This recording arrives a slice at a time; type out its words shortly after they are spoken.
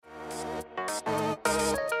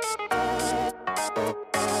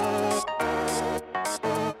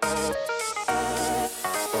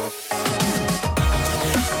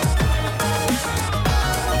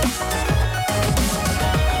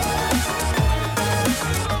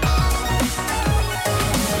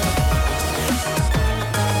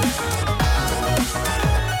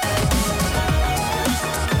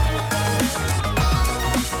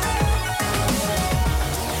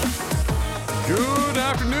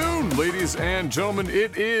afternoon, ladies and gentlemen.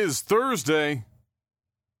 It is Thursday.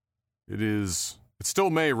 It's still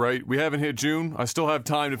May, right? We haven't hit June. I still have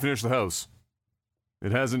time to finish the house.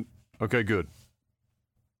 It hasn't. Okay, good.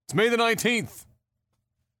 It's May the 19th,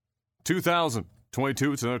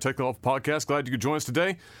 2022. It's another Tech Golf podcast. Glad you could join us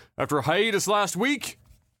today. After a hiatus last week,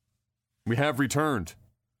 we have returned.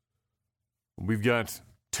 We've got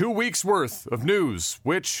 2 weeks worth of news,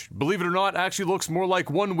 which, believe it or not, actually looks more like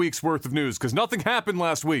 1 week's worth of news, because nothing happened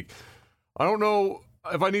last week. I don't know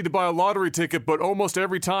if I need to buy a lottery ticket, but almost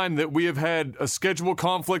every time that we have had a schedule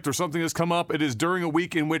conflict or something has come up, it is during a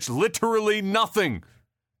week in which literally nothing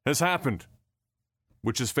has happened,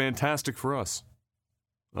 which is fantastic for us.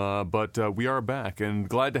 But we are back, and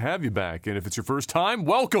glad to have you back. And if it's your first time,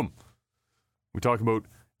 welcome! We talk about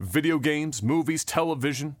video games, movies,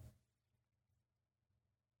 television.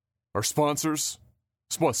 Our sponsors.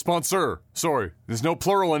 Sponsor. Sorry. There's no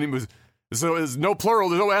plural anymore. There's no plural.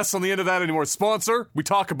 There's no S on the end of that anymore. Sponsor. We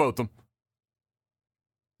talk about them.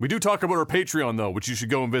 We do talk about our Patreon, though, which you should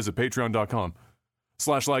go and visit.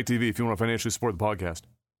 Patreon.com/LikeTV if you want to financially support the podcast.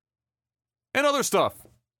 And other stuff.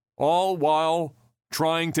 All while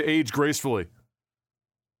trying to age gracefully.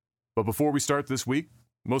 But before we start this week,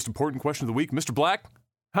 most important question of the week, Mr. Black,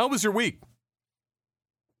 how was your week?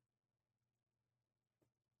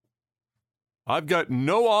 I've got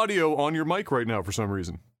no audio on your mic right now for some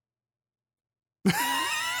reason.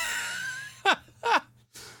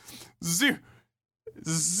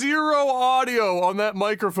 Zero audio on that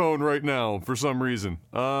microphone right now for some reason.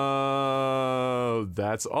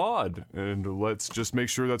 That's odd. And let's just make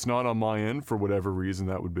sure that's not on my end for whatever reason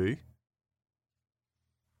that would be.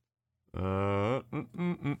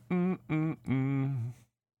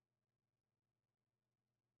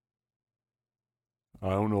 I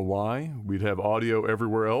don't know why we'd have audio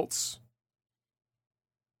everywhere else,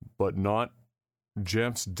 but not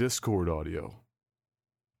Jeff's Discord audio.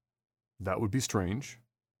 That would be strange.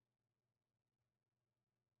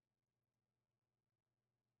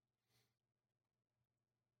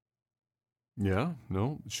 Yeah,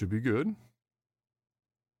 no, it should be good.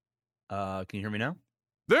 Can you hear me now?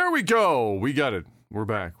 There we go. We got it. We're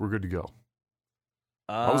back. We're good to go.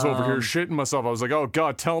 I was over here shitting myself. I was like, oh,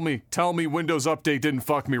 God, tell me Windows Update didn't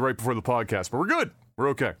fuck me right before the podcast. But we're good. We're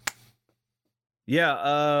okay. Yeah,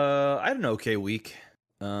 I had an okay week.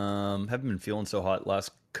 Haven't been feeling so hot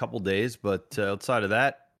last couple days, but outside of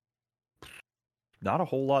that, not a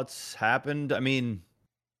whole lot's happened. I mean,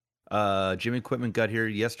 gym equipment got here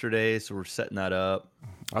yesterday, so we're setting that up.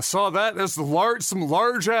 I saw that. There's some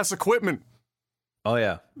large-ass equipment. Oh,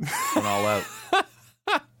 yeah. Went all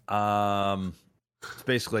out. It's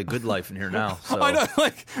basically a good life in here now. So. I know,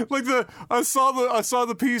 I saw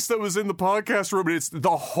the piece that was in the podcast room, and it's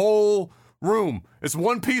the whole room. It's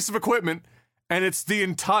one piece of equipment, and it's the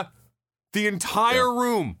entire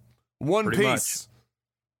room. One Pretty piece. Much.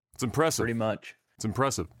 It's impressive. Pretty much. It's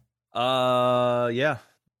impressive. Yeah.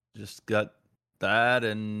 Just got that,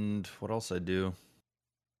 and what else I do?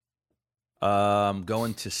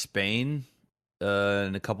 Going to Spain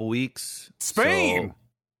in a couple weeks. Spain? So,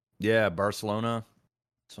 yeah, Barcelona.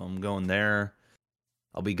 So I'm going there.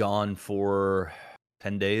 I'll be gone for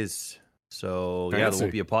 10 days. So yeah, there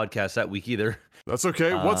won't be a podcast that week either. That's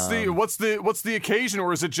okay. What's the occasion,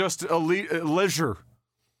 or is it just leisure?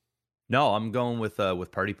 No, I'm going with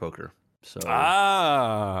party poker. So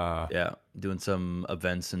yeah, doing some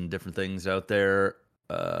events and different things out there.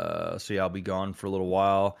 So yeah, I'll be gone for a little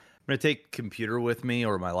while. I'm gonna take computer with me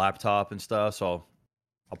or my laptop and stuff. So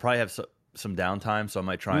I'll probably have some downtime, so I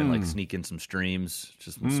might try and sneak in some streams,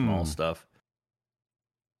 just some small stuff.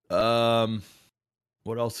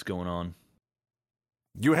 What else is going on?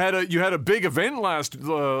 You had a big event in the last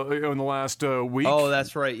week. Oh,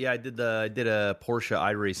 that's right. Yeah, I did a Porsche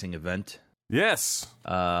iRacing event. Yes.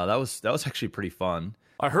 That was actually pretty fun.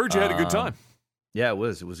 I heard you had a good time. Yeah, it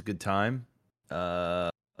was. It was a good time.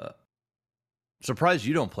 Surprised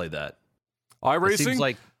you don't play that.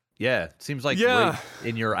 iRacing? It seems like right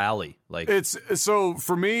in your alley. Like it's so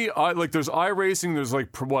for me. There's iRacing. There's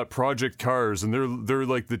Project Cars, and they're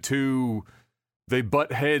like the two. They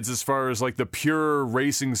butt heads as far as like the pure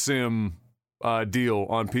racing sim deal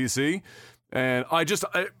on PC, and I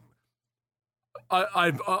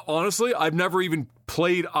honestly I've never even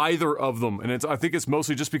played either of them, and I think it's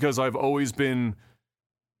mostly just because I've always been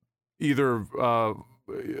either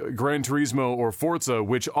Gran Turismo or Forza,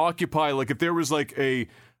 which occupy if there was like a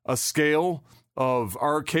scale of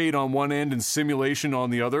arcade on one end and simulation on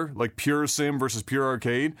the other, like pure sim versus pure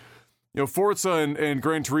arcade. Forza and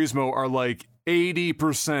Gran Turismo are like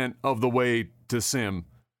 80% of the way to sim.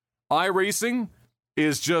 iRacing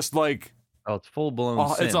is just like Oh, it's full blown.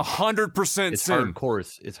 It's 100% It's sin.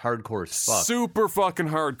 hardcore. It's hardcore as fuck. Super fucking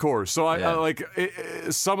hardcore. So I like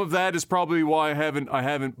some of that is probably why I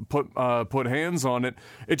haven't put hands on it.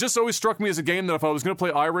 It just always struck me as a game that if I was going to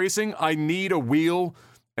play iRacing, I need a wheel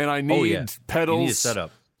and I need pedals. You need a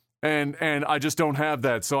setup. And I just don't have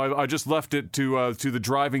that, so I just left it to the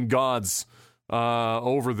driving gods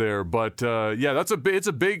over there. But it's a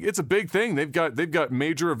big thing. They've got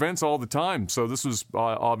major events all the time. So this was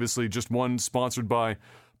obviously just one sponsored by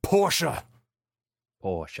Porsche.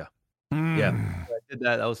 Yeah, I did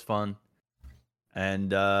that. That was fun.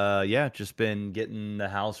 And just been getting the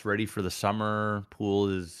house ready for the summer. Pool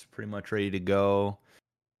is pretty much ready to go.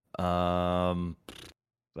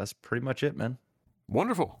 That's pretty much it, man.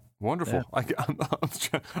 Wonderful. Yeah.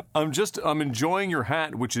 I'm enjoying your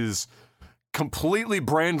hat, which is completely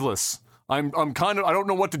brandless. I'm kind of, I don't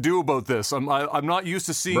know what to do about this. I'm not used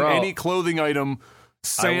to seeing any clothing item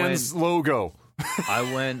sans logo.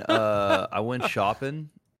 I went shopping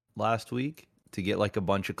last week to get like a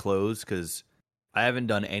bunch of clothes because I haven't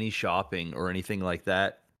done any shopping or anything like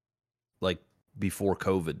that like before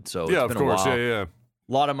COVID. So it's been a while. Yeah. A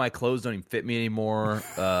lot of my clothes don't even fit me anymore.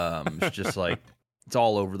 It's just like it's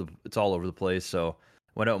all over the place. So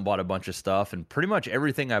went out and bought a bunch of stuff, and pretty much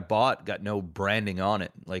everything I bought got no branding on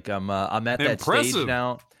it. Like I'm at that stage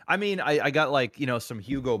now. I mean, I got like, some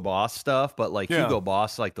Hugo Boss stuff, but like Hugo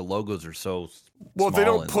Boss, like the logos are so small. They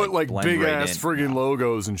don't put like big ass in. friggin'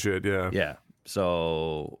 logos and shit. Yeah. Yeah.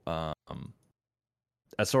 So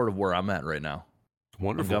that's sort of where I'm at right now.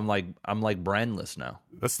 Wonderful. I'm like brandless now.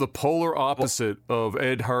 That's the polar opposite of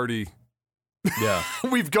Ed Hardy. Yeah.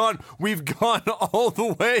 we've gone all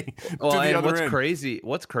the way to the other end.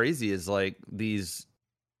 What's crazy is like these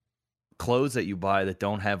clothes that you buy that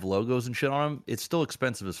don't have logos and shit on them, it's still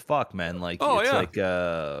expensive as fuck, man. Like like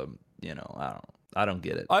I don't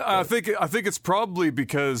get it. I think it's probably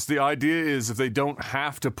because the idea is if they don't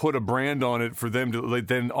have to put a brand on it for them to, like,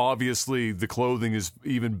 then obviously the clothing is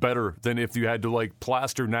even better than if you had to like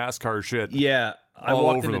plaster NASCAR shit. Yeah, I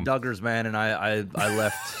walked into Duggars, man, and I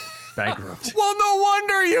left bankrupt. Well, no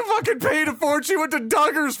wonder you fucking paid a fortune. You went to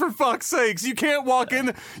Duggars, for fuck's sakes. You can't walk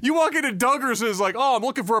in. You walk into Duggars and it's like, oh, I'm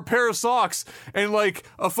looking for a pair of socks, and like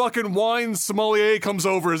a fucking wine sommelier comes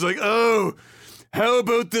over and is like, oh, how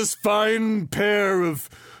about this fine pair of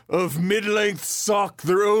mid-length sock?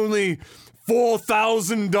 They're only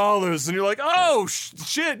 $4,000, and you're like, oh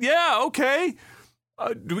shit, yeah, okay.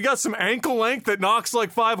 Do we got some ankle length that knocks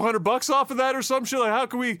like $500 off of that or some shit? Like, how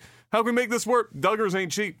can we make this work? Duggars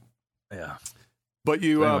ain't cheap. Yeah. But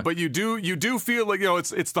you do feel like,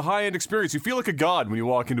 it's the high end experience. You feel like a god when you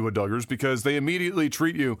walk into a Duggars because they immediately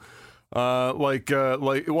treat you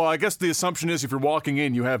well, I guess the assumption is if you're walking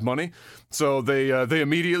in, you have money, so they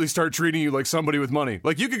immediately start treating you like somebody with money.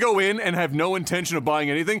 Like, you could go in and have no intention of buying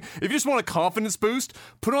anything. If you just want a confidence boost,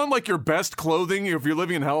 put on like your best clothing. If you're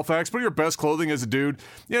living in Halifax, put on your best clothing as a dude.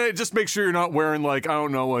 Just make sure you're not wearing like, I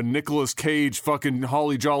don't know, a Nicolas Cage fucking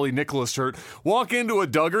Holly Jolly Nicholas shirt. Walk into a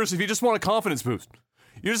Duggars if you just want a confidence boost.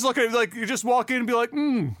 You just look at it like, you just walk in and be like,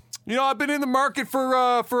 I've been in the market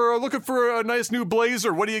for looking for a nice new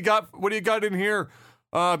blazer. What do you got? What do you got in here?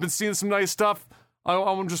 I've been seeing some nice stuff.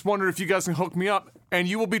 I'm just wondering if you guys can hook me up. And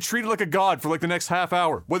you will be treated like a god for like the next half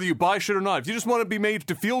hour, whether you buy shit or not. If you just want to be made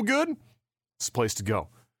to feel good, it's the place to go.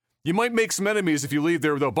 You might make some enemies if you leave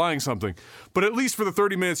there without buying something, but at least for the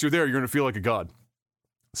 30 minutes you're there, you're going to feel like a god.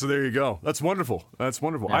 So there you go. That's wonderful. Yeah.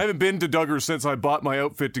 I haven't been to Duggars since I bought my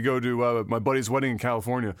outfit to go to my buddy's wedding in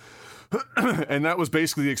California. And that was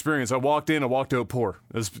basically the experience. I walked in, I walked out poor.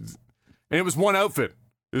 And it was one outfit.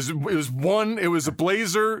 It was a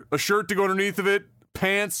blazer, a shirt to go underneath of it,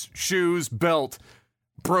 pants, shoes, belt,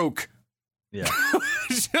 broke. Yeah.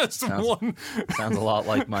 Sounds a lot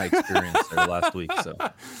like my experience there last week, so.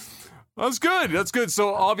 That's good.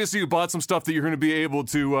 So obviously you bought some stuff that you're going to be able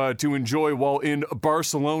to enjoy while in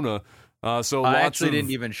Barcelona. So I actually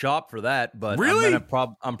didn't even shop for that, but really?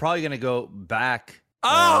 I'm probably going to go back.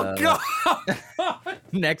 Oh God!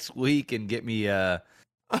 Next week and get me. I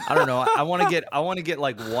don't know. I want to get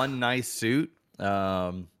like one nice suit.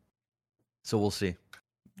 So we'll see.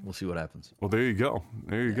 We'll see what happens. Well, there you go.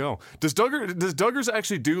 Does Duggars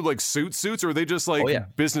actually do like suits, or are they just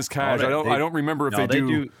like business cash? I don't remember if they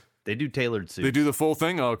do. They do tailored suits. They do the full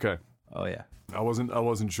thing. Oh, okay. Oh yeah. I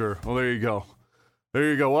wasn't sure. Well, there you go.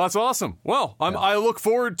 Well, that's awesome. Well, I look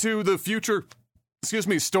forward to the future.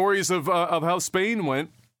 Stories of how Spain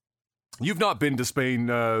went. You've not been to Spain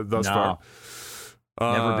thus far.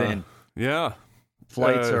 Never been. Yeah.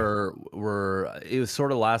 Flights were it was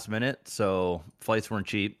sort of last minute, so flights weren't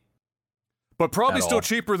cheap. But probably still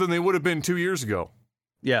cheaper than they would have been 2 years ago.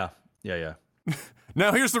 Yeah. Yeah.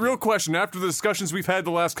 Now, here's the real question. After the discussions we've had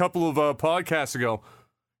the last couple of podcasts ago,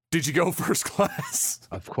 did you go first class?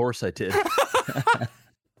 Of course I did.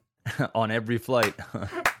 On every flight.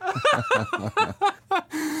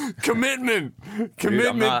 Commitment Dude, to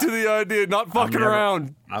the idea, not fucking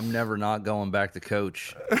around. I'm never not going back to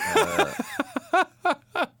coach.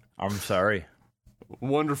 I'm sorry.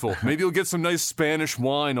 Wonderful. Maybe you'll get some nice Spanish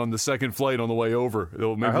wine on the second flight on the way over.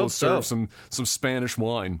 Maybe they'll serve some Spanish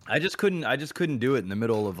wine. I just couldn't do it in the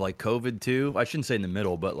middle of like COVID too. I shouldn't say in the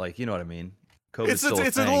middle, but like, you know what I mean. It's a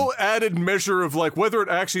little added measure of like whether it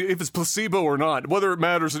actually, if it's placebo or not, whether it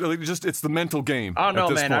matters. It's the mental game. I don't know,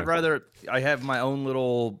 man. I'd rather I have my own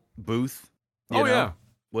little booth. You know,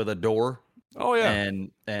 with a door. Oh yeah,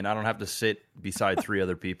 and I don't have to sit beside 3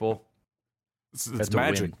 other people. It's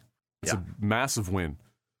magic. It's a massive win.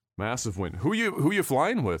 Massive win. Who you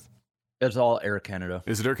flying with? It's all Air Canada.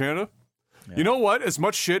 Is it Air Canada? Yeah. You know what? As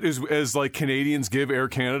much shit as like Canadians give Air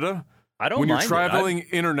Canada, I don't when mind you're traveling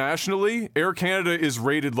internationally, Air Canada is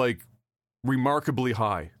rated like remarkably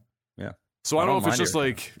high. Yeah. So I don't know if it's just Air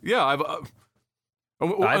like Canada.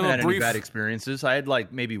 I haven't had any bad experiences. I had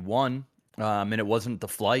like maybe one, and it wasn't the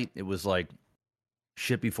flight. It was like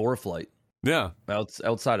shit before a flight. Yeah.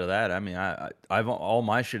 Outside of that, I mean, I've all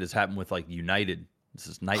my shit has happened with like United. This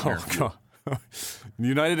is nightmare. Oh, God.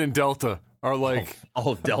 United and Delta are like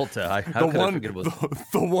Delta. The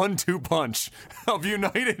 1-2 punch of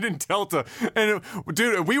United and Delta. And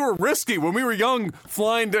dude, we were risky when we were young,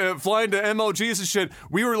 flying to MLGs and shit.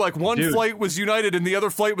 We were like one flight was United and the other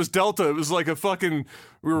flight was Delta. It was like a fucking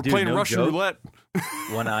playing Russian roulette.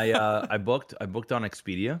 When I booked on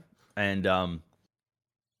Expedia, and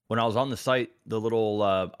when I was on the site, the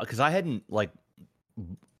little because I hadn't like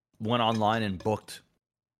went online and booked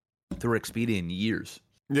through Expedia in years.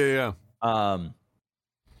 Yeah.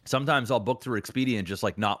 Sometimes I'll book through Expedia and just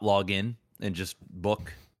like not log in and just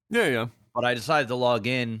book. Yeah. But I decided to log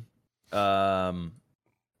in, and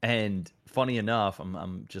funny enough,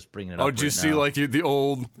 I'm just bringing it up. Oh, did you see like the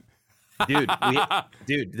old dude?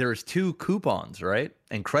 There's 2 coupons, right,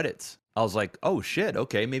 and credits. I was like, oh shit,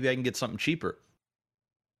 okay, maybe I can get something cheaper.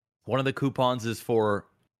 One of the coupons is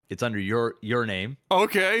it's under your name,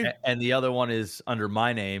 okay, and the other one is under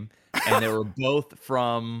my name. And they were both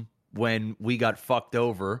from when we got fucked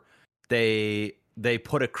over. They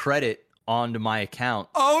put a credit onto my account.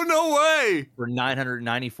 Oh no way! For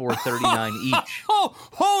 $994.39 each. Oh,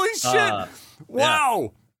 holy shit!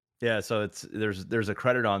 Wow. Yeah. So there's a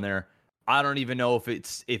credit on there. I don't even know if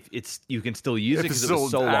it's you can still use it because it was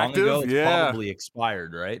so active? Long ago. It's probably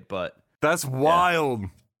expired, right? But that's wild.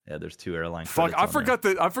 Yeah, there's 2 airline credits. Fuck, I forgot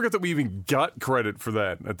that we even got credit for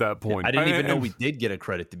that at that point. Yeah, I didn't even know we did get a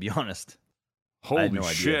credit, to be honest. Holy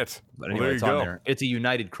shit. Idea. But anyway, there it's on there. It's a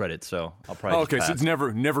United credit, so I'll probably just pass. So it's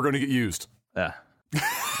never going to get used. Yeah.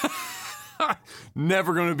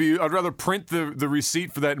 Never going to be. I'd rather print the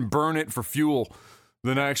receipt for that and burn it for fuel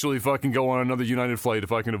than actually fucking go on another United flight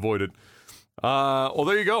if I can avoid it. Well,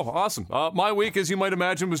 there you go. Awesome. My week, as you might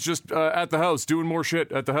imagine, was just at the house, doing more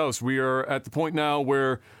shit at the house. We are at the point now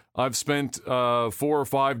where I've spent 4 or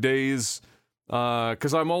 5 days,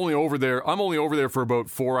 because I'm only over there for about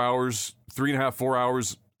 4 hours, 3.5, 4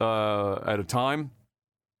 hours at a time.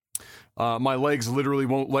 My legs literally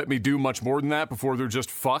won't let me do much more than that before they're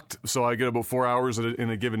just fucked. So I get about 4 hours in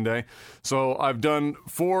a given day. So I've done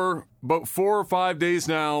about 4 or 5 days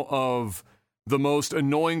now of the most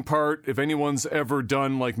annoying part, if anyone's ever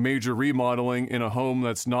done like major remodeling in a home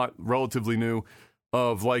that's not relatively new,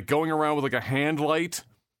 of like going around with like a hand light,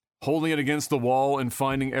 holding it against the wall and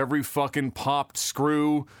finding every fucking popped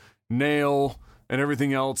screw, nail, and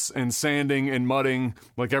everything else, and sanding and mudding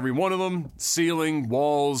like every one of them, sealing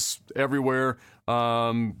walls everywhere,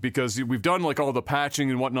 because we've done like all the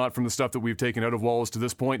patching and whatnot from the stuff that we've taken out of walls to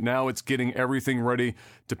this point. Now it's getting everything ready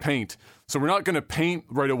to paint. So we're not going to paint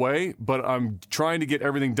right away, but I'm trying to get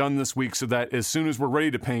everything done this week so that as soon as we're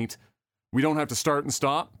ready to paint, we don't have to start and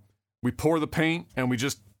stop. We pour the paint and we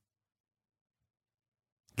just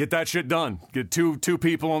get that shit done. Get two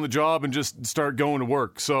people on the job and just start going to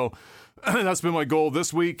work. So that's been my goal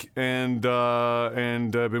this week, and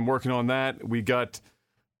I've been working on that. We got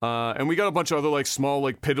a bunch of other like small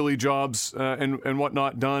like piddly jobs and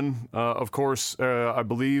whatnot done. Of course, I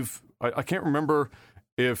believe I can't remember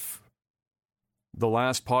if the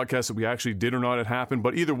last podcast that we actually did or not had happened,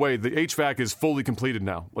 but either way, the HVAC is fully completed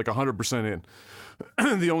now, like 100%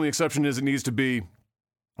 in. The only exception is it needs to be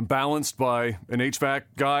balanced by an HVAC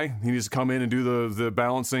guy. He needs to come in and do the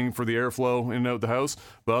balancing for the airflow in and out the house.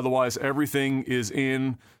 But otherwise, everything is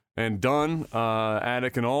in and done,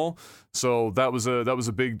 attic and all. So that was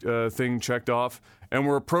a big thing checked off. and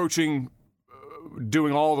we're approaching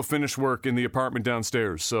doing all the finished work in the apartment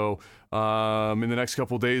downstairs. So in the next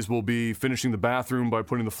couple of days, we'll be finishing the bathroom by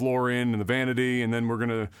putting the floor in and the vanity, and then we're going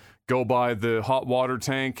to go by the hot water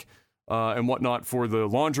tank and whatnot for the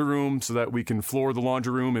laundry room so that we can floor the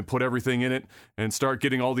laundry room and put everything in it and start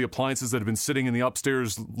getting all the appliances that have been sitting in the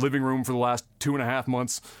upstairs living room for the last 2.5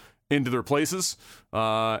 months into their places,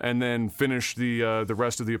 and then finish the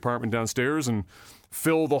rest of the apartment downstairs and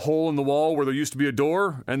fill the hole in the wall where there used to be a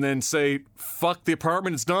door, and then say, fuck the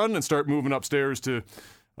apartment, it's done, and start moving upstairs to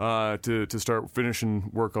start finishing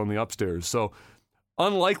work on the upstairs. So,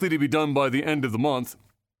 unlikely to be done by the end of the month,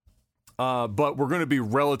 but we're going to be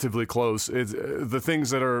relatively close. The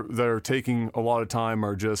things that are taking a lot of time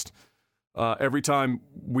are just, every time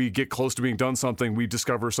we get close to being done something, we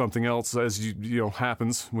discover something else, as you know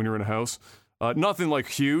happens when you're in a house. Nothing like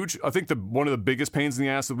huge. I think one of the biggest pains in the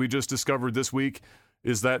ass that we just discovered this week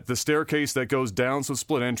is that the staircase that goes down, so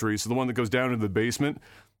split entry, so the one that goes down into the basement,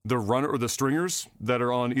 the runner or the stringers that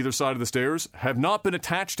are on either side of the stairs have not been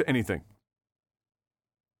attached to anything.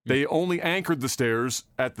 They only anchored the stairs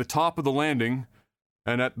at the top of the landing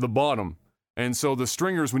and at the bottom. And so the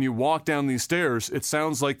stringers, when you walk down these stairs, it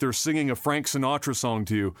sounds like they're singing a Frank Sinatra song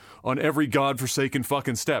to you on every godforsaken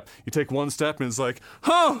fucking step. You take one step and it's like,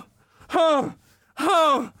 huh, huh,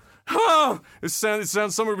 huh, huh. It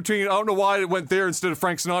sounds somewhere between, I don't know why it went there instead of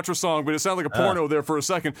Frank Sinatra song, but it sounded like a porno there for a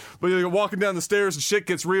second. But you're walking down the stairs and shit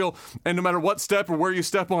gets real, and no matter what step or where you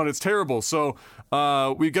step on, it's terrible. So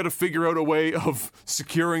we got to figure out a way of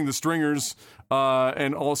securing the stringers,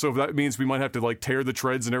 and also if that means we might have to like tear the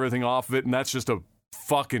treads and everything off of it, and that's just a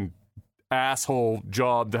fucking asshole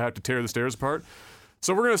job to have to tear the stairs apart.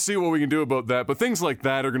 So we're going to see what we can do about that, but things like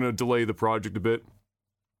that are going to delay the project a bit.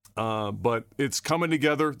 But it's coming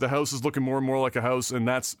together. The house is looking more and more like a house, and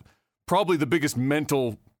that's probably the biggest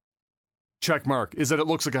mental check mark, is that it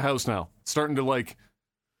looks like a house now. It's starting to like,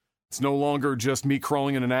 it's no longer just me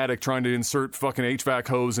crawling in an attic trying to insert fucking HVAC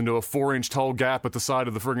hose into a 4-inch tall gap at the side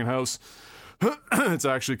of the friggin' house. It's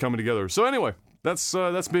actually coming together. So anyway, that's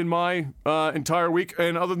been my entire week,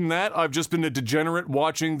 and other than that, I've just been a degenerate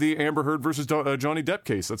watching the Amber Heard versus Johnny Depp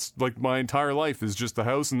case. That's like my entire life is just the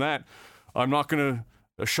house and that. I'm not gonna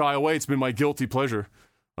shy away. It's been my guilty pleasure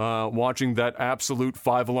watching that absolute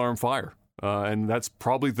 5-alarm fire, and that's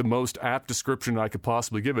probably the most apt description I could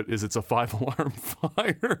possibly give it. Is it's a 5-alarm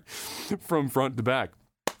fire from front to back.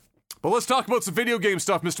 But let's talk about some video game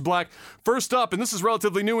stuff, Mr. Black. First up, and this is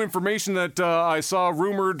relatively new information that I saw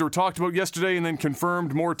rumored or talked about yesterday and then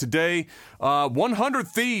confirmed more today. 100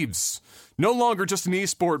 Thieves. No longer just an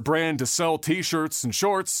esport brand to sell t-shirts and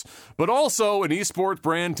shorts, but also an esport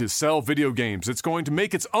brand to sell video games. It's going to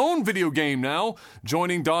make its own video game now,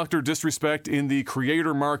 joining Dr. Disrespect in the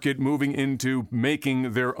creator market, moving into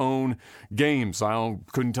making their own games. I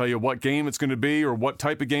couldn't tell you what game it's going to be or what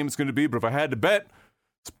type of game it's going to be, but if I had to bet,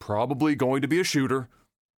 it's probably going to be a shooter.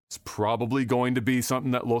 It's probably going to be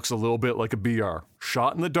something that looks a little bit like a BR.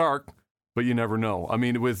 Shot in the dark, but you never know. I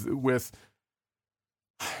mean, with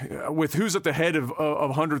who's at the head of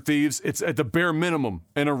 100 Thieves, it's at the bare minimum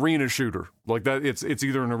an arena shooter. Like that, it's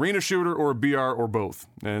either an arena shooter or a BR or both.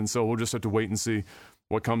 And so we'll just have to wait and see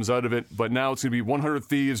what comes out of it. But now it's going to be 100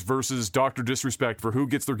 Thieves versus Dr. Disrespect for who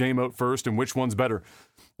gets their game out first and which one's better.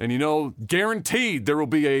 And you know, guaranteed there will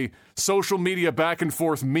be a social media back and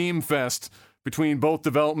forth meme fest between both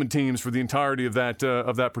development teams for the entirety of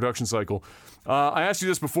that production cycle. I asked you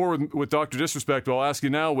this before with Dr. Disrespect, but I'll ask you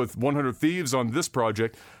now with 100 Thieves on this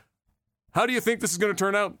project. How do you think this is going to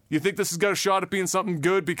turn out? You think this has got a shot at being something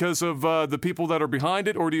good because of the people that are behind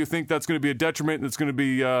it, or do you think that's going to be a detriment and it's going to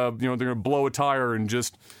be, they're going to blow a tire and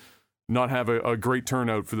just not have a great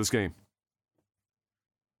turnout for this game?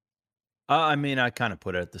 I mean, I kind of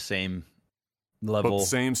put it at the same level. About the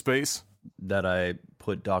same space? That I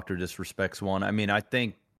put Dr. Disrespect's one. I mean, I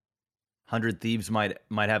think 100 Thieves might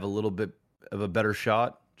have a little bit of a better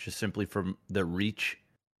shot, just simply from the reach.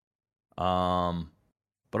 But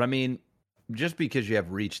I mean, just because you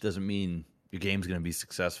have reach doesn't mean your game's going to be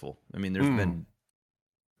successful. I mean, there's been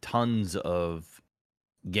tons of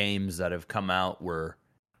games that have come out where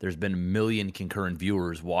there's been 1 million concurrent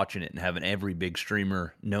viewers watching it and having every big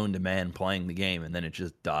streamer known to man playing the game, and then it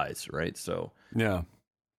just dies, right? So yeah.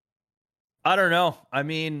 I don't know. I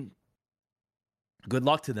mean, good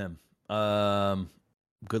luck to them.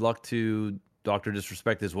 Good luck to Dr.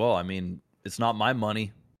 Disrespect as well. I mean, it's not my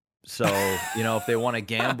money. So, you know, if they want to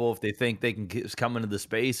gamble, if they think they can come into the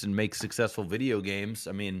space and make successful video games,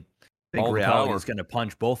 I mean, I think reality is going to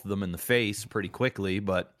punch both of them in the face pretty quickly.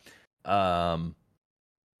 But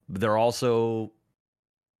they're also,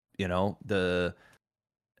 you know,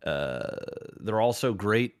 they're also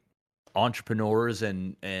great entrepreneurs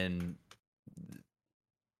and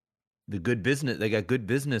the good business. They got good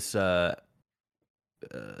business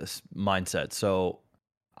mindset. So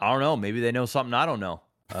I don't know. Maybe they know something I don't know.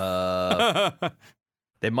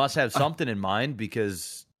 They must have something in mind,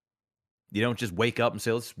 because you don't just wake up and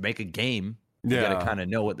say, let's make a game. You got to kind of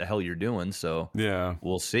know what the hell you're doing. So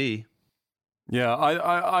we'll see. Yeah,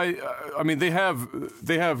 I mean, they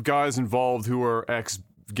have guys involved who are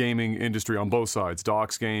ex-gaming industry on both sides,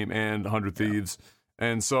 Doc's Game and 100 Thieves.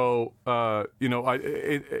 And so,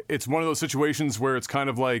 it's one of those situations where it's kind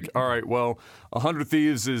of like, all right, well, 100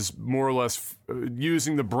 Thieves is more or less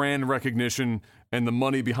using the brand recognition and the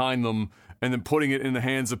money behind them, and then putting it in the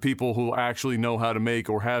hands of people who actually know how to make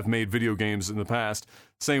or have made video games in the past.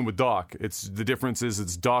 Same with Doc. The difference is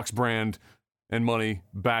it's Doc's brand and money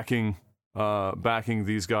backing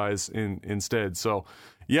these guys instead. So,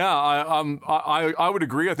 yeah, I would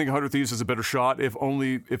agree. I think 100 Thieves is a better shot. If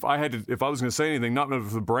I was going to say anything, not for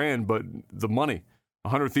the brand, but the money.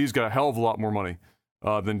 100 Thieves got a hell of a lot more money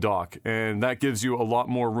than Doc, and that gives you a lot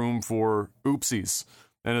more room for oopsies.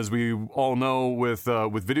 And as we all know, with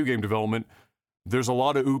video game development, there's a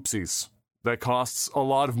lot of oopsies that costs a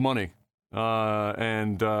lot of money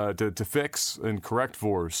and to fix and correct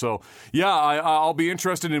for. So yeah, I'll be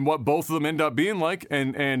interested in what both of them end up being like.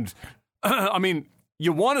 And I mean,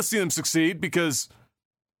 you want to see them succeed, because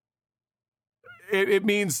it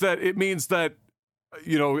means that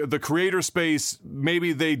the creator space,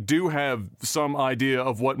 maybe they do have some idea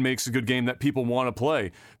of what makes a good game that people want to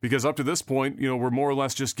play. Because up to this point, we're more or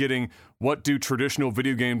less just getting what do traditional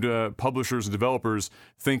video game publishers and developers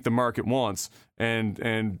think the market wants,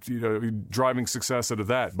 and driving success out of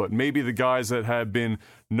that. But maybe the guys that have been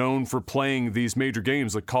known for playing these major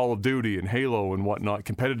games like Call of Duty and Halo and whatnot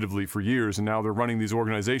competitively for years, and now they're running these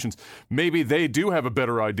organizations, maybe they do have a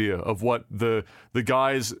better idea of what the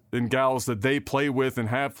guys and gals that they play with and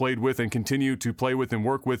have played with and continue to play with and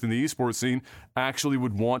work with in the esports scene actually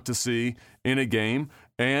would want to see in a game.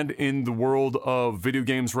 And in the world of video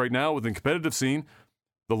games right now, within the competitive scene,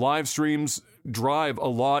 the live streams drive a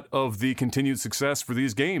lot of the continued success for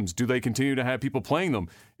these games. Do they continue to have people playing them?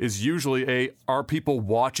 Is usually are people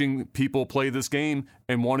watching people play this game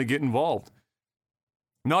and want to get involved?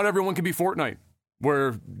 Not everyone can be Fortnite,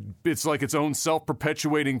 where it's like its own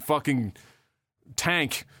self-perpetuating fucking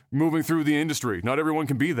tank moving through the industry. Not everyone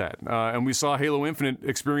can be that. And we saw Halo Infinite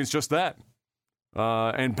experience just that.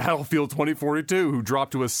 And Battlefield 2042, who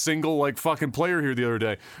dropped to a single fucking player here the other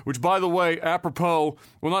day, which, by the way,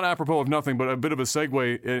 not apropos of nothing, but a bit of a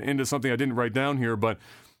segue into something I didn't write down here, but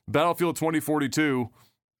Battlefield 2042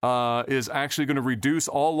 is actually going to reduce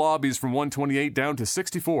all lobbies from 128 down to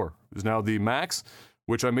 64 is now the max,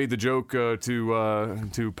 which I made the joke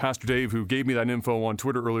to Pastor Dave, who gave me that info on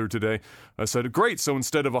Twitter earlier today. I said, great, so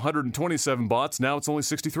instead of 127 bots, now it's only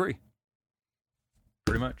 63.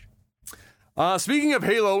 Pretty much. Speaking of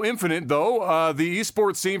Halo Infinite, though, the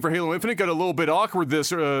esports scene for Halo Infinite got a little bit awkward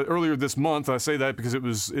earlier this month. I say that because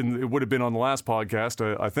it would have been on the last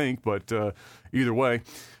podcast, I think, but either way.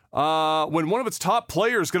 When one of its top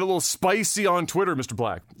players got a little spicy on Twitter, Mr.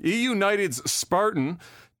 Black. E-United's Spartan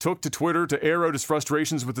took to Twitter to air out his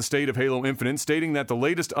frustrations with the state of Halo Infinite, stating that the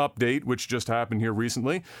latest update, which just happened here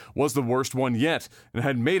recently, was the worst one yet, and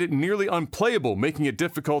had made it nearly unplayable, making it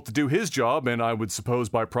difficult to do his job, and I would suppose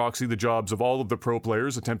by proxy the jobs of all of the pro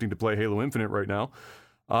players attempting to play Halo Infinite right now.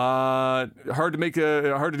 Hard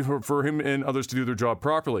for him and others to do their job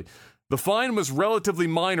properly. The fine was relatively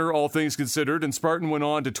minor, all things considered, and Spartan went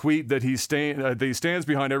on to tweet that he stands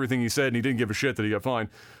behind everything he said, and he didn't give a shit that he got fined.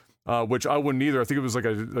 Which I wouldn't either. I think it was like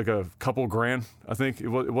a couple grand. I think it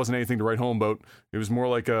wasn't anything to write home about. It was more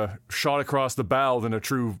like a shot across the bow than a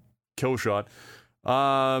true kill shot.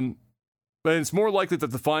 But it's more likely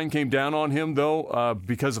that the fine came down on him, though,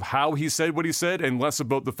 because of how he said what he said, and less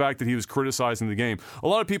about the fact that he was criticizing the game. A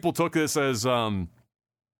lot of people took this as,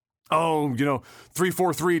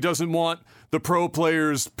 343 doesn't want the pro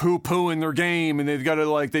players poo-pooing their game, and they've got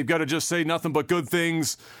to just say nothing but good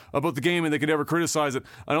things about the game, and they can never criticize it.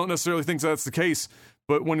 I don't necessarily think that's the case,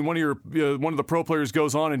 but when one of the pro players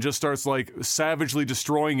goes on and just starts savagely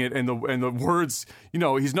destroying it, and the words,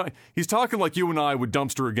 he's talking like you and I would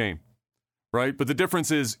dumpster a game, right? But the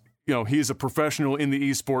difference is, he's a professional in the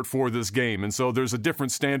esport for this game, and so there's a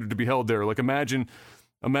different standard to be held there. Imagine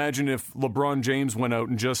if LeBron James went out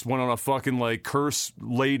and just went on a fucking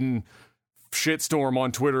curse-laden shitstorm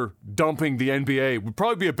on Twitter dumping the NBA. It would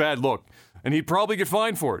probably be a bad look, and he'd probably get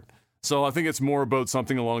fined for it. So I think it's more about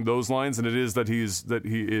something along those lines than it is that he is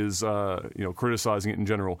criticizing it in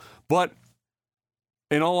general. But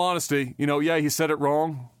in all honesty, yeah, he said it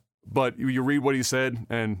wrong, but you read what he said,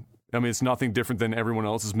 and I mean, it's nothing different than everyone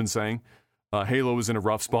else has been saying. Halo is in a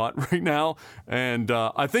rough spot right now, and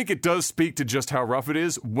I think it does speak to just how rough it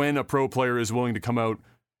is when a pro player is willing to come out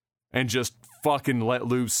and just fucking let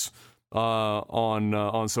loose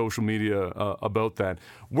on social media about that.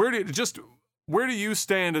 Where do you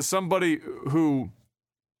stand as somebody who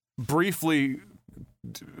briefly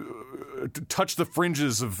touched the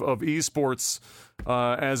fringes of esports,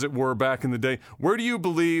 as it were, back in the day? Where do you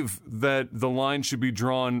believe that the line should be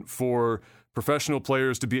drawn for professional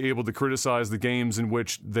players to be able to criticize the games in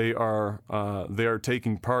which they are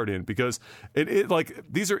taking part in? Because it like,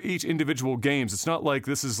 these are each individual games. It's not like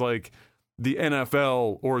this is like the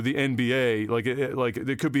NFL or the NBA. Like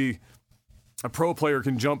it could be a pro player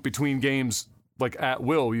can jump between games like at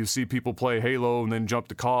will. You see people play Halo and then jump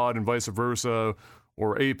to COD and vice versa,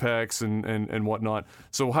 or Apex and whatnot.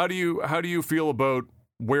 So how do you feel about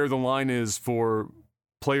where the line is for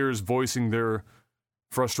players voicing their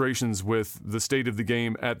frustrations with the state of the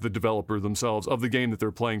game at the developer themselves of the game that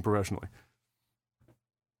they're playing professionally?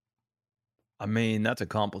 I mean, that's a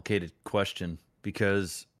complicated question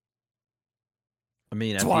because, I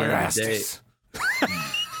mean, at that's the why end I of the day, asked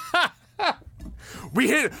we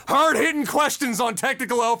hit hard-hitting questions on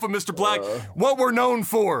Technical Alpha, Mr. Black. What we're known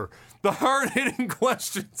for. The hard-hitting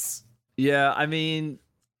questions. Yeah, I mean,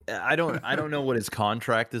 I don't know what his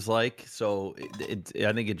contract is like, so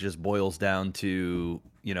I think it just boils down to,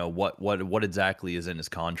 what exactly is in his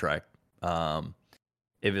contract.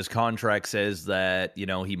 If his contract says that,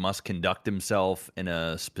 he must conduct himself in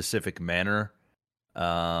a specific manner,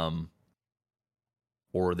 or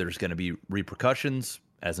there's going to be repercussions,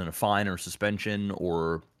 as in a fine or suspension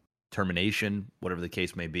or termination, whatever the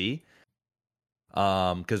case may be.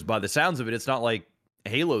 Because by the sounds of it, it's not like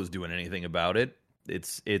Halo's doing anything about it.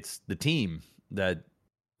 It's the team that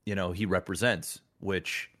he represents,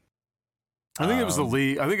 which I think it was the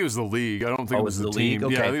league. I don't think it was the team.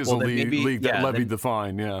 Okay. Yeah, I think it was the league that levied the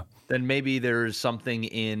fine. Yeah. Then maybe there's something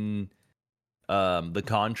in the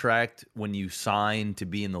contract when you sign to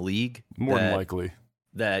be in the league. More than likely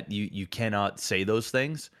that you cannot say those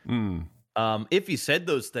things. If he said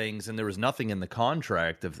those things and there was nothing in the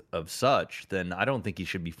contract of such, then I don't think he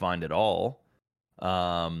should be fined at all.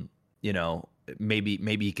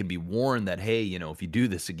 Maybe he can be warned that, hey, if you do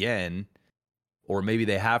this again, or maybe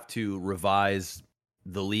they have to revise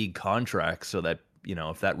the league contract so that,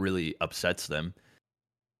 if that really upsets them.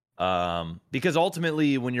 Because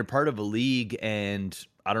ultimately, when you're part of a league, and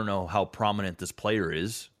I don't know how prominent this player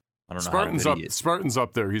is. I don't know Spartan's how up. Spartan's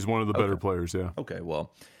up there. He's one of the better players. Yeah. Okay.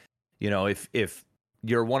 Well, if you're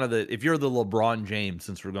if you're the LeBron James,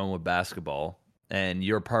 since we're going with basketball, and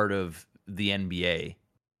you're part of the NBA,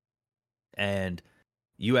 and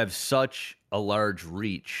you have such a large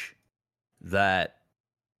reach that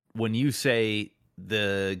when you say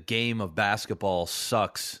the game of basketball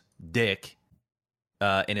sucks dick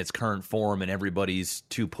in its current form and everybody's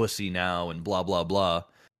too pussy now and blah, blah, blah,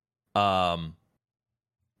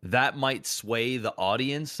 that might sway the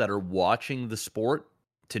audience that are watching the sport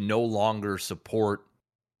to no longer support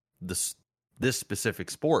this specific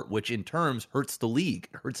sport, which in terms hurts the league,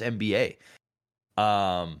 hurts NBA.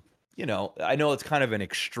 I know it's kind of an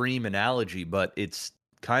extreme analogy, but it's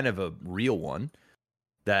kind of a real one,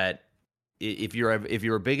 that if you're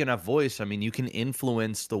a big enough voice, I mean, you can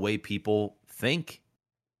influence the way people think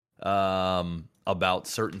about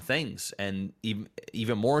certain things, and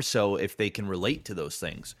even more so if they can relate to those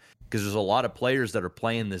things. Because there's a lot of players that are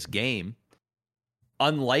playing this game,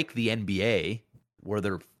 unlike the NBA, where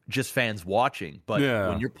they're just fans watching. But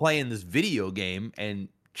when you're playing this video game, and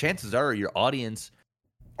chances are your audience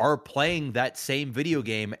are playing that same video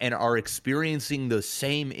game and are experiencing the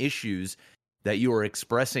same issues that you are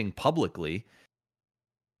expressing publicly,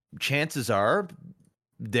 chances are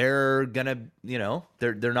they're gonna,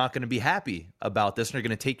 they're not gonna be happy about this, and they're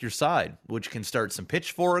gonna take your side, which can start some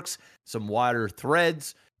pitchforks, some wider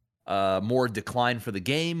threads, more decline for the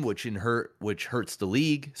game, which hurts the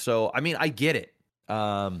league. So, I mean, I get it.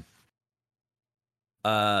 I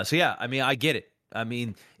get it. I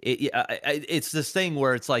mean, it's this thing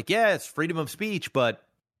where it's like, yeah, it's freedom of speech, but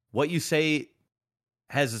what you say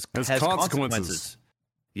has consequences.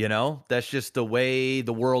 That's just the way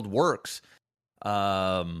the world works.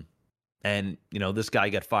 And this guy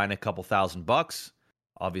got fined a couple $1,000.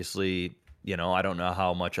 Obviously, I don't know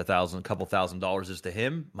how much couple $1,000 is to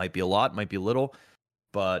him. Might be a lot, might be a little,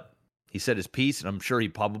 but he said his piece, and I'm sure he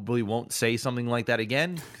probably won't say something like that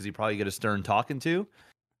again, because he probably get a stern talking to.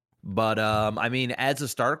 But, I mean, as a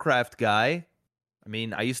StarCraft guy, I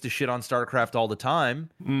mean, I used to shit on StarCraft all the time,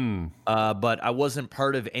 but I wasn't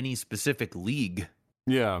part of any specific league.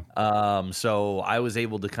 Yeah. So I was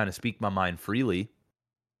able to kind of speak my mind freely.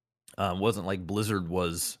 Wasn't like Blizzard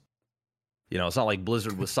was, it's not like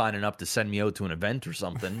Blizzard was signing up to send me out to an event or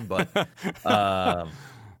something, but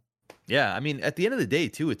yeah, I mean, at the end of the day,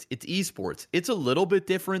 too, it's esports. It's a little bit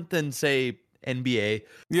different than, say, NBA,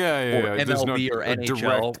 or MLB, There's no or a NHL.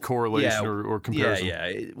 direct correlation or comparison.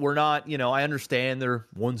 Yeah. We're not, I understand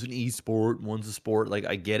one's an esport, one's a sport. Like,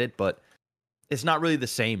 I get it, but it's not really the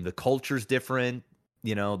same. The culture's different.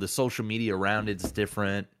 The social media around it's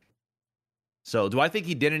different. So, do I think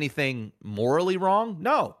he did anything morally wrong?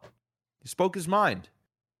 No. He spoke his mind.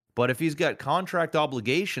 But if he's got contract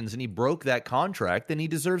obligations and he broke that contract, then he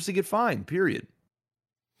deserves to get fined, period.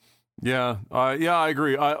 Yeah, I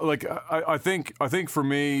agree. I think for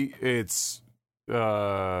me, it's,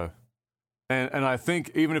 and I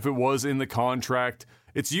think even if it was in the contract,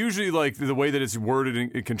 it's usually like the way that it's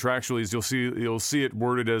worded contractually is you'll see it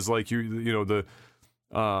worded as like the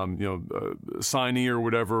signee or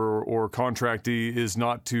whatever or contractee is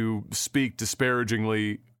not to speak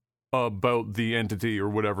disparagingly about the entity or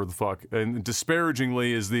whatever the fuck, and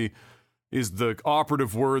disparagingly is the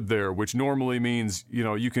operative word there, which normally means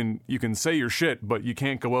you can say your shit, but you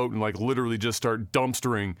can't go out and like literally just start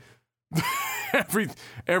dumpstering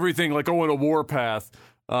everything, like go on a warpath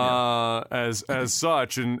as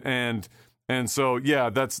such, and so yeah,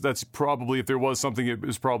 that's probably, if there was something, it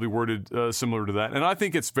was probably worded similar to that, and I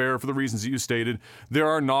think it's fair for the reasons that you stated. There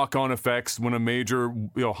are knock-on effects when a major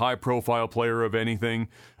high-profile player of anything,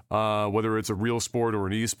 whether it's a real sport or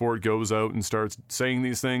an e-sport, goes out and starts saying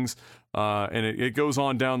these things, and it goes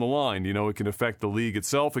on down the line. It can affect the league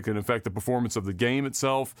itself. It can affect the performance of the game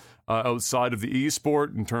itself outside of the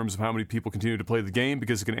e-sport in terms of how many people continue to play the game,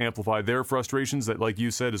 because it can amplify their frustrations that, like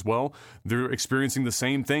you said as well, they're experiencing the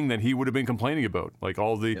same thing that he would have been complaining about. Like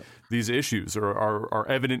all these issues are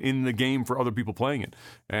evident in the game for other people playing it.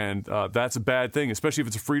 And that's a bad thing, especially if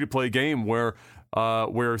it's a free-to-play game where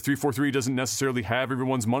 343 doesn't necessarily have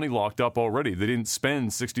everyone's money locked up already. They didn't spend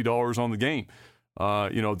 $60 on the game.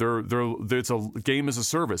 It's a game as a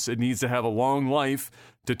service. It needs to have a long life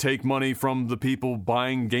to take money from the people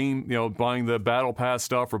buying buying the battle pass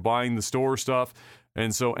stuff or buying the store stuff.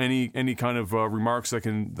 And so any kind of remarks that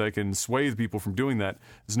can sway the people from doing that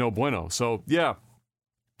is no bueno. So yeah,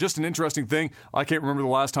 just an interesting thing. I can't remember the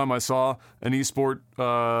last time I saw an esport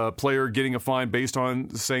player getting a fine based on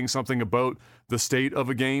saying something about the state of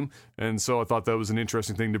a game, and so I thought that was an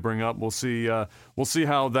interesting thing to bring up. We'll see how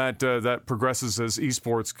that progresses as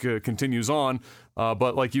esports continues on.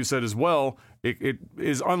 But like you said as well, it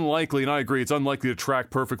is unlikely, and I agree, it's unlikely to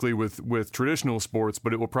track perfectly with traditional sports,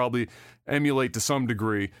 but it will probably emulate to some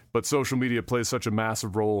degree. But social media plays such a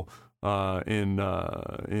massive role in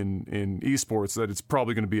esports that it's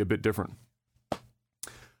probably going to be a bit different.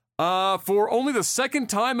 For only the second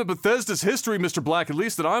time in Bethesda's history, Mr. Black, at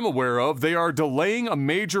least that I'm aware of, they are delaying a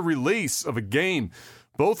major release of a game.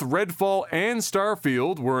 Both Redfall and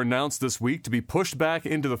Starfield were announced this week to be pushed back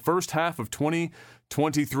into the first half of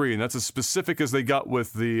 2023, and that's as specific as they got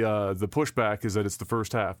with the pushback, is that it's the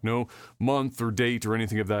first half, no month or date or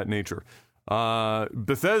anything of that nature.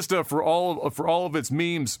 Bethesda, for all of its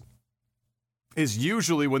memes, is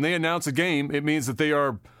usually when they announce a game, it means that they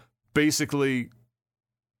are basically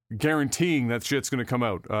guaranteeing that shit's going to come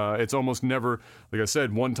out. It's almost never, like I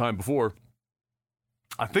said one time before,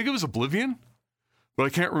 I think it was Oblivion, but I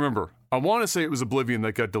can't remember. I want to say it was Oblivion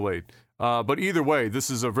that got delayed. But either way, this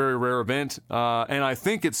is a very rare event, and I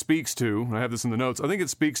think it speaks to, I have this in the notes, I think it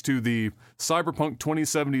speaks to the Cyberpunk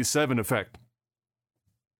 2077 effect,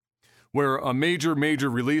 where a major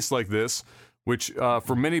release like this, which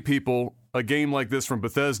for many people, a game like this from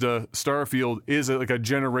Bethesda, Starfield, is like a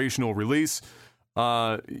generational release.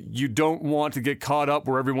 You don't want to get caught up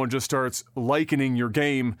where everyone just starts likening your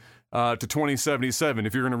game to 2077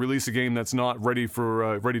 if you're going to release a game that's not ready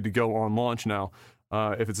to go on launch now,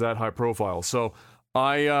 if it's that high profile. So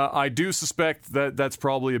I do suspect that that's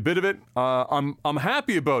probably a bit of it. I'm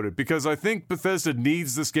happy about it because I think Bethesda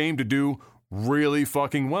needs this game to do really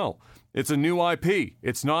fucking well. It's a new IP.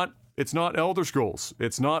 It's not Elder Scrolls.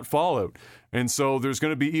 It's not Fallout. And so there's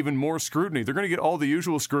going to be even more scrutiny. They're going to get all the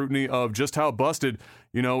usual scrutiny of just how busted,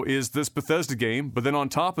 is this Bethesda game. But then on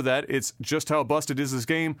top of that, it's just how busted is this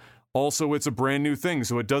game. Also, it's a brand new thing.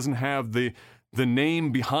 So it doesn't have the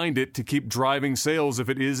name behind it to keep driving sales if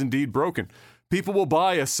it is indeed broken. People will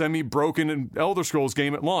buy a semi-broken Elder Scrolls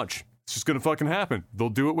game at launch. It's just going to fucking happen. They'll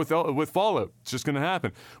do it with Fallout. It's just going to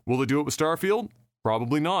happen. Will they do it with Starfield?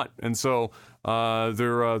 Probably not. And so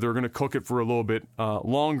they're going to cook it for a little bit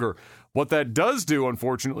longer. What that does do,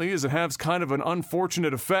 unfortunately, is it has kind of an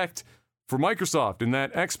unfortunate effect for Microsoft in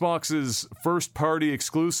that Xbox's first-party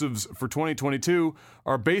exclusives for 2022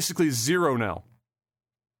 are basically zero now.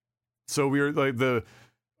 So we are like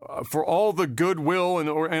for all the goodwill and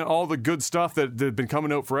all the good stuff that had been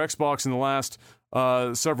coming out for Xbox in the last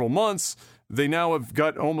several months, they now have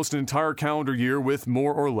got almost an entire calendar year with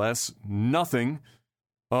more or less nothing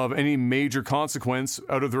of any major consequence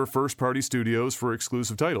out of their first-party studios for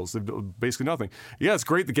exclusive titles. Basically nothing. Yeah, it's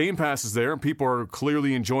great the Game Pass is there, and people are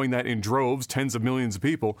clearly enjoying that in droves, tens of millions of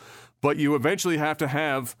people, but you eventually have to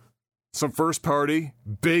have some first-party,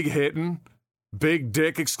 big-hitting,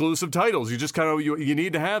 big-dick exclusive titles. You just kind of, you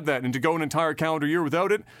need to have that, and to go an entire calendar year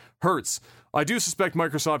without it hurts. I do suspect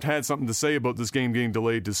Microsoft had something to say about this game getting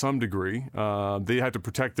delayed to some degree. They had to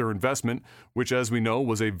protect their investment, which, as we know,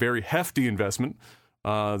 was a very hefty investment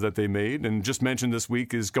that they made, and just mentioned this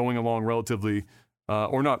week is going along relatively,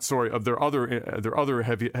 of their other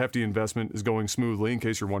hefty investment is going smoothly, in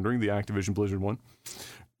case you're wondering, the Activision Blizzard one.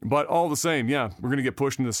 But all the same, yeah, we're going to get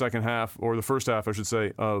pushed into the second half, or the first half, I should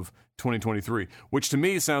say, of 2023, which to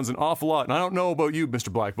me sounds an awful lot. And I don't know about you,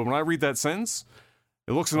 Mr. Black, but when I read that sentence,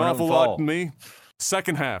 it looks an awful lot to me.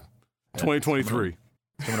 Second half, 2023.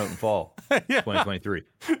 Coming out in fall, yeah. 2023.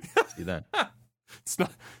 See that?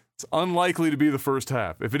 It's unlikely to be the first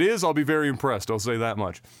half. If it is, I'll be very impressed. I'll say that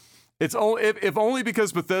much. It's if only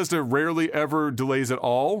because Bethesda rarely ever delays at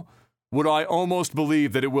all, would I almost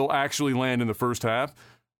believe that it will actually land in the first half.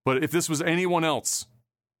 But if this was anyone else,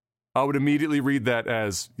 I would immediately read that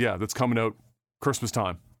as, yeah, that's coming out Christmas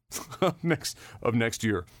time of next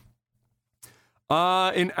year.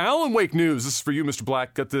 In Alan Wake news, this is for you, Mr.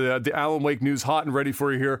 Black. Got the Alan Wake news hot and ready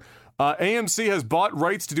for you here. AMC has bought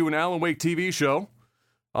rights to do an Alan Wake TV show.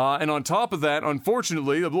 And on top of that,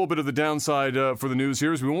 unfortunately, a little bit of the downside for the news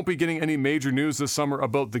here is we won't be getting any major news this summer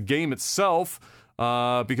about the game itself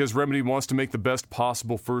because Remedy wants to make the best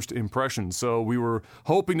possible first impression. So we were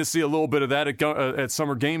hoping to see a little bit of that at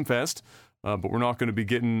Summer Game Fest, but we're not going to be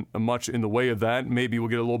getting much in the way of that. Maybe we'll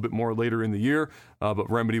get a little bit more later in the year, but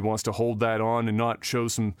Remedy wants to hold that on and not show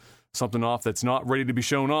something off that's not ready to be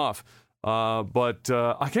shown off. But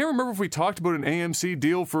I can't remember if we talked about an AMC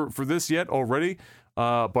deal for this yet already.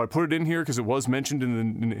 But I put it in here because it was mentioned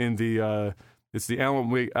in the it's the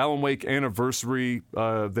Alan Wake anniversary.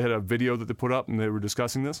 They had a video that they put up and they were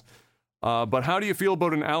discussing this. But how do you feel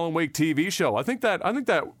about an Alan Wake TV show? I think that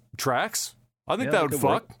tracks. I think that would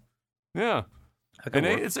fuck. Work. Yeah, and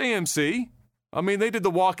it's AMC. I mean, they did The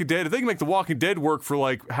Walking Dead. If they can make The Walking Dead work for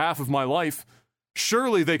like half of my life,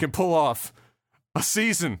 surely they can pull off a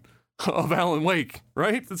season of Alan Wake,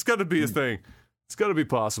 right? It's got to be a thing. It's got to be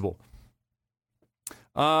possible.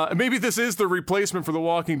 Maybe this is the replacement for The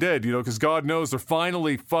Walking Dead, because God knows they're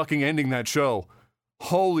finally fucking ending that show.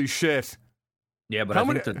 Holy shit. Yeah, but I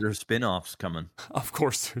think that there's spin-offs coming. Of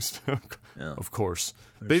course there's. Of course.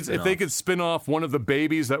 If they could spin off one of the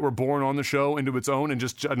babies that were born on the show into its own and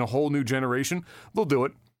just in a whole new generation, they'll do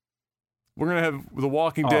it. We're going to have The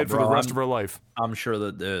Walking Dead for the rest of our life. I'm sure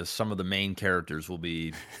that some of the main characters will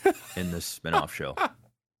be in this spin-off show.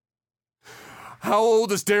 How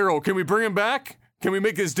old is Daryl? Can we bring him back? Can we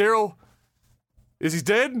make his Daryl? Is he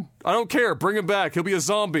dead? I don't care. Bring him back. He'll be a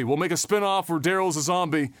zombie. We'll make a spin-off where Daryl's a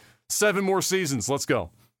zombie. 7 more seasons. Let's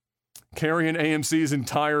go. Carrying AMC's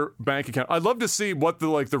entire bank account. I'd love to see what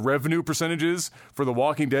the revenue percentage is for The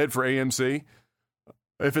Walking Dead for AMC.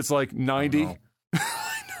 If it's like 90%.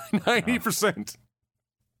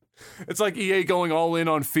 It's like EA going all in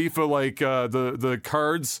on FIFA, like the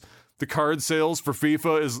cards. The card sales for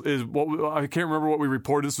FIFA is what I can't remember what we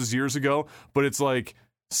reported. This was years ago, but it's like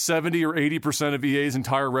 70 or 80% of EA's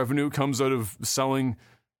entire revenue comes out of selling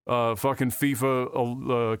fucking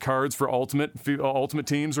FIFA cards for ultimate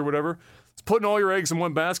teams or whatever. It's putting all your eggs in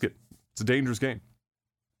one basket. It's a dangerous game.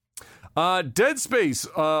 Dead Space,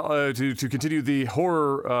 to continue the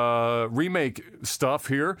horror remake stuff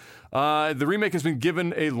here. The remake has been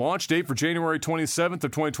given a launch date for January 27th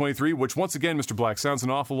of 2023, which once again, Mr. Black, sounds an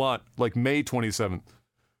awful lot like May 27th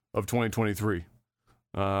of 2023.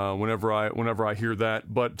 Whenever I hear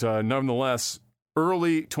that, but nonetheless,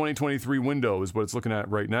 early 2023 window is what it's looking at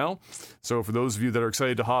right now. So for those of you that are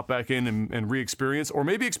excited to hop back in and re-experience, or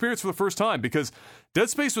maybe experience for the first time, because Dead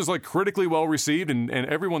Space was like critically well received and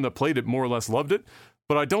everyone that played it more or less loved it,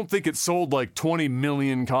 but I don't think it sold like 20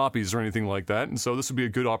 million copies or anything like that, and so this would be a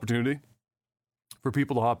good opportunity for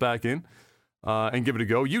people to hop back in and give it a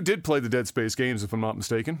go. You did play the Dead Space games, if I'm not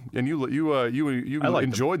mistaken, and you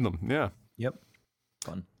enjoyed them. Yeah. Yep.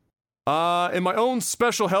 Fun. In my own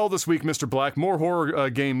special hell this week, Mr. Black, more horror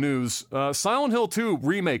game news. Silent Hill 2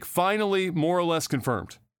 remake finally more or less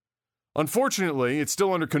confirmed. Unfortunately, it's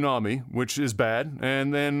still under Konami, which is bad.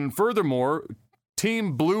 And then furthermore,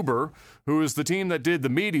 Team Bloober, who is the team that did The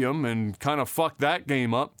Medium and kind of fucked that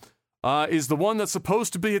game up, is the one that's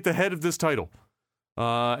supposed to be at the head of this title.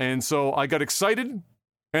 And so I got excited,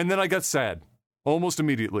 and then I got sad. Almost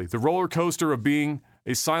immediately. The roller coaster of being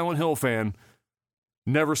a Silent Hill fan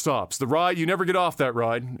never stops. The ride, you never get off that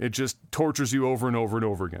ride. It just tortures you over and over and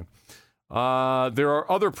over again. There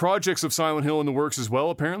are other projects of Silent Hill in the works as well,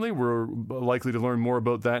 apparently. We're likely to learn more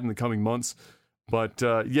about that in the coming months. But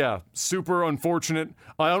yeah, super unfortunate.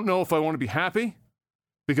 I don't know if I want to be happy,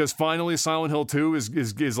 because finally Silent Hill 2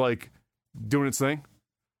 is like doing its thing.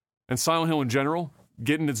 And Silent Hill in general,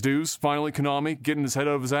 getting its dues, finally Konami getting his head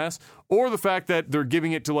out of his ass, or the fact that they're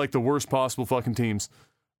giving it to like the worst possible fucking teams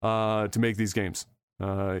to make these games.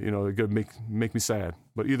 It could make me sad.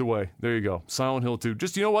 But either way, there you go. Silent Hill 2.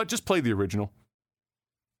 Just, you know what? Just play the original.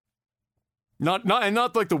 Not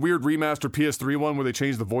like the weird remaster PS3 one where they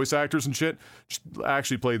changed the voice actors and shit. Just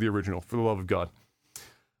actually play the original, for the love of God.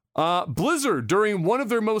 Blizzard, during one of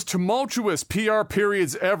their most tumultuous PR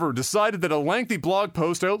periods ever, decided that a lengthy blog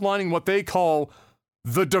post outlining what they call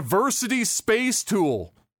the diversity space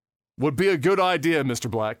tool would be a good idea, Mr.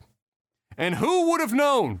 Black. And who would have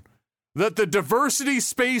known that the diversity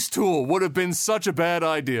space tool would have been such a bad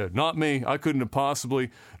idea? Not me. I couldn't have possibly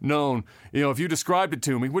known. If you described it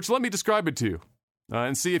to me, which let me describe it to you,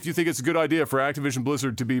 and see if you think it's a good idea for Activision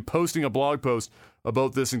Blizzard to be posting a blog post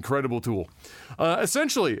about this incredible tool.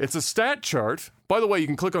 Essentially, it's a stat chart. By the way, you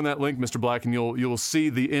can click on that link, Mr. Black, and you'll see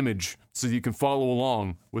the image so you can follow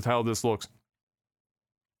along with how this looks.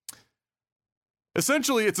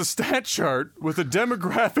 Essentially, it's a stat chart with a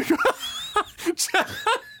demographic.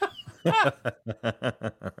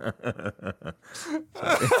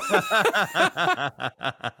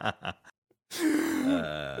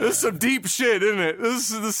 This is some deep shit, isn't it?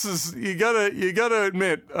 This is you gotta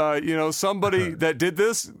admit, somebody that did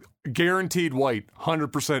this, guaranteed white,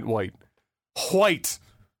 100% white.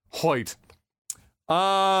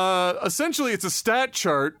 Essentially, it's a stat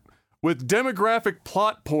chart with demographic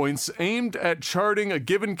plot points aimed at charting a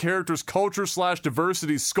given character's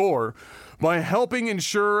culture/diversity score by helping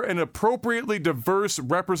ensure an appropriately diverse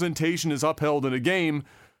representation is upheld in a game,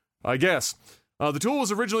 I guess. The tool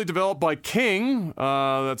was originally developed by King,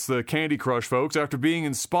 that's the Candy Crush folks, after being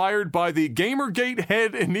inspired by the Gamergate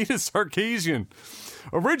head Anita Sarkeesian.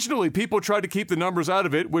 Originally, people tried to keep the numbers out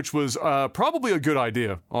of it, which was probably a good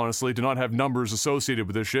idea, honestly, to not have numbers associated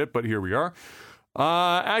with this shit, but here we are.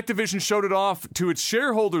 Activision showed it off to its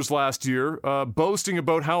shareholders last year, boasting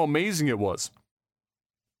about how amazing it was.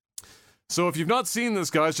 So if you've not seen this,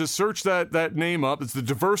 guys, just search that name up. It's the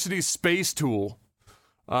Diversity Space Tool.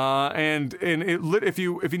 If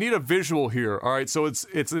you need a visual here, all right, so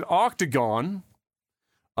it's an octagon,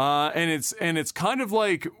 and it's kind of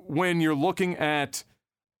like when you're looking at,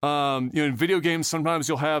 in video games, sometimes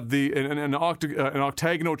you'll have an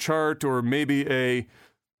octagonal chart, or maybe a,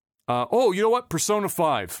 you know what, Persona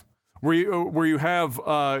 5, where you have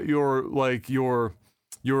your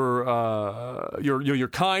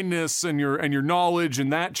kindness and your knowledge in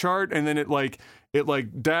that chart, and then it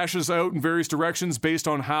dashes out in various directions based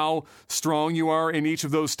on how strong you are in each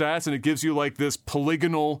of those stats, and it gives you like this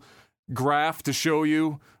polygonal graph to show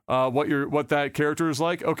you what that character is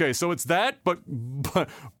like. Okay, so it's that, but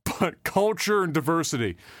culture and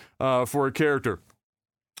diversity for a character.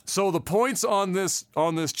 So the points on this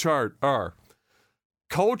chart are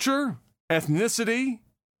culture, ethnicity,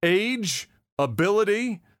 age,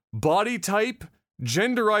 ability, body type,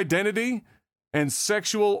 gender identity, and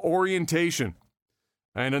sexual orientation.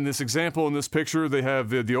 And in this example, in this picture, they have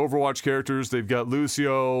the Overwatch characters. They've got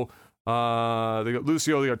Lucio, they got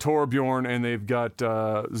Torbjorn, and they've got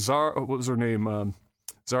what was her name?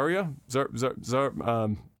 Zarya?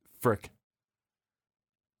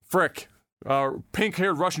 Frick.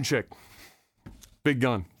 Pink-haired Russian chick. Big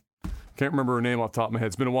gun. Can't remember her name off the top of my head.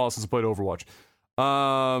 It's been a while since I played Overwatch.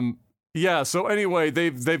 So anyway,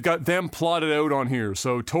 they've got them plotted out on here.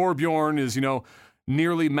 So Torbjorn is,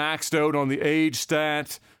 nearly maxed out on the age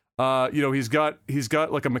stat. He's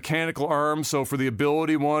got like a mechanical arm, so for the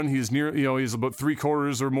ability one, he's he's about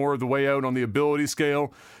 3/4 or more of the way out on the ability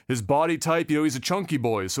scale. His body type, he's a chunky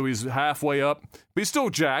boy, so he's halfway up, but he's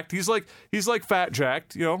still jacked. He's like fat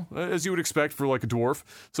jacked, as you would expect for like a dwarf.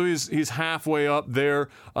 So he's halfway up there.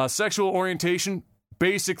 Sexual orientation,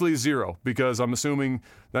 basically 0, because I'm assuming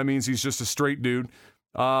that means he's just a straight dude.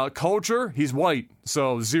 Culture, he's white,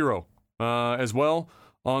 so 0 as well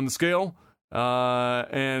on the scale.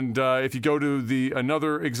 And if you go to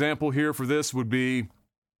another example here for this would be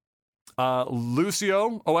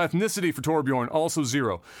Lucio. Oh, ethnicity for Torbjorn, also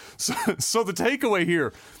 0. So the takeaway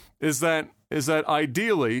here is that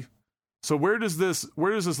ideally, so where does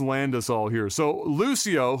this land us all here? So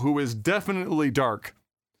Lucio, who is definitely darker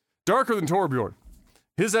than Torbjorn,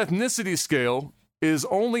 his ethnicity scale is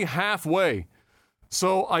only halfway.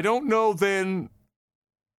 So I don't know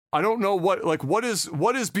what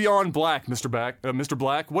is beyond black, Mr.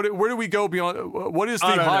 Black. Where do we go beyond? What is the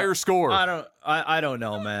higher score? I don't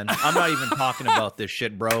know, man. I'm not even talking about this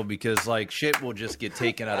shit, bro, because like shit will just get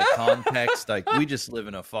taken out of context. Like we just live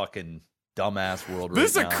in a fucking dumbass world right now.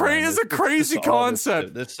 This is a crazy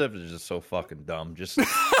concept. This stuff is just so fucking dumb. Just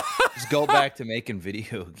go back to making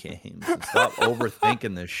video games and stop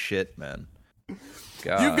overthinking this shit, man.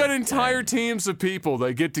 God, you've got entire teams of people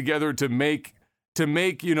that get together to make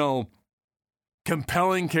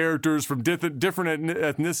compelling characters from different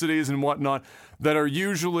ethnicities and whatnot that are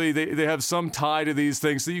usually they have some tie to these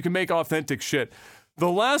things, so you can make authentic shit. The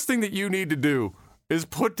last thing that you need to do is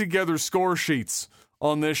put together score sheets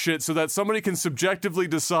on this shit so that somebody can subjectively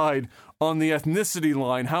decide on the ethnicity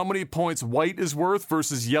line how many points white is worth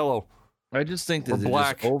versus yellow. I just think that they're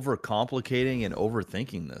just overcomplicating and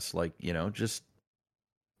overthinking this. Like, just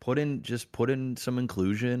put in some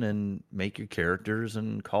inclusion and make your characters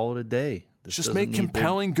and call it a day. Just make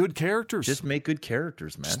compelling, good characters. Just make good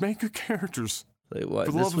characters, man. Just make good characters. Like, what?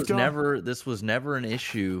 This was never an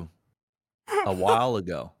issue a while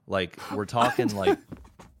ago. Like, we're talking like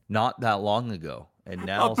not that long ago. And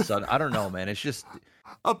now suddenly, I don't know, man. It's just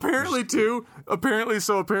apparently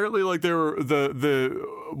like there were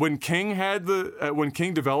when King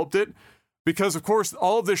developed it, because of course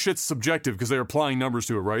all of this shit's subjective because they're applying numbers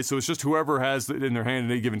to it, right? So it's just whoever has it in their hand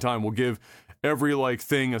at any given time will give every like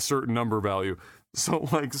thing a certain number value. So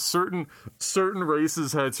like certain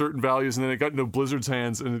races had certain values, and then it got into Blizzard's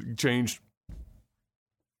hands and it changed.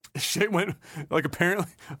 Shit went like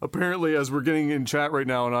apparently as we're getting in chat right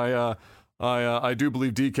now, and I do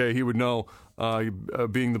believe DK, he would know,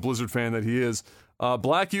 being the Blizzard fan that he is.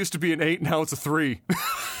 Black used to be an 8, now it's a 3.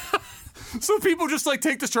 So people just like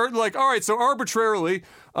take this chart and like, all right, so arbitrarily,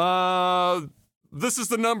 this is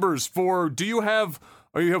the numbers for, do you have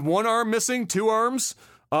one arm missing, 2 arms?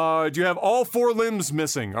 Do you have all 4 limbs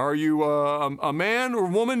missing? Are you a man or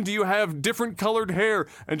woman? Do you have different colored hair?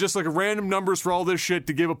 And just like random numbers for all this shit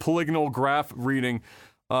to give a polygonal graph reading.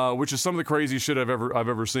 Which is some of the craziest shit I've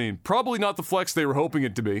ever seen. Probably not the flex they were hoping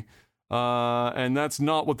it to be, and that's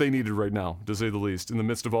not what they needed right now, to say the least. In the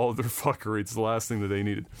midst of all of their fuckery, it's the last thing that they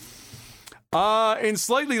needed. In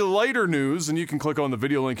slightly lighter news, and you can click on the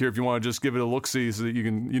video link here if you want to just give it a look-see so that you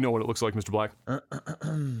know what it looks like, Mr. Black.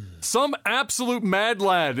 Some absolute mad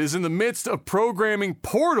lad is in the midst of programming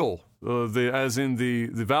Portal, as in the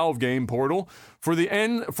Valve game Portal, for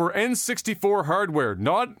N64 hardware,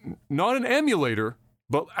 not an emulator,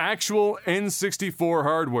 but actual N64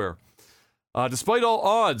 hardware. Despite all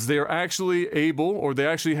odds, they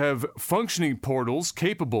actually have functioning portals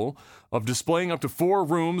capable of displaying up to 4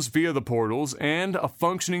 rooms via the portals and a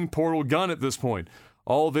functioning portal gun at this point.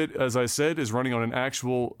 All of it, as I said, is running on an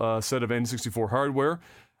actual set of N64 hardware.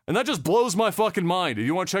 And that just blows my fucking mind. If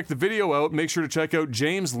you want to check the video out, make sure to check out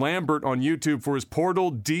James Lambert on YouTube for his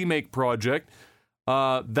Portal D-Make project.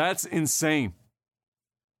 That's insane.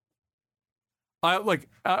 I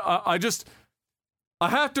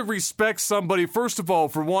have to respect somebody, first of all,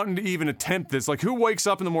 for wanting to even attempt this. Like, who wakes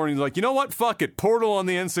up in the morning and is like, you know what, fuck it, Portal on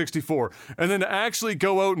the N64. And then to actually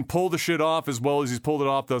go out and pull the shit off as well as he's pulled it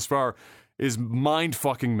off thus far is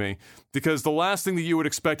mind-fucking me. Because the last thing that you would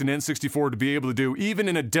expect an N64 to be able to do, even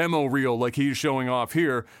in a demo reel like he's showing off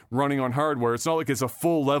here, running on hardware, it's not like it's a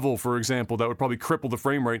full level, for example, that would probably cripple the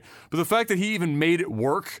frame rate. But the fact that he even made it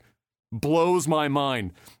work blows my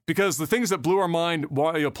mind, because the things that blew our mind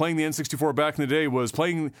while playing the N64 back in the day was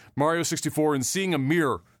playing Mario 64 and seeing a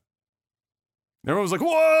mirror. Everyone was like,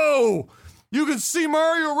 "Whoa! You can see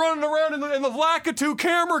Mario running around in the Lakitu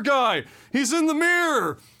camera guy. He's in the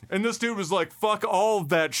mirror." And this dude was like, "Fuck all of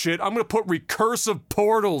that shit. I'm gonna put recursive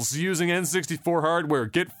portals using N64 hardware.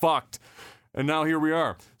 Get fucked." And now here we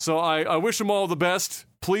are. So I wish him all the best.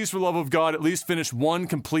 Please, for the love of God, at least finish one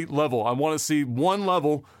complete level. I want to see one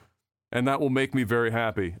level, and that will make me very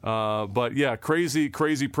happy. But yeah, crazy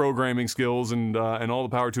programming skills, and all the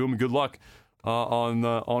power to him, and good luck on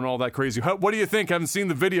all that crazy. What do you think? I haven't seen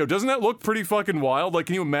the video. Doesn't that look pretty fucking wild? Like,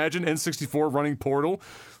 can you imagine N64 running Portal?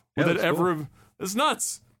 Would that ever have... It's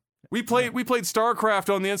nuts. We played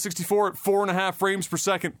StarCraft on the N64 at 4.5 frames per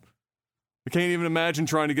second. I can't even imagine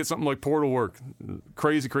trying to get something like Portal work.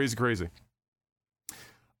 Crazy.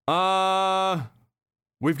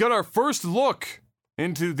 We've got our first look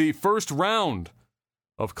into the first round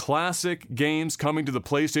of classic games coming to the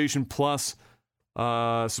PlayStation Plus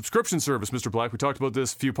subscription service, Mr. Black. We talked about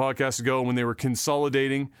this a few podcasts ago when they were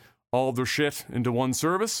consolidating all of their shit into one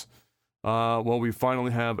service. Well, we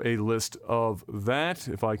finally have a list of that.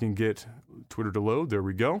 If I can get Twitter to load, there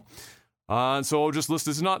we go. And so I'll just list,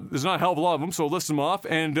 there's not a hell of a lot of them, so I'll list them off,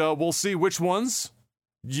 and we'll see which ones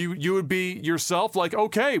you would be yourself like,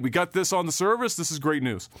 okay, we got this on the service, this is great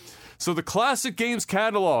news. So the classic games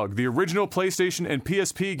catalog, the original PlayStation and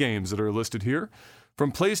PSP games that are listed here.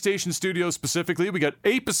 From PlayStation Studios specifically, we got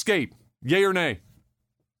Ape Escape. Yay or nay?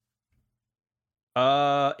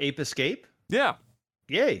 Ape Escape? Yeah.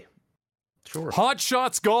 Yay. Sure. Hot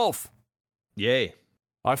Shots Golf. Yay.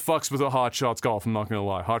 I fucks with a Hot Shots Golf, I'm not gonna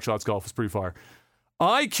lie. Hot Shots Golf is pretty fire.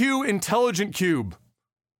 IQ Intelligent Cube.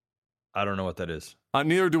 I don't know what that is.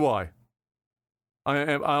 Neither do I.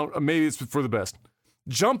 Maybe it's for the best.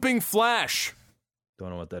 Jumping Flash. Don't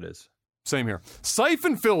know what that is. Same here.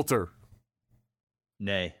 Siphon Filter.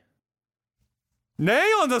 Nay. Nay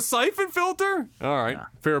on the Siphon Filter? Alright, nah.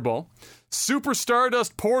 Fair ball. Super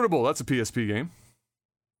Stardust Portable. That's a PSP game.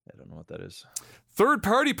 I don't know what that is.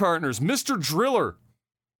 Third-party partners. Mr. Driller.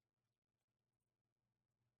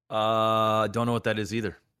 Don't know what that is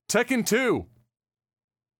either. Tekken 2.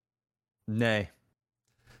 Nay.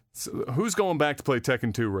 So who's going back to play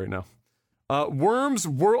Tekken 2 right now? Worms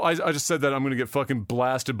World... I just said that. I'm going to get fucking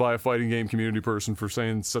blasted by a fighting game community person for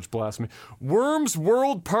saying such blasphemy. Worms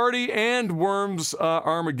World Party and Worms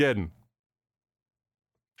Armageddon.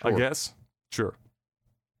 Sure. I guess. Sure.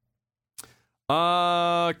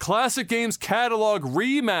 Classic games catalog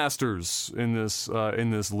remasters in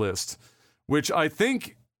this list, which I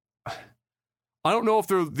think... I don't know if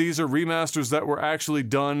these are remasters that were actually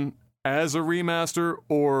done as a remaster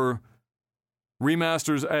or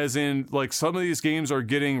remasters as in, like, some of these games are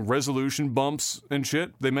getting resolution bumps and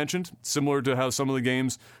shit, they mentioned, similar to how some of the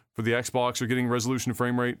games for the Xbox are getting resolution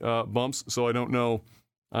frame rate bumps, so I don't know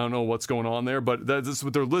what's going on there, but that's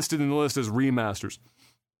what they're listed in the list as remasters.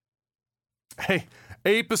 Hey,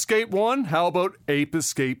 Ape Escape 1, how about Ape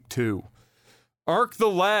Escape 2? Ark the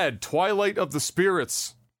Lad, Twilight of the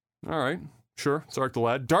Spirits. Alright, sure, it's Ark the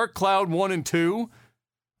Lad. Dark Cloud 1 and 2.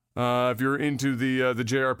 If you're into the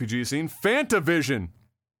JRPG scene. Fantavision.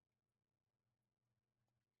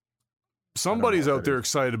 Somebody's out there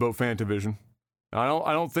excited about Fantavision. I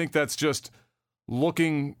don't think that's just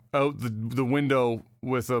looking out the window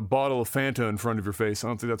with a bottle of Fanta in front of your face. I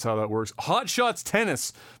don't think that's how that works. Hot Shots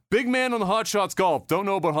Tennis. Big man on the Hot Shots Golf. Don't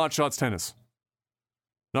know about Hot Shots Tennis.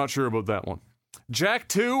 Not sure about that one. Jack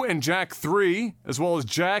 2 and Jack 3, as well as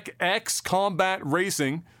Jack X Combat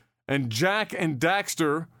Racing, and Jack and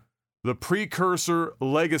Daxter, the Precursor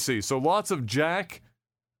Legacy. So lots of Jack,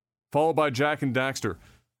 followed by Jack and Daxter.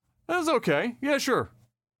 That's okay. Yeah, sure.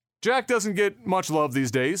 Jack doesn't get much love these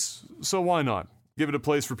days, so why not? Give it a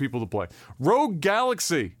place for people to play. Rogue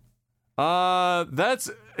Galaxy. That's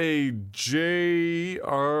a JRPG,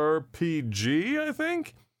 I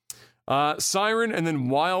think? Siren, and then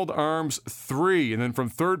Wild Arms 3. And then from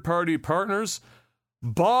third-party partners,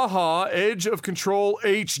 Baja Edge of Control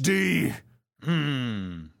HD.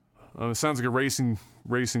 It sounds like a racing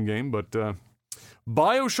game, but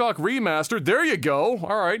BioShock Remastered. There you go.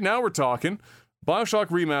 All right, now we're talking. BioShock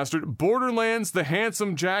Remastered. Borderlands: The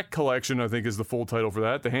Handsome Jack Collection, I think is the full title for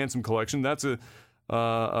that. The Handsome Collection. That's a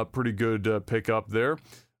pretty good pickup there.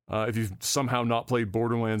 If you've somehow not played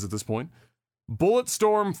Borderlands at this point.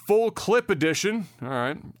 Bulletstorm Full Clip Edition. All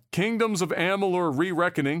right. Kingdoms of Amalur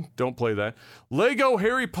Re-Reckoning. Don't play that. Lego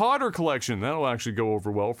Harry Potter Collection. That'll actually go over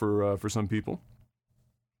well for some people.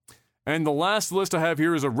 And the last list I have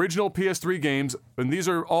here is original PS3 games, and these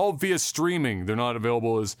are all via streaming. They're not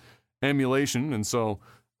available as emulation, and so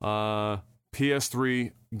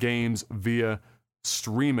PS3 games via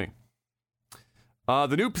streaming.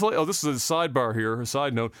 This is a sidebar here, a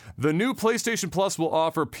side note. The new PlayStation Plus will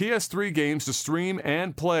offer PS3 games to stream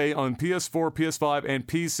and play on PS4, PS5, and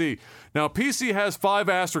PC. Now, PC has 5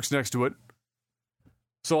 asterisks next to it,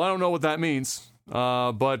 so I don't know what that means,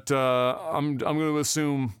 but I'm going to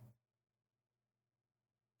assume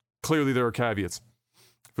clearly there are caveats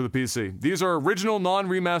for the PC. These are original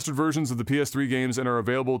non-remastered versions of the PS3 games and are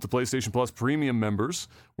available to PlayStation Plus Premium members,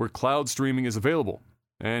 where cloud streaming is available.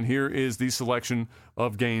 And here is the selection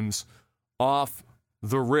of games off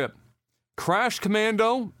the rip. Crash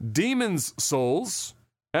Commando, Demon's Souls,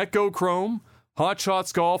 Echo Chrome, Hot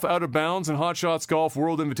Shots Golf Out of Bounds and Hot Shots Golf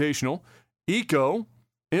World Invitational, Eco,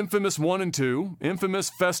 Infamous 1 and 2,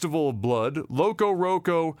 Infamous Festival of Blood, Loco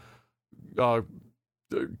Roco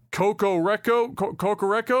Kokoreko?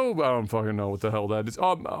 I don't fucking know what the hell that is.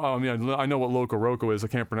 I know what Loco Roco is. I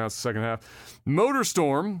can't pronounce the second half.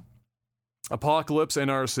 Motorstorm, Apocalypse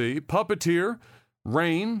NRC, Puppeteer,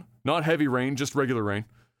 Rain, not Heavy Rain, just regular Rain.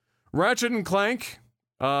 Ratchet and Clank,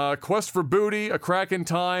 Quest for Booty, A Crack in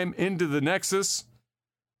Time, Into the Nexus,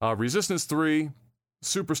 Resistance 3,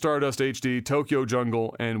 Super Stardust HD, Tokyo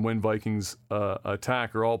Jungle, and When Vikings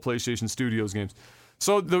Attack are all PlayStation Studios games.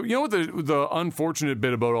 So what the unfortunate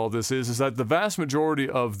bit about all this is that the vast majority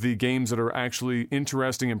of the games that are actually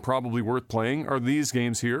interesting and probably worth playing are these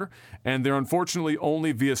games here, and they're unfortunately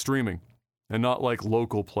only via streaming and not like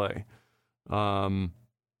local play. That's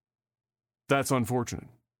unfortunate.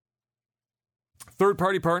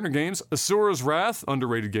 Third-party partner games: Asura's Wrath,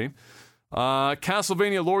 underrated game.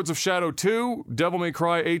 Castlevania Lords of Shadow 2, Devil May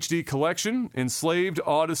Cry HD Collection, Enslaved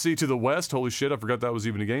Odyssey to the West. Holy shit, I forgot that was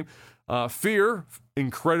even a game. Fear,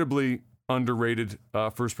 incredibly underrated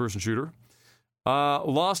first-person shooter.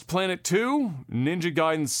 Lost Planet 2, Ninja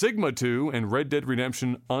Gaiden Sigma 2, and Red Dead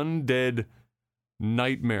Redemption Undead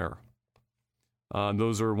Nightmare.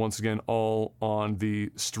 Those are, once again, all on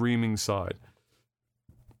the streaming side.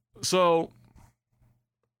 So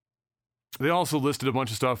they also listed a bunch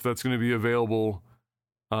of stuff that's going to be available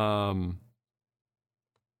for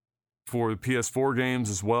the PS4 games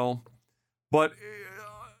as well. But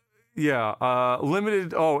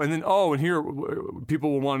limited. And here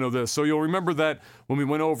people will want to know this. So you'll remember that when we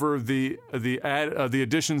went over the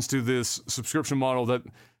additions to this subscription model, that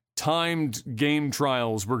timed game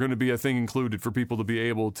trials were going to be a thing included for people to be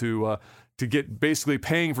able to get, basically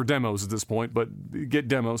paying for demos at this point, but get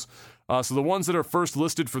demos. So the ones that are first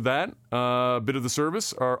listed for that bit of the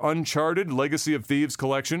service are Uncharted Legacy of Thieves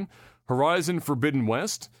Collection, Horizon Forbidden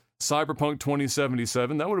West, Cyberpunk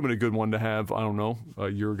 2077. That would have been a good one to have, I don't know, a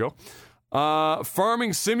year ago.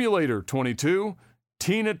 Farming Simulator 22,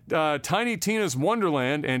 Tiny Tina's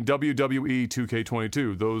Wonderland, and WWE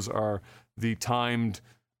 2K22. Those are the timed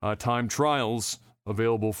trials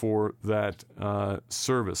available for that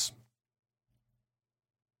service.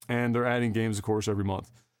 And they're adding games, of course, every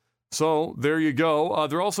month. So there you go.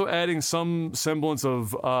 They're also adding some semblance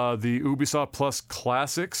of the Ubisoft Plus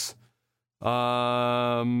Classics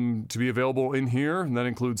to be available in here. And that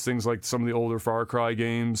includes things like some of the older Far Cry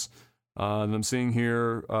games. And I'm seeing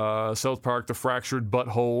here South Park, The Fractured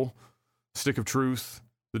Butthole, Stick of Truth,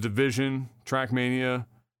 The Division, Trackmania,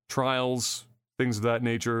 Trials, things of that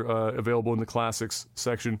nature available in the Classics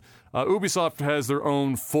section. Ubisoft has their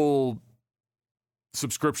own full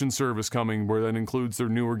subscription service coming where that includes their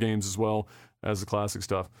newer games as well as the classic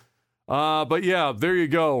stuff. But yeah, there you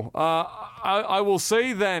go. I will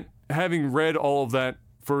say that having read all of that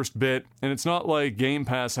first bit, and it's not like Game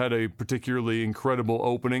Pass had a particularly incredible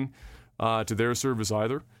opening to their service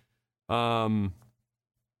either. Not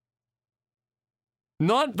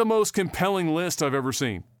the most compelling list I've ever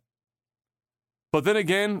seen. But then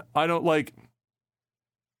again, I don't like,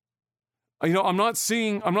 I'm not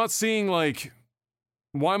seeing like,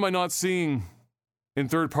 why am I not seeing in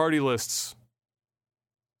third-party lists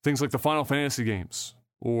things like the Final Fantasy games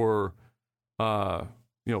or,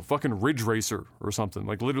 fucking Ridge Racer or something?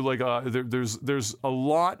 Like, literally, there's a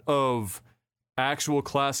lot of actual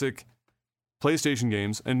classic PlayStation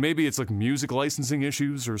games, and maybe it's like music licensing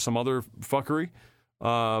issues or some other fuckery,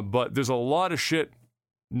 but there's a lot of shit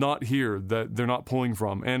not here that they're not pulling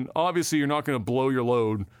from. And obviously, you're not going to blow your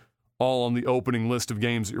load all on the opening list of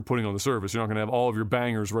games that you're putting on the service. You're not going to have all of your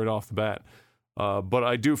bangers right off the bat. But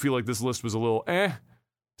I do feel like this list was a little to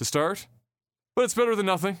start. But it's better than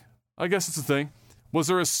nothing. I guess it's a thing. Was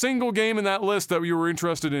there a single game in that list that you were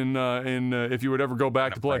interested in if you would ever go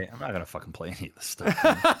back to play? I'm not going to fucking play any of this stuff.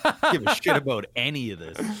 I don't give a shit about any of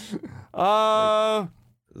this.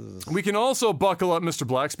 We can also buckle up, Mr.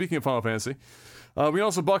 Black, speaking of Final Fantasy. We can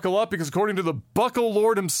also buckle up because according to the Buckle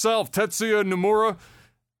Lord himself, Tetsuya Nomura,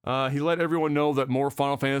 he let everyone know that more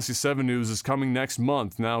Final Fantasy VII news is coming next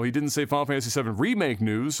month. Now, he didn't say Final Fantasy VII Remake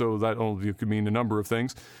news, so that could mean a number of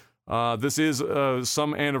things. This is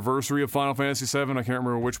some anniversary of Final Fantasy VII. I can't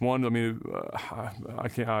remember which one. I mean, I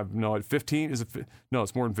can't. No, 15? Is it? No,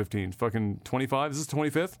 it's more than 15. It's fucking 25? Is this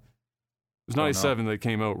 25th? It was 97 that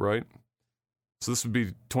came out, right? So this would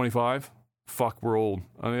be 25? Fuck, we're old.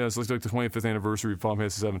 I mean, it's like the 25th anniversary of Final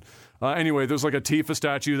Fantasy VII. Anyway, there's like a Tifa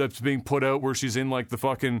statue that's being put out where she's in like the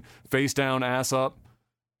fucking face down, ass up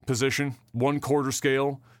position, 1/4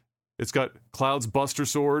 scale. It's got Cloud's Buster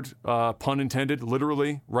Sword, pun intended,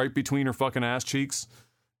 literally right between her fucking ass cheeks.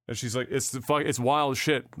 And she's like, it's wild as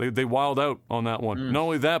shit. They wild out on that one. Not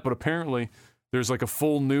only that, but apparently There's like a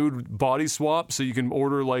full nude body swap, so you can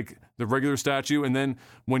order like the regular statue, and then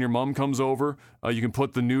when your mom comes over, you can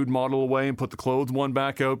put the nude model away and put the clothed one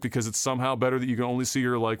back out because it's somehow better that you can only see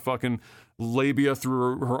her like fucking labia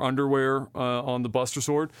through her underwear on the Buster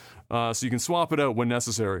Sword. So you can swap it out when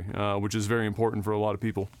necessary, which is very important for a lot of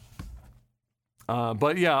people.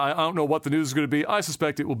 But yeah, I don't know what the news is going to be. I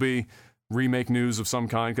suspect it will be remake news of some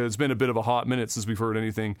kind because it's been a bit of a hot minute since we've heard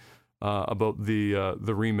anything about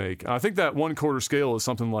the remake. I think that 1/4 scale is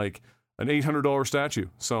something like an $800 statue.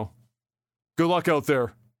 So good luck out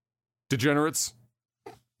there, degenerates.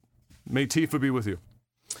 May Tifa be with you.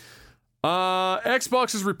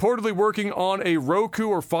 Xbox is reportedly working on a Roku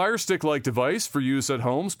or Fire Stick-like device for use at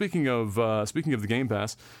home. Speaking of the Game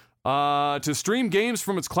Pass, to stream games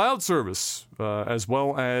from its cloud service, as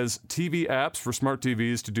well as TV apps for smart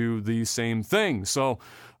TVs to do the same thing. So,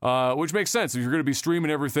 which makes sense. If you're going to be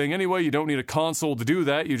streaming everything anyway, you don't need a console to do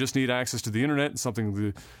that. You just need access to the internet and something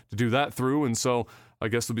to do that through. And so, I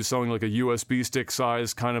guess they'll be selling like a USB stick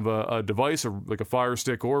size kind of a device, or like a Fire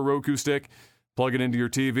Stick or a Roku stick. Plug it into your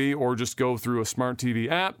TV, or just go through a smart TV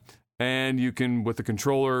app, and you can, with the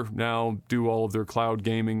controller, now do all of their cloud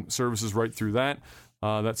gaming services right through that.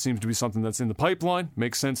 That seems to be something that's in the pipeline.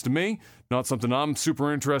 Makes sense to me. Not something I'm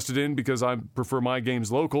super interested in because I prefer my games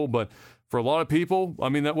local, but for a lot of people, I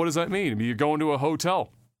mean, what does that mean? I mean, you're going to a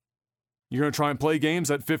hotel. You're going to try and play games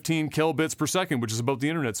at 15 kilobits per second, which is about the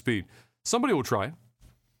internet speed. Somebody will try it.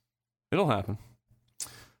 It'll happen.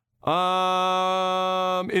 In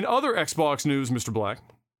other Xbox news, Mr. Black,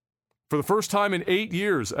 for the first time in 8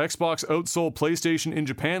 years, Xbox outsold PlayStation in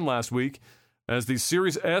Japan last week as the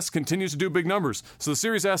Series S continues to do big numbers. So the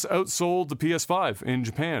Series S outsold the PS5 in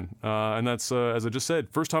Japan, and that's, as I just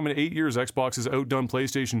said, first time in 8 years Xbox has outdone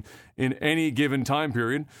PlayStation in any given time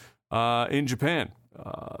period in Japan.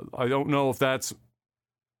 I don't know if that's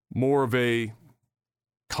more of a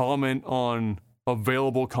comment on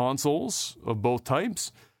available consoles of both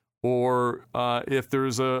types, or if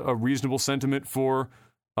there's a reasonable sentiment for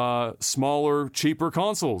smaller, cheaper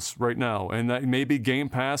consoles right now, and that maybe Game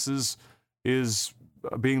Pass is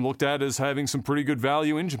being looked at as having some pretty good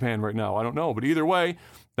value in Japan right now. I don't know, but either way,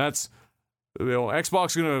 that's, Xbox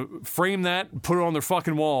is gonna frame that and put it on their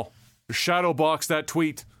fucking wall, shadow box that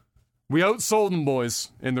tweet. We outsold them,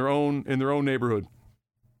 boys, in their own neighborhood.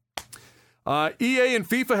 EA and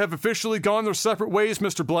FIFA have officially gone their separate ways,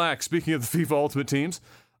 Mr. Black. Speaking of the FIFA Ultimate Teams,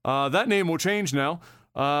 that name will change now.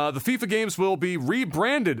 The FIFA games will be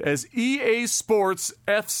rebranded as EA Sports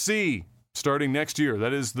FC starting next year.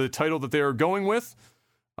 That is the title that they are going with.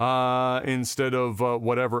 Instead of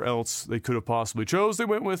whatever else they could have possibly chose, they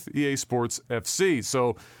went with EA Sports FC.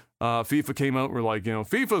 So FIFA came out and were like,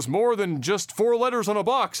 FIFA's more than just 4 letters on a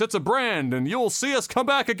box. It's a brand, and you'll see us come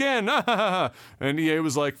back again. And EA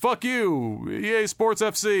was like, fuck you, EA Sports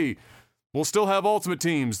FC. We'll still have Ultimate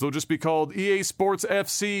Teams. They'll just be called EA Sports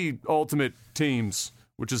FC Ultimate Teams,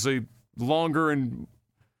 which is a longer and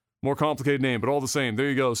more complicated name, but all the same. There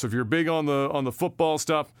you go. So if you're big on the football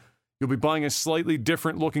stuff, you'll be buying a slightly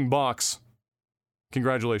different looking box.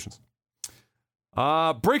 Congratulations.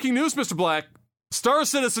 Breaking news, Mr. Black. Star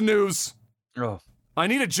Citizen news. Oh. I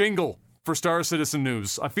need a jingle for Star Citizen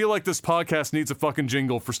news. I feel like this podcast needs a fucking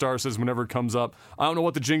jingle for Star Citizen whenever it comes up. I don't know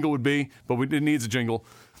what the jingle would be, but it needs a jingle.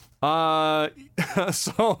 So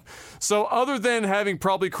other than having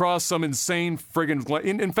probably crossed some insane friggin'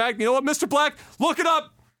 in fact, you know what, Mr. Black, look it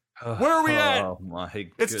up. Where are we at? Oh my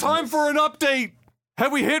goodness. It's time for an update.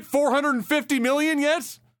 Have we hit 450 million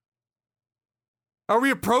yet? Are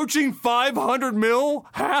we approaching 500 mil?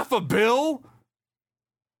 Half a bill?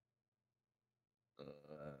 I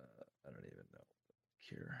don't even know.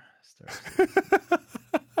 Here.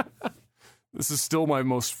 This is still my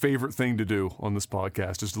most favorite thing to do on this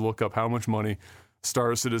podcast, is to look up how much money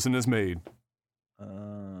Star Citizen has made.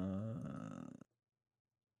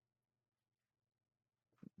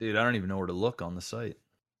 Dude, I don't even know where to look on the site.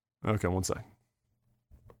 Okay, one sec.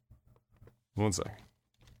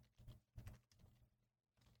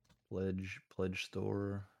 Pledge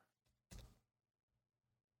store.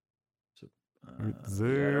 So, right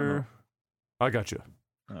there. Yeah, I got you.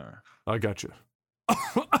 all right. I got you.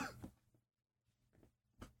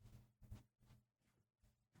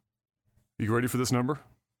 You ready for this number?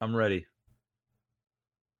 I'm ready.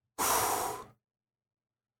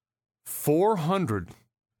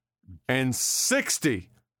 460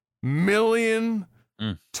 million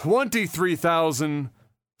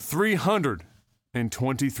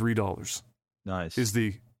 $23,323 Nice. is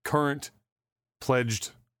the current pledged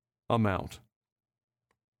amount.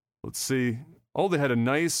 Let's see. Oh, they had a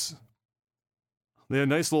nice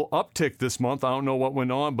little uptick this month. I don't know what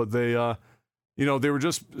went on, but they they were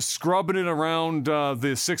just scrubbing it around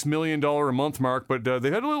the $6 million a month mark, but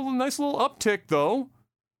they had a nice little uptick, though,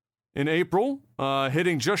 in April,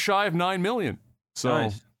 hitting just shy of $9 million. So,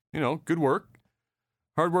 Nice. Good work.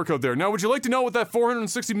 Hard work out there. Now, would you like to know what that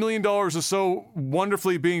 $460 million is so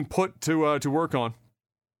wonderfully being put to work on?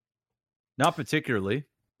 Not particularly.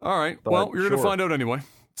 All right. But Well, you're going to sure. find out anyway.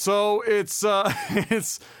 So it's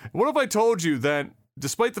what if I told you that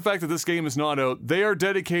despite the fact that this game is not out, they are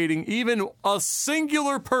dedicating even a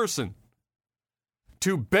singular person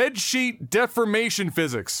to bedsheet deformation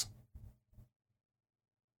physics?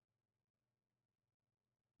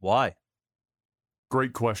 Why?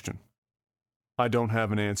 Great question. I don't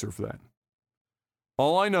have an answer for that.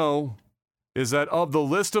 All I know is that of the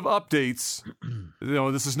list of updates,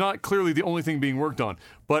 this is not clearly the only thing being worked on,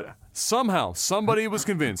 but somehow somebody was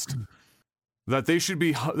convinced that they should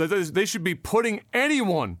be putting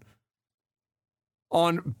anyone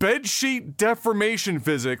on bedsheet deformation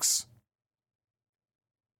physics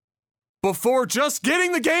before just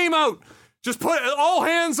getting the game out. Just put all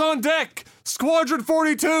hands on deck. Squadron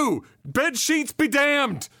 42. Bed sheets be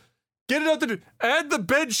damned. Get it out there. Add the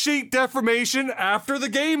bed sheet deformation after the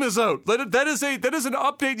game is out. That is an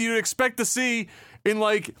update you'd expect to see in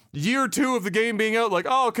like year 2 of the game being out. Like,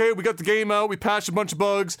 oh, okay, we got the game out. We patched a bunch of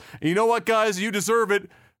bugs. And you know what, guys? You deserve it.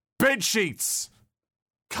 Bed sheets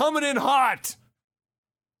coming in hot.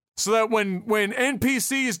 So that when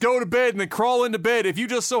NPCs go to bed and they crawl into bed, if you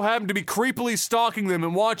just so happen to be creepily stalking them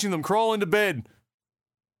and watching them crawl into bed,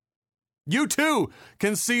 you too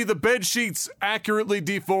can see the bed sheets accurately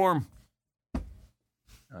deform.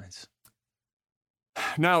 Nice.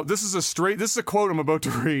 Now, this is a quote I'm about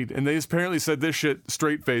to read, and they apparently said this shit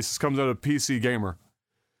straight face. This comes out of PC Gamer.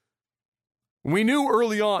 We knew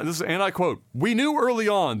early on, this is, and I quote, we knew early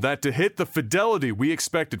on that to hit the fidelity we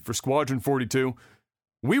expected for Squadron 42,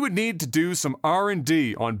 we would need to do some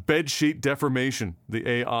R&D on bedsheet deformation, the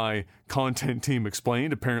AI content team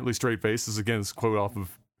explained, apparently straight face. This is again this quote off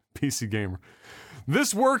of PC Gamer.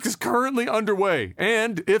 This work is currently underway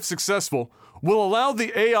and, if successful, will allow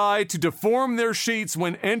the AI to deform their sheets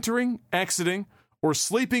when entering, exiting, or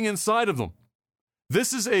sleeping inside of them.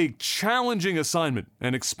 This is a challenging assignment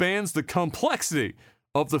and expands the complexity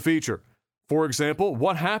of the feature. For example,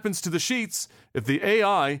 what happens to the sheets if the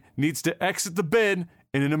AI needs to exit the bed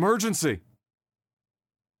in an emergency?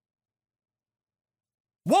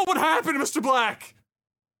 What would happen, Mr. Black?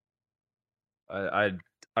 I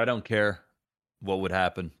don't care what would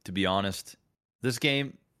happen, to be honest. This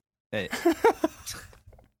game, hey.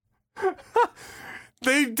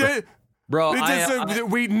 They did. Bro,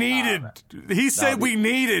 we needed. He said we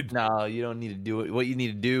needed. No, you don't need to do it. What you need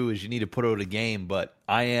to do is you need to put out a game. But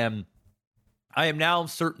I am now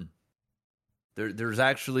certain. There's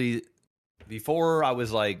actually, before I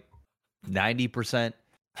was like 90%.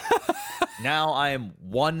 Now I am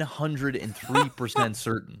 103%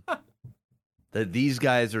 certain that these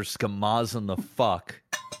guys are skamazing the fuck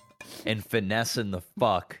and finessing the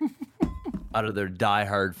fuck out of their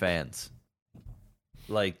diehard fans.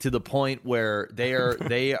 Like, to the point where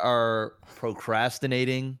they are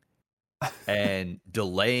procrastinating and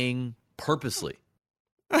delaying purposely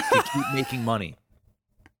to keep making money.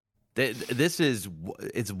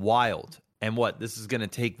 It's wild. And what, this is going to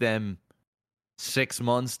take them 6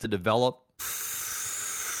 months to develop?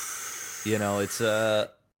 It's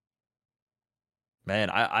man,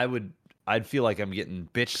 I'd feel like I'm getting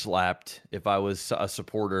bitch slapped if I was a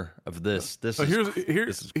supporter of this. This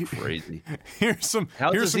is crazy. Here's some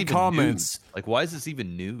even comments. News? Like, why is this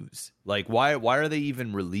even news? Like, why are they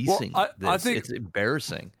even releasing this? I think it's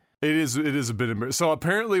embarrassing. It is a bit embarrassing. So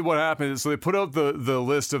apparently what happened is, so they put out the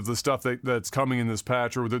list of the stuff that's coming in this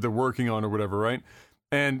patch or that they're working on or whatever, right?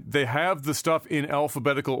 And they have the stuff in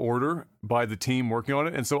alphabetical order by the team working on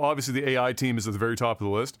it. And so obviously the AI team is at the very top of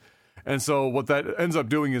the list. And so what that ends up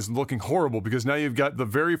doing is looking horrible, because now you've got the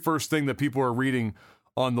very first thing that people are reading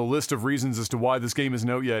on the list of reasons as to why this game isn't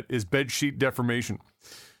out yet is bedsheet deformation.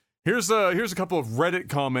 Here's a couple of Reddit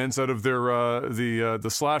comments out of their the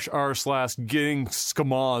 /r/getting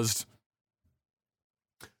skamazed.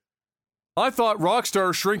 I thought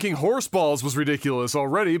Rockstar shrinking horse balls was ridiculous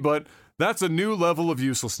already, but that's a new level of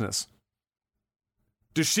uselessness.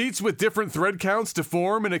 Do sheets with different thread counts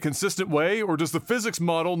deform in a consistent way, or does the physics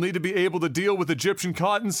model need to be able to deal with Egyptian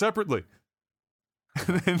cotton separately?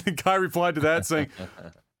 And then the guy replied to that saying,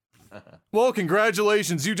 well,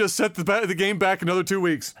 congratulations, you just set the game back another 2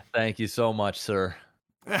 weeks. Thank you so much, sir.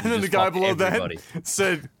 And then the guy below that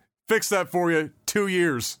said, fix that for you, 2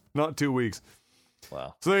 years, not 2 weeks.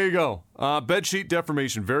 Wow. So there you go. Bedsheet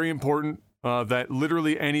deformation, very important. that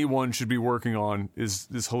literally anyone should be working on is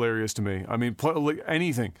hilarious to me. I mean,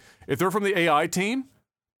 anything. If they're from the AI team,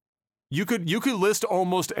 you could list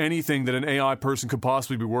almost anything that an AI person could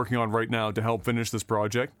possibly be working on right now to help finish this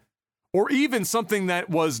project. Or even something that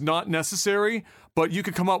was not necessary, but you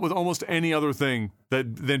could come up with almost any other thing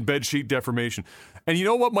than bedsheet deformation. And you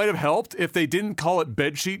know what might have helped if they didn't call it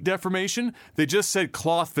bedsheet deformation? They just said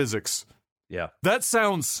cloth physics. Yeah. That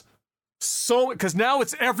sounds so... Because now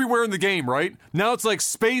it's everywhere in the game, right? Now it's like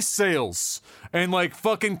space sails and like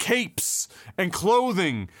fucking capes and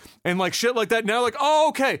clothing and like shit like that. Now like, oh,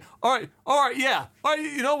 okay. All right, yeah. All right,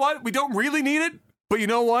 you know what? We don't really need it. But you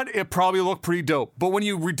know what? It probably looked pretty dope. But when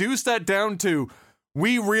you reduce that down to,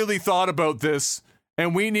 we really thought about this,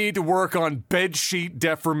 and we need to work on bedsheet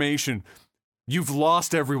deformation, you've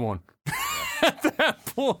lost everyone. At that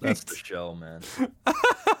point. That's the show, man.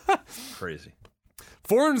 Crazy.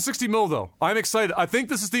 460 mil, though. I'm excited. I think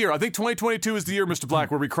this is the year. I think 2022 is the year, Mr. Black,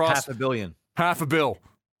 where we cross... $500 million. $500 million.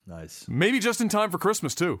 Nice. Maybe just in time for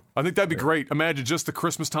Christmas, too. I think that'd be great. Imagine just the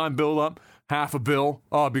Christmas time build up. $500 million.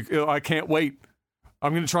 Oh, I can't wait.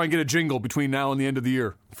 I'm going to try and get a jingle between now and the end of the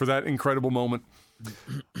year for that incredible moment.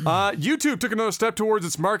 YouTube took another step towards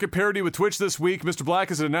its market parity with Twitch this week. Mr. Black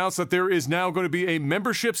has announced that there is now going to be a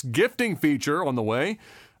memberships gifting feature on the way,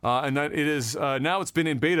 and that it is now it's been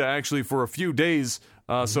in beta actually for a few days,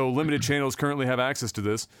 so limited channels currently have access to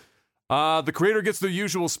this. The creator gets the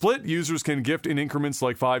usual split. Users can gift in increments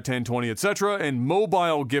like 5, 10, 20, etc. And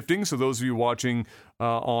mobile gifting, so those of you watching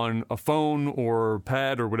on a phone or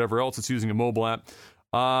pad or whatever else that's using a mobile app,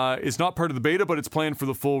 is not part of the beta, but it's planned for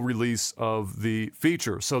the full release of the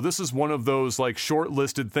feature. So this is one of those like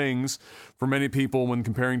short-listed things for many people when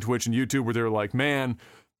comparing Twitch and YouTube, where they're like, man,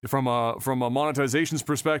 from a monetizations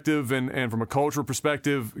perspective and from a cultural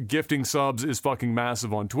perspective, gifting subs is fucking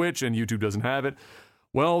massive on Twitch, and YouTube doesn't have it.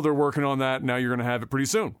 Well, they're working on that. Now you're going to have it pretty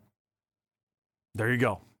soon. There you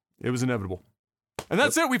go. It was inevitable. And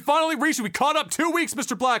that's it. We finally reached it. We caught up 2 weeks,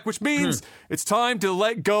 Mr. Black, which means it's time to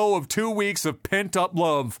let go of 2 weeks of pent-up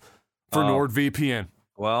love for NordVPN.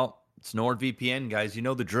 Well, it's NordVPN, guys. You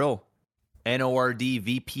know the drill.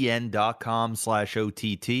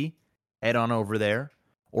 NORDVPN.com/OTT. Head on over there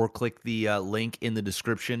or click the link in the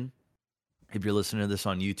description if you're listening to this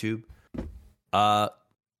on YouTube.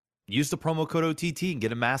 Use the promo code OTT and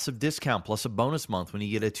get a massive discount plus a bonus month when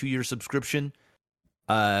you get a 2-year subscription.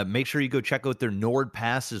 Make sure you go check out their Nord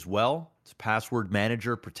Pass as well. It's a password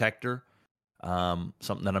manager protector,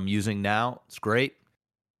 something that I'm using now. It's great.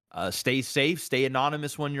 Stay safe, stay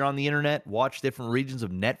anonymous when you're on the internet. Watch different regions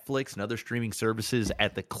of Netflix and other streaming services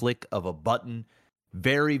at the click of a button.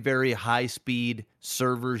 Very, very high-speed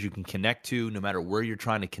servers you can connect to no matter where you're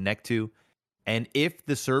trying to connect to. And if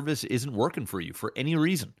the service isn't working for you for any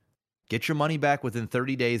reason, get your money back within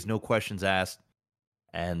 30 days, no questions asked.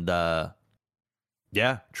 And,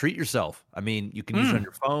 yeah, treat yourself. I mean, you can use it on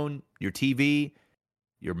your phone, your TV,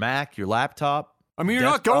 your Mac, your laptop. I mean, you're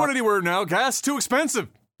not going anywhere now. Gas is too expensive.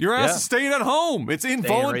 Your ass is staying at home. It's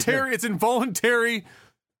involuntary. It's involuntary,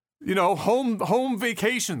 home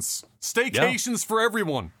vacations, staycations for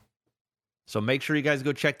everyone. So make sure you guys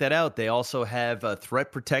go check that out. They also have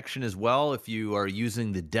threat protection as well. If you are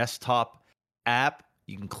using the desktop app,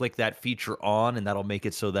 you can click that feature on, and that'll make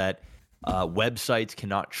it so that websites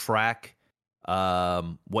cannot track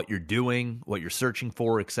what you're doing, what you're searching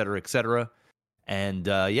for, et cetera, et cetera. And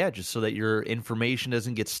just so that your information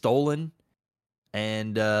doesn't get stolen.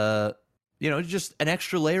 And, just an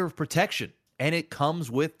extra layer of protection. And it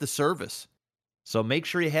comes with the service. So make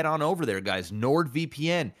sure you head on over there, guys.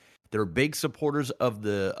 NordVPN. They're big supporters of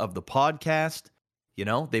the podcast.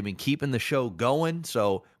 They've been keeping the show going.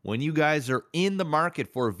 So when you guys are in the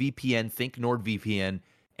market for a VPN, think NordVPN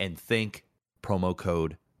and think promo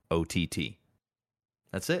code OTT.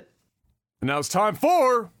 That's it. And now it's time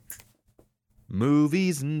for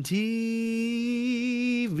movies and TV.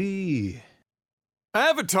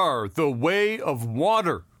 Avatar: The Way of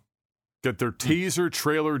Water. Get their teaser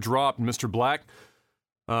trailer dropped, Mr. Black.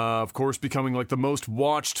 Of course, becoming like the most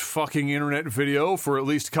watched fucking internet video for at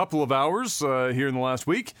least a couple of hours here in the last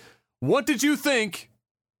week. What did you think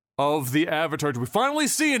of the Avatar? We're finally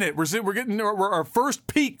seeing it. We're getting our first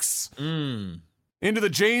peeks into the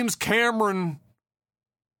James Cameron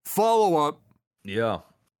follow-up. Yeah.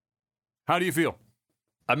 How do you feel?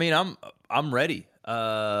 I mean, I'm ready.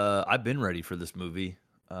 I've been ready for this movie.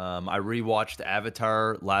 I rewatched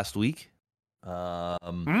Avatar last week.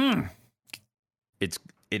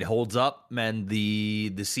 It holds up, man.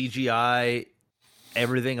 The CGI,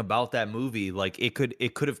 everything about that movie, like it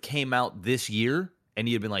could have came out this year, and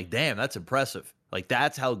you'd been like, "Damn, that's impressive." Like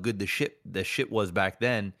that's how good the shit was back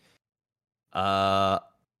then.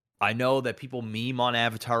 I know that people meme on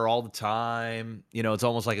Avatar all the time. You know, it's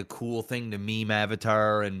almost like a cool thing to meme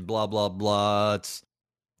Avatar and blah, blah, blah.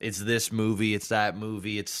 It's this movie, it's that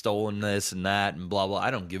movie, it's stolen this and that and blah, blah. I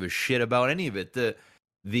don't give a shit about any of it. The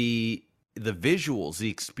visuals, the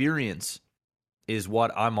experience is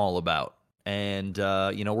what I'm all about. And,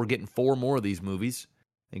 you know, we're getting 4 more of these movies.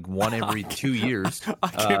 I think one every 2 years. I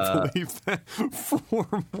can't believe that. 4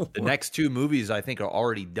 more. The next 2 movies I think are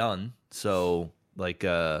already done. So, like,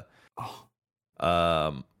 it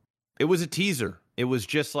was a teaser. It was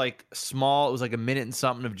just like small. It was like a minute and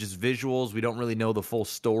something of just visuals. We don't really know the full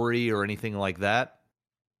story or anything like that.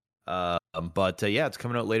 But yeah, it's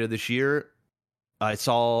coming out later this year. I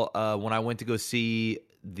saw when I went to go see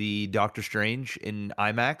the Doctor Strange in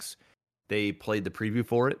IMAX, they played the preview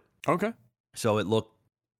for it. Okay. So it looked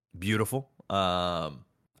beautiful. I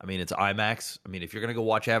mean, it's IMAX. I mean, if you're going to go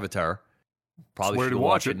watch Avatar, probably should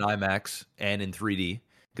watch it in IMAX and in 3D,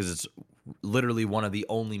 because it's literally one of the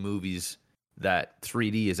only movies that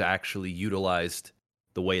 3D is actually utilized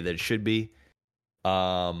the way that it should be.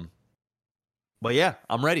 But yeah,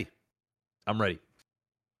 I'm ready.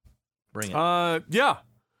 Bring it. Yeah.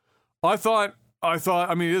 I thought,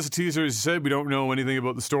 I mean, it is a teaser, as you said. We don't know anything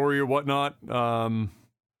about the story or whatnot.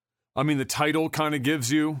 I mean, the title kind of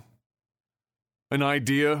gives you an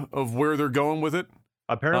idea of where they're going with it.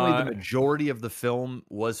 Apparently, the majority of the film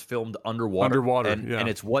was filmed underwater. And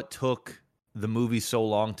it's what took the movie so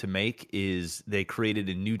long to make is they created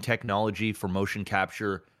a new technology for motion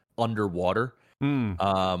capture underwater.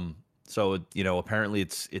 So, you know, apparently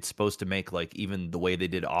it's supposed to make, like, even the way they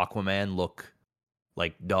did Aquaman look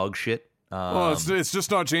like dog shit. Well, it's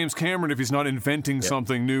just not James Cameron if he's not inventing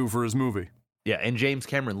something new for his movie. Yeah, and James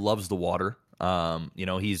Cameron loves the water. You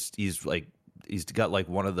know, he's got like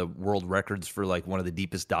one of the world records for like one of the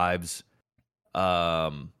deepest dives.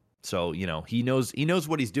 So, you know, he knows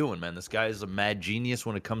what he's doing, man. This guy is a mad genius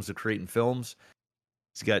when it comes to creating films.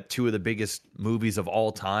 He's got 2 of the biggest movies of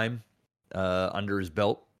all time under his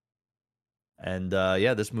belt. And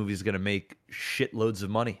yeah, this movie is going to make shitloads of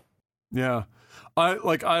money. Yeah.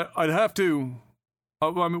 I'd have to.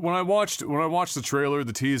 I mean, when I watched the trailer,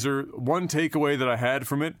 the teaser, one takeaway that I had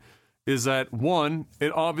from it is that, one,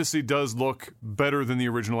 it obviously does look better than the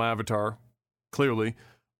original Avatar, clearly,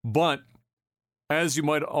 but as you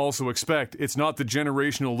might also expect, it's not the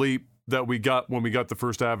generational leap that we got when we got the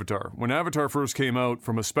first Avatar. When Avatar first came out,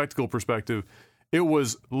 from a spectacle perspective, it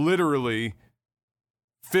was literally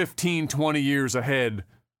 15, 20 years ahead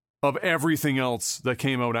of everything else that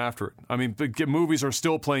came out after it. I mean, the movies are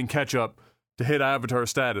still playing catch-up to hit Avatar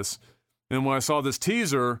status. And when I saw this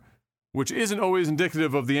teaser, which isn't always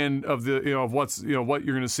indicative of the end of the, you know, of what's, you know, what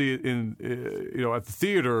you're going to see in, you know, at the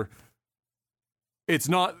theater, it's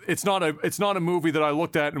not a movie that I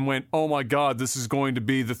looked at and went, oh my God, this is going to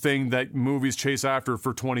be the thing that movies chase after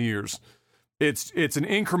for 20 years. It's an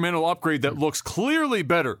incremental upgrade that looks clearly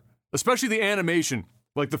better, especially the animation.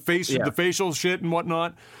 Like the facial shit and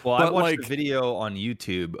whatnot. Well, I watched a video on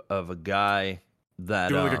YouTube of a guy that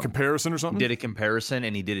doing like a comparison or something. Did a comparison,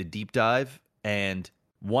 and he did a deep dive. And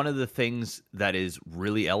one of the things that is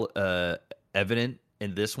really evident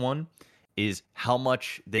in this one is how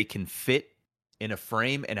much they can fit in a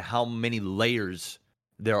frame and how many layers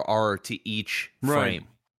there are to each frame,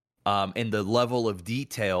 and the level of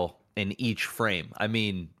detail in each frame. I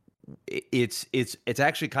mean, it's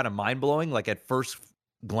actually kind of mind blowing. Like at first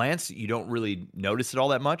glance, you don't really notice it all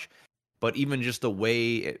that much, but even just the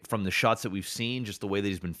way from the shots that we've seen, just the way that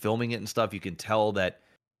he's been filming it and stuff, you can tell that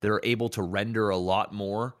they're able to render a lot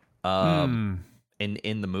more in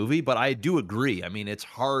the movie. But I do agree. I mean, it's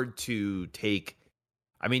hard to take.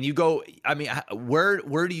 I mean,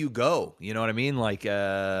 where do you go? You know what I mean? Like,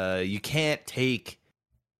 you can't take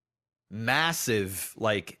massive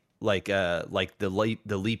like the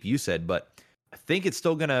leap you said, but I think it's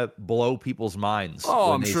still gonna blow people's minds.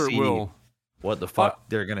 Oh, I'm sure it will. What the fuck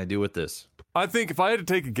they're gonna do with this? I think if I had to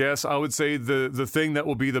take a guess, I would say the thing that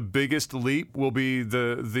will be the biggest leap will be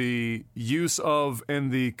the use of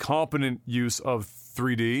and the competent use of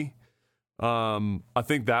 3D. I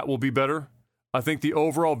think that will be better. I think the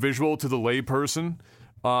overall visual to the layperson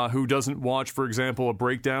who doesn't watch, for example, a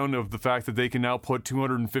breakdown of the fact that they can now put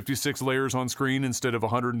 256 layers on screen instead of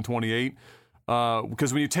 128.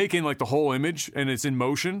 Because when you take in like the whole image and it's in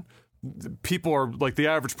motion, people are like, the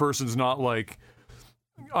average person's not like,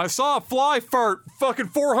 I saw a fly fart fucking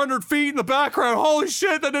 400 feet in the background. Holy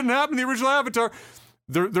shit, that didn't happen in the original Avatar.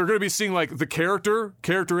 They're going to be seeing like the character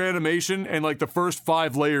animation, and like the first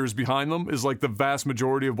 5 layers behind them is like the vast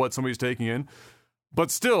majority of what somebody's taking in. But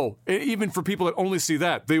still, even for people that only see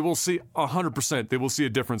that, they will see 100%. They will see a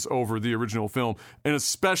difference over the original film, and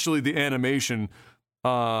especially the animation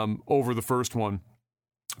over the first one.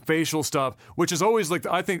 Facial stuff, which is always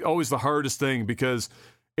I think always the hardest thing, because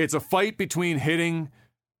it's a fight between hitting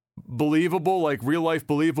believable, like real life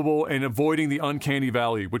believable, and avoiding the uncanny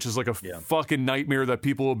valley, which is like a fucking nightmare that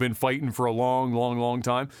people have been fighting for a long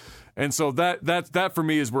time. And so that for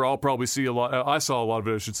me is where I'll probably see a lot. I saw a lot of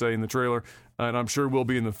it, I should say, in the trailer, and I'm sure will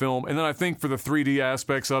be in the film. And then I think for the 3D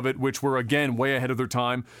aspects of it, which were again way ahead of their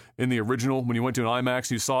time in the original, when you went to an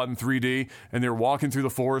IMAX, you saw it in 3D, and they were walking through the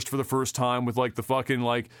forest for the first time with like the fucking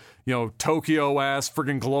Tokyo ass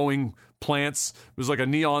freaking glowing plants. It was like a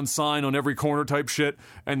neon sign on every corner type shit,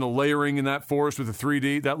 and the layering in that forest with the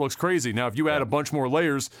 3D, that looks crazy. Now, if you add a bunch more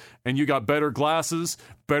layers and you got better glasses,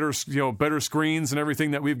 better screens and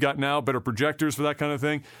everything that we've got now, better projectors for that kind of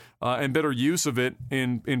thing, and better use of it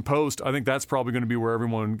in post, I think that's probably going to be where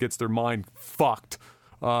everyone gets their mind fucked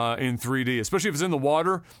in 3D, especially if it's in the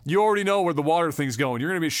water. You already know where the water thing's going.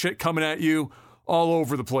 You're going to be shit coming at you all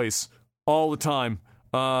over the place all the time.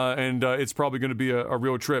 And it's probably going to be a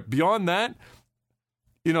real trip. Beyond that,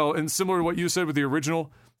 and similar to what you said with the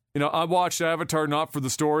original, I watched Avatar not for the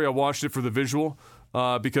story. I watched it for the visual,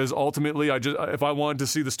 because ultimately, if I wanted to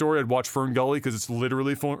see the story, I'd watch Fern Gully, because it's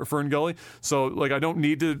literally Fern Gully. So, I don't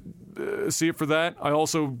need to see it for that. I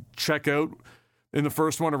also check out in the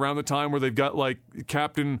first one around the time where they've got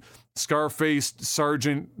Captain Scarface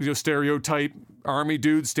Sergeant, stereotype army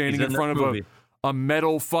dude standing in front of a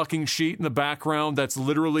metal fucking sheet in the background that's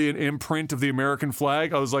literally an imprint of the American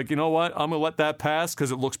flag. I was like, you know what? I'm gonna let that pass because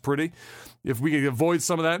it looks pretty. If we can avoid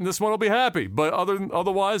some of that in this one, I'll be happy. But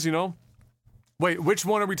otherwise, Wait, which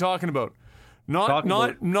one are we talking about? Not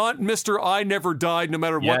Mr. I Never Died, no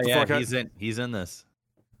matter what the fuck. He's in this.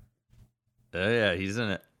 Yeah, he's in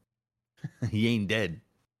it. He ain't dead.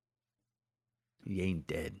 He ain't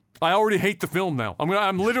dead. I already hate the film now.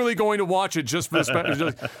 I'm literally going to watch it just for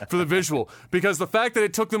the visual, because the fact that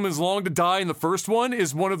it took them as long to die in the first one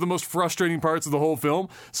is one of the most frustrating parts of the whole film.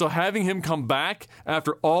 So having him come back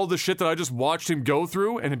after all the shit that I just watched him go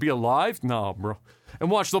through and be alive, nah, bro. And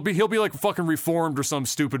watch, he'll be like fucking reformed or some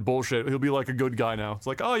stupid bullshit. He'll be like a good guy now. It's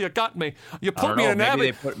like, oh, you got me. You put me in an avatar.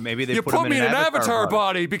 You put me in an avatar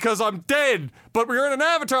body because I'm dead, but we're in an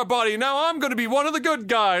avatar body. Now I'm going to be one of the good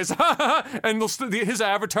guys. And his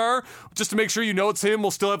avatar, just to make sure you know it's him, will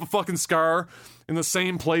still have a fucking scar in the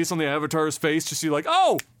same place on the avatar's face. Just so you're like,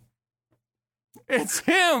 oh, it's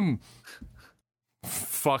him.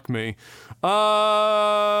 Fuck me.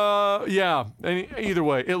 Yeah. Either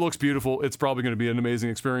way, it looks beautiful. It's probably going to be an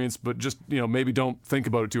amazing experience, but just, maybe don't think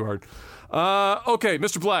about it too hard. Okay,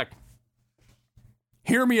 Mr. Black.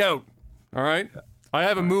 Hear me out. All right? I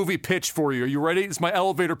have a movie pitch for you. Are you ready? It's my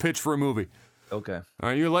elevator pitch for a movie. Okay. All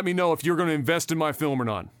right, you let me know if you're going to invest in my film or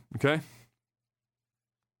not. Okay?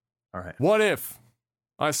 All right. What if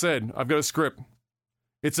I said, I've got a script.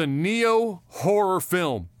 It's a neo-horror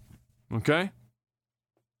film. Okay?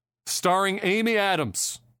 Starring Amy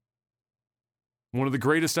Adams, one of the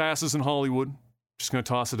greatest asses in Hollywood. Just going to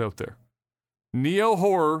toss it out there.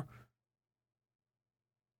 Neo-horror,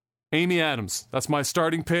 Amy Adams. That's my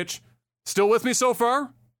starting pitch. Still with me so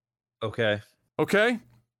far? Okay. Okay?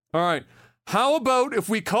 All right. How about if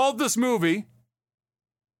we called this movie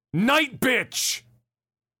Night Bitch?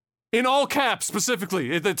 In all caps,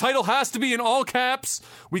 specifically. The title has to be in all caps.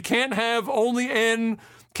 We can't have only N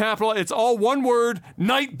capital. It's all one word,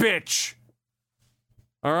 Night Bitch.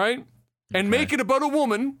 All right? And make it about a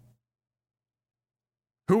woman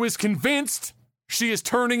who is convinced she is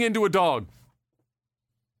turning into a dog.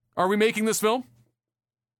 Are we making this film?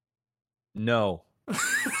 No.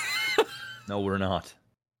 No, we're not.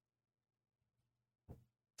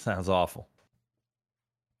 Sounds awful.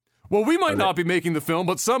 Well, we might not be making the film,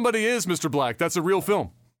 but somebody is, Mr. Black. That's a real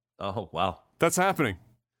film. Oh, wow. That's happening.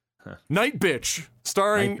 Night Bitch,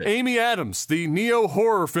 starring Amy Adams, the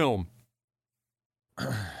neo-horror film.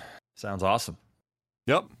 Sounds awesome.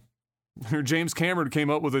 Yep. James Cameron came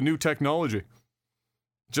up with a new technology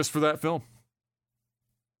just for that film.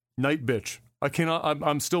 Night Bitch.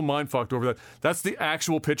 I'm still mind-fucked over that. That's the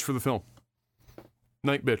actual pitch for the film.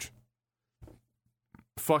 Night Bitch.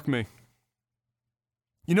 Fuck me.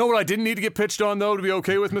 You know what I didn't need to get pitched on, though, to be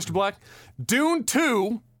okay with, Mr. Black? Dune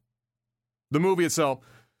 2, the movie itself,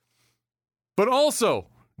 but also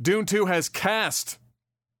Dune 2 has cast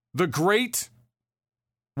the great,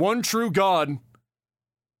 one true god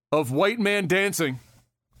of white man dancing,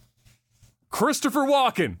 Christopher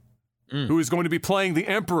Walken, who is going to be playing the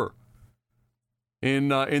Emperor in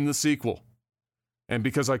the sequel. And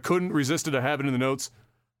because I couldn't resist it, I have it in the notes.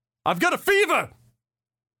 I've got a fever!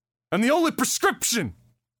 And the only prescription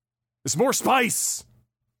is more spice.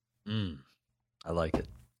 I like it.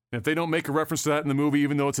 And if they don't make a reference to that in the movie,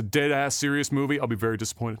 even though it's a dead-ass serious movie, I'll be very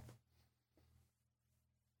disappointed.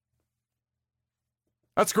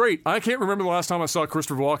 That's great. I can't remember the last time I saw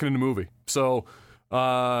Christopher Walken in a movie. So,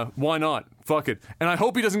 why not? Fuck it. And I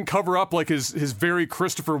hope he doesn't cover up like his very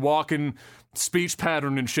Christopher Walken speech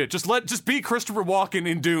pattern and shit. Just be Christopher Walken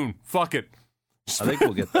in Dune. Fuck it. I think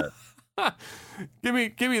we'll get that. Give me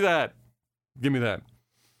that. Give me that.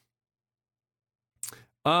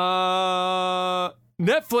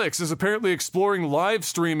 Netflix is apparently exploring live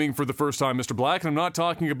streaming for the first time, Mr. Black, and I'm not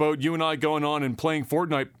talking about you and I going on and playing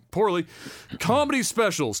Fortnite poorly. Comedy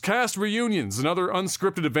specials, cast reunions, and other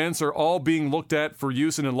unscripted events are all being looked at for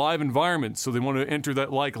use in a live environment. So they want to enter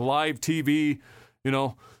that like live TV,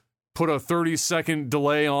 put a 30-second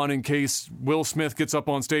delay on in case Will Smith gets up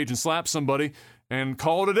on stage and slaps somebody, and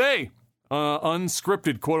call it a day.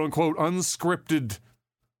 Unscripted, quote-unquote, unscripted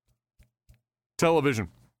television.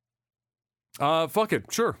 Fuck it.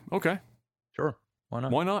 Sure. Okay. Sure. Why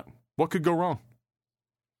not? Why not? What could go wrong?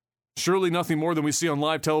 Surely nothing more than we see on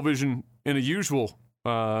live television in a usual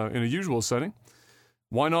setting.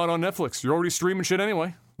 Why not on Netflix? You're already streaming shit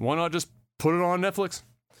anyway. Why not just put it on Netflix?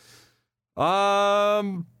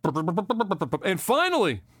 And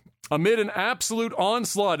finally, amid an absolute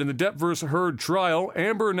onslaught in the Depp vs. Heard trial,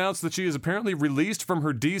 Amber announced that she is apparently released from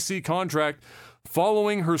her DC contract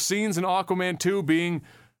following her scenes in Aquaman 2 being,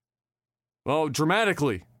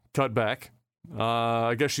 dramatically cut back.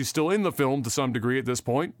 I guess she's still in the film to some degree at this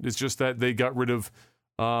point. It's just that they got rid of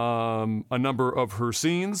a number of her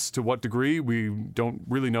scenes. To what degree, we don't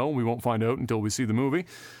really know. We won't find out until we see the movie.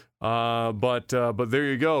 But there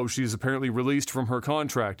you go. She's apparently released from her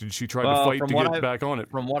contract. Did she try to fight to get back on it?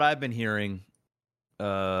 From what I've been hearing,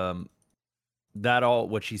 what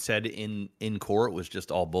she said in court was just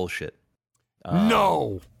all bullshit.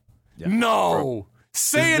 No.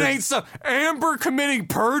 Say it ain't so. Amber committing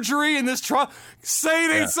perjury in this trial. Say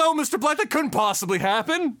it ain't so, Mr. Black. That couldn't possibly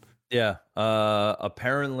happen. Yeah.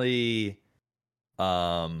 Apparently,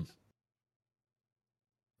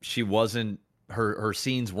 she wasn't. Her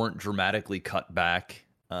scenes weren't dramatically cut back.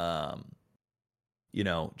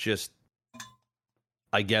 Just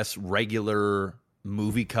I guess regular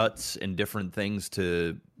movie cuts and different things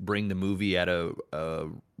to bring the movie at a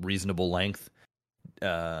reasonable length.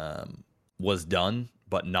 Was done,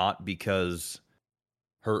 but not because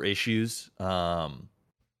her issues.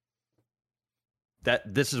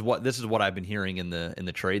 This is what I've been hearing in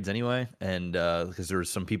the trades anyway, and because there's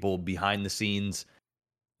some people behind the scenes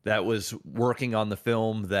that was working on the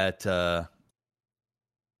film that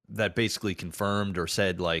basically confirmed or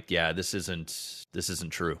said like, yeah, this isn't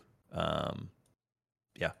true.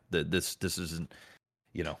 This isn't.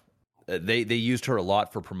 They used her a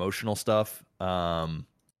lot for promotional stuff.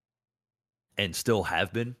 And still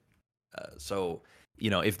have been. So,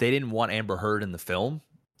 if they didn't want Amber Heard in the film,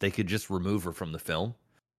 they could just remove her from the film.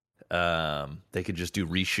 They could just do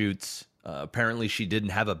reshoots. Apparently, she didn't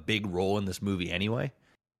have a big role in this movie anyway.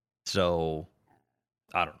 So,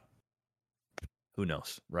 I don't know. Who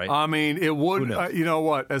knows, right? I mean, it would, you know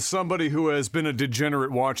what? As somebody who has been a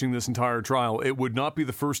degenerate watching this entire trial, it would not be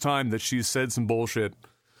the first time that she's said some bullshit.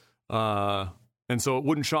 And so it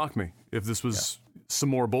wouldn't shock me if this was some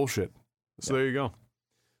more bullshit. So there you go.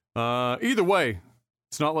 Either way,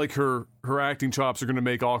 it's not like her acting chops are going to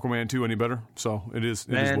make Aquaman 2 any better. So it is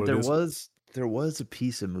what it is. There was a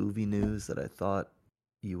piece of movie news that I thought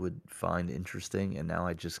you would find interesting, and now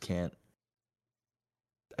I just can't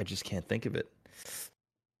think of it.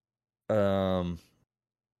 God.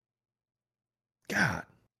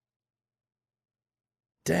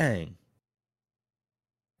 Dang.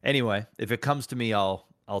 Anyway, if it comes to me, I'll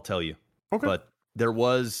tell you. Okay. But there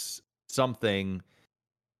was something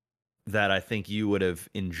that I think you would have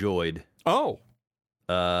enjoyed.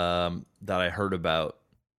 That I heard about,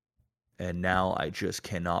 and now I just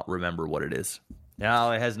cannot remember what it is.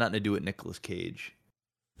 Now it has nothing to do with Nicolas Cage.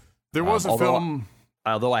 There was a film.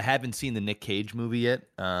 Although I haven't seen the Nick Cage movie yet.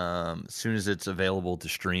 As soon as it's available to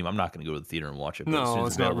stream, I'm not going to go to the theater and watch it. But as soon as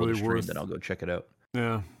it's not really worth. Then I'll go check it out.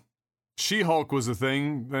 Yeah. She-Hulk was a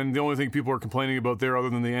thing, and the only thing people are complaining about there, other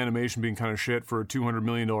than the animation being kind of shit for a $200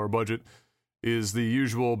 million budget, is the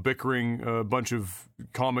usual bickering bunch of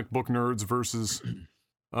comic book nerds versus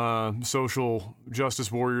social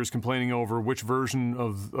justice warriors complaining over which version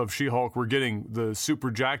of She-Hulk we're getting, the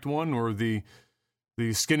super jacked one or the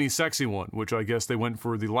skinny sexy one, which I guess they went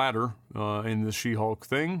for the latter in the She-Hulk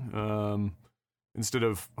thing, instead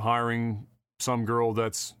of hiring some girl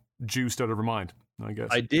that's juiced out of her mind, I guess.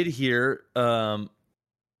 I did hear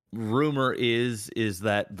rumor is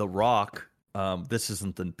that The Rock, this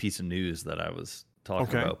isn't the piece of news that I was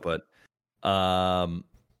talking about, but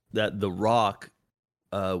that The Rock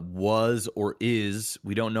was or is,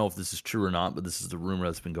 we don't know if this is true or not, but this is the rumor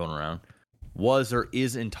that's been going around, was or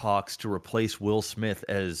is in talks to replace Will Smith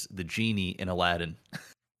as the genie in Aladdin.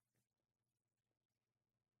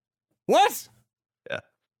 What? Yeah.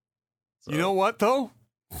 So, you know what though?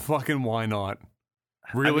 Fucking why not?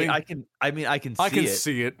 Really? I can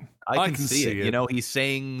see it. I can see it. You know, he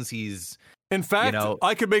sings, he's... In fact,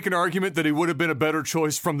 I could make an argument that he would have been a better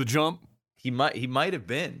choice from the jump. He might have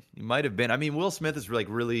been. I mean, Will Smith is like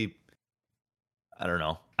really, I don't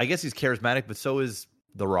know. I guess he's charismatic, but so is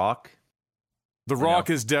The Rock. The Rock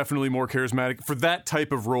is definitely more charismatic for that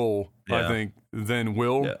type of role, I think, than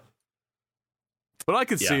Will. Yeah. But I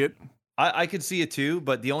could see it. I could see it too,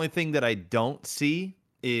 but the only thing that I don't see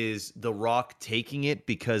is The Rock taking it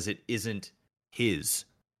because it isn't his.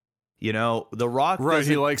 You know, The Rock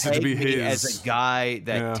he likes it to be his. As a guy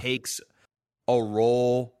that takes a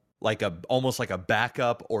role like almost like a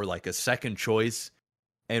backup or like a second choice,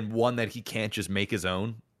 and one that he can't just make his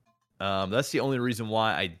own. That's the only reason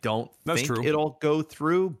why I don't think it'll go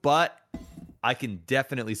through, but I can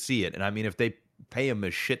definitely see it. And I mean, if they pay him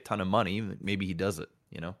a shit ton of money, maybe he does it,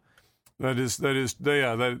 you know? That is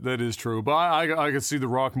true. But I could see The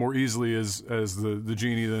Rock more easily as the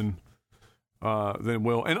genie than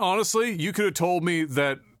Will. And honestly, you could have told me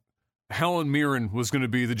that Helen Mirren was going to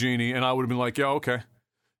be the genie, and I would have been like, yeah, okay.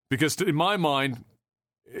 Because in my mind,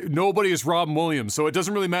 nobody is Robin Williams, so it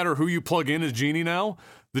doesn't really matter who you plug in as genie now.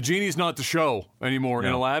 The genie's not the show anymore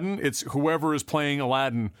in Aladdin. It's whoever is playing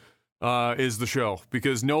Aladdin is the show.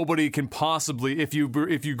 Because nobody can possibly, if you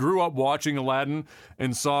grew up watching Aladdin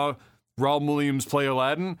and saw Robin Williams play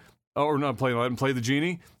Aladdin, or not play Aladdin, play the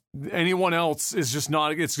genie, anyone else is just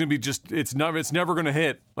not. It's gonna be just. It's never gonna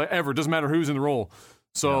hit ever. It doesn't matter who's in the role.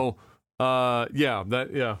 So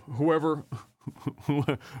whoever.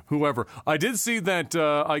 Whoever. I did see that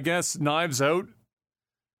I guess Knives Out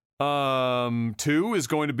 2 is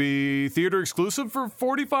going to be theater exclusive for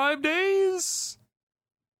 45 days.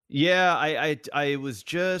 Yeah, I was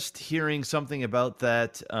just hearing something about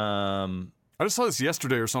that. I just saw this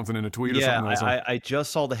yesterday or something in a tweet or something. I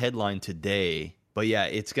just saw the headline today. But yeah,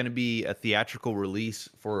 it's going to be a theatrical release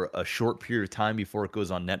for a short period of time before it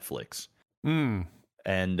goes on Netflix. And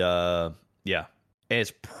yeah.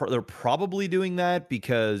 And they're probably doing that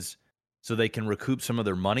because so they can recoup some of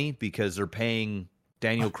their money because they're paying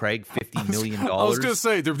Daniel Craig $50 million. I was going to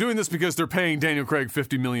say, they're doing this because they're paying Daniel Craig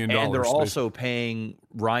 $50 million. And they're also paying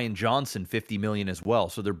Rian Johnson $50 million as well.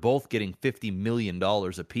 So they're both getting $50 million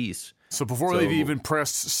apiece. So before they've even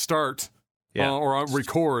pressed start or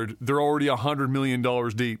record, they're already $100 million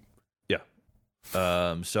deep. Yeah.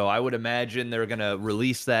 So I would imagine they're going to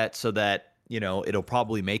release that so that, you know, it'll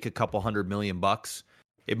probably make a couple $100 million.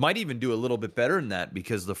 It might even do a little bit better than that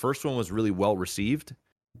because the first one was really well received.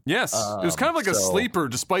 Yes, it was kind of like a sleeper,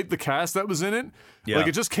 despite the cast that was in it. Yeah. Like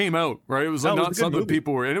it just came out, right? It was like not something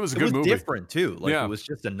people were, and it was a good movie. It was different too. Like it was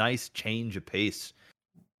just a nice change of pace.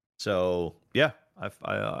 So yeah,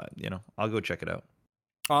 I'll go check it out.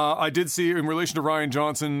 I did see in relation to Rian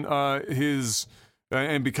Johnson,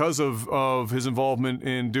 and because of his involvement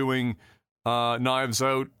in doing Knives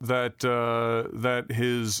Out, that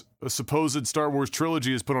his supposed Star Wars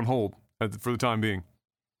trilogy is put on hold for the time being.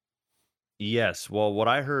 Yes. Well, what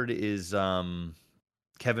I heard is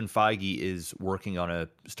Kevin Feige is working on a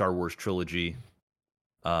Star Wars trilogy.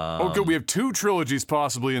 Good. We have 2 trilogies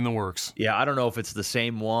possibly in the works. Yeah, I don't know if it's the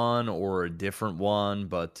same one or a different one,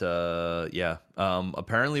 but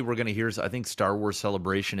apparently we're going to hear, I think Star Wars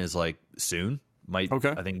Celebration is like soon. I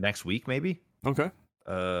think next week maybe. Okay.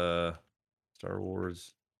 Star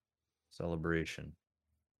Wars Celebration.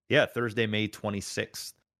 Yeah, Thursday, May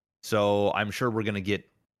 26th. So I'm sure we're going to get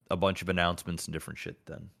a bunch of announcements and different shit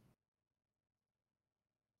then.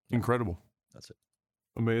 Incredible. That's it.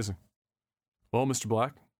 Amazing. Well, Mr.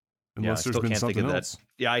 Black, unless there's been something else.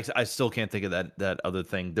 Yeah, I still can't think of that other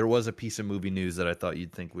thing. There was a piece of movie news that I thought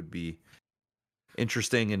you'd think would be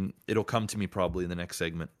interesting, and it'll come to me probably in the next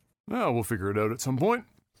segment. Well, we'll figure it out at some point.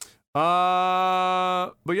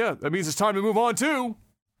 But yeah, that means it's time to move on to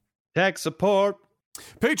tech support.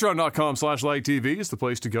 Patreon.com/LagTV is the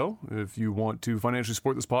place to go if you want to financially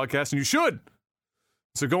support this podcast, and you should.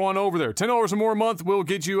 So go on over there. $10 or more a month will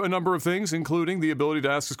get you a number of things, including the ability to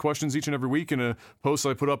ask us questions each and every week in a post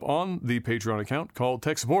I put up on the Patreon account called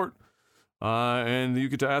Tech Support. And you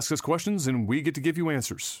get to ask us questions, and we get to give you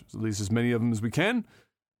answers, at least as many of them as we can,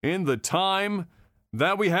 in the time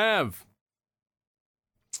that we have.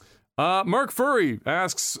 Mark Furry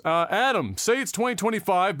asks, Adam, say it's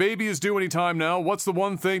 2025, baby is due anytime now. What's the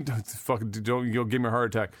one thing? Fucking don't give me a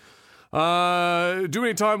heart attack. Due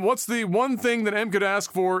anytime. What's the one thing that M could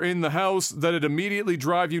ask for in the house that'd immediately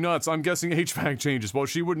drive you nuts? I'm guessing HVAC changes. Well,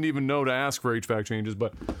 she wouldn't even know to ask for HVAC changes,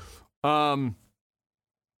 but I'm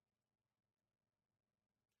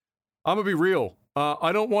gonna be real.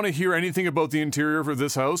 I don't want to hear anything about the interior for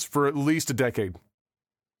this house for at least a decade.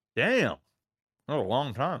 Damn, that's a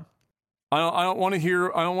long time. I don't want to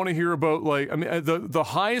hear. I don't want to hear about, like, I mean, the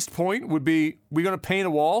highest point would be, we gonna paint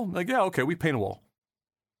a wall? Like, yeah, okay, we paint a wall.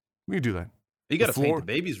 We can do that. You got to paint the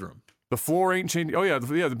baby's room. The floor ain't changing. Oh yeah,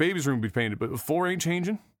 the baby's room would be painted, but the floor ain't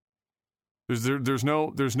changing. There's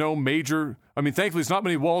no major. I mean, thankfully, it's not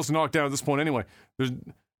many walls to knock down at this point anyway. There's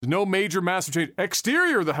no major massive change.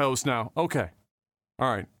 Exterior of the house now. Okay,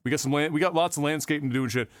 all right. We got some land. We got lots of landscaping to do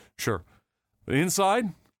and shit. Sure, but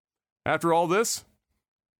inside, after all this,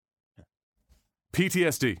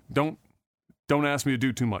 PTSD. Don't ask me to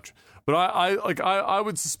do too much. But I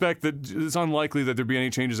would suspect that it's unlikely that there'd be any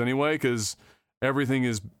changes anyway, because everything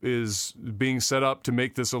is being set up to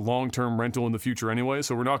make this a long-term rental in the future anyway.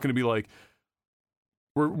 So we're not going to be like,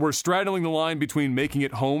 we're straddling the line between making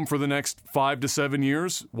it home for the next 5 to 7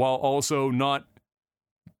 years while also not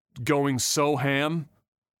going so ham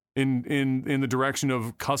in the direction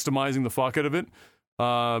of customizing the fuck out of it,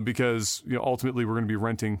 because, you know, ultimately we're going to be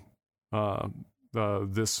renting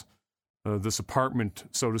this apartment,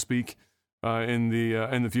 so to speak, in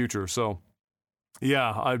the future. So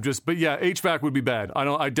yeah, but yeah, HVAC would be bad.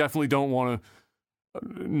 I definitely don't want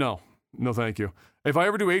to. No, thank you. If I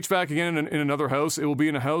ever do HVAC again in another house, it will be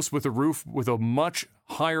in a house with a roof with a much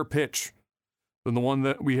higher pitch than the one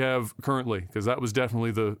that we have currently, because that was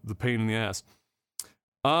definitely the pain in the ass.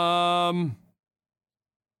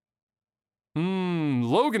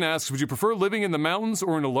 Logan asks, would you prefer living in the mountains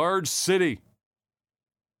or in a large city?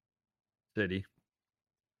 City.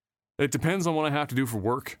 It depends on what I have to do for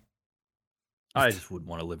work. I just wouldn't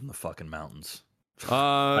want to live in the fucking mountains.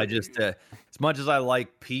 I just, as much as I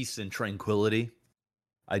like peace and tranquility,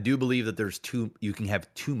 I do believe that you can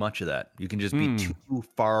have too much of that. You can just be too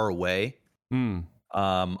far away.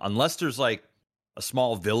 Unless there's like a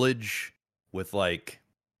small village with like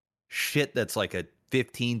shit that's like a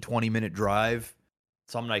 15-20 minute drive,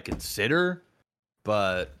 something I consider,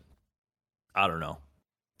 but I don't know.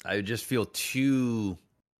 I just feel too.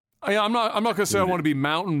 I'm not gonna say I want to be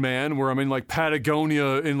mountain man, where I'm in like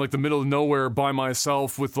Patagonia in like the middle of nowhere by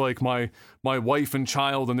myself with like my wife and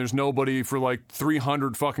child, and there's nobody for like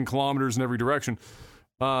 300 fucking kilometers in every direction.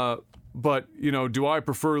 But, you know, do I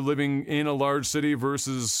prefer living in a large city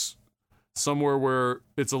versus somewhere where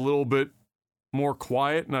it's a little bit more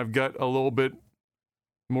quiet and I've got a little bit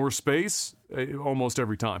more space? Almost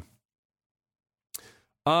every time.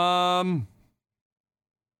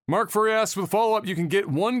 Mark Furry asks, with a follow-up, you can get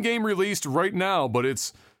one game released right now, but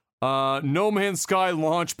it's No Man's Sky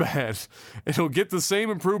Launchpad. It'll get the same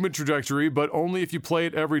improvement trajectory, but only if you play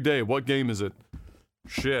it every day. What game is it?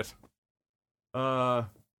 Shit. Hey,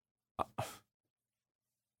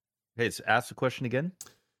 so ask the question again.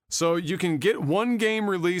 So you can get one game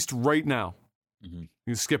released right now. Mm-hmm.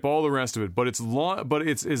 You skip all the rest of it, but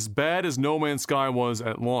it's as bad as No Man's Sky was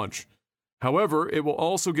at launch. However, it will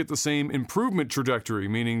also get the same improvement trajectory,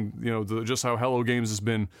 meaning, you know, just how Hello Games has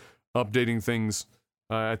been updating things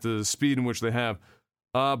at the speed in which they have.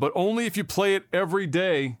 But only if you play it every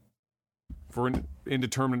day for an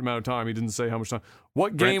indeterminate amount of time. He didn't say how much time.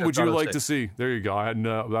 What game would you like to see? There you go.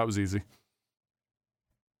 That was easy.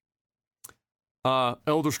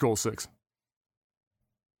 Elder Scrolls 6.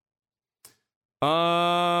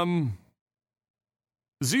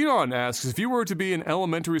 Xenon asks, if you were to be an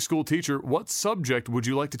elementary school teacher, what subject would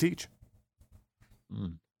you like to teach?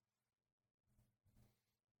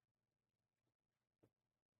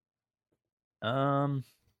 I'm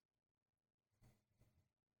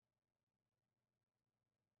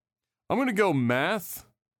going to go math.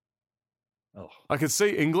 Oh. I could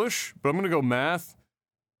say English, but I'm going to go math.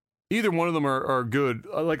 Either one of them are good.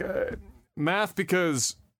 Math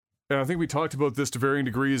because, and I think we talked about this to varying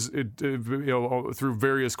degrees, through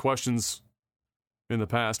various questions in the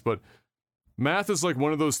past, but math is like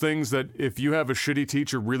one of those things that if you have a shitty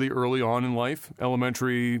teacher really early on in life,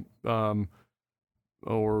 elementary,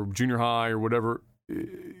 or junior high or whatever,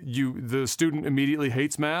 the student immediately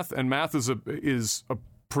hates math, and math is a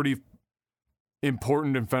pretty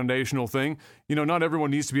important and foundational thing. You know, not everyone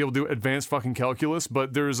needs to be able to do advanced fucking calculus,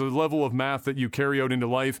 but there's a level of math that you carry out into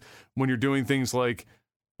life when you're doing things like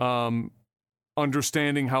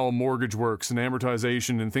understanding how a mortgage works and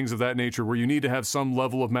amortization and things of that nature, where you need to have some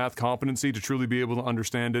level of math competency to truly be able to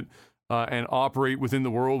understand it and operate within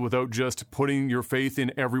the world without just putting your faith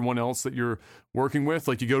in everyone else that you're working with.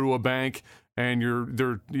 Like you go to a bank and you're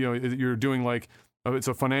doing like, it's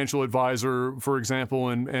a financial advisor, for example,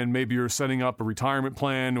 and maybe you're setting up a retirement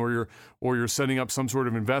plan or you're setting up some sort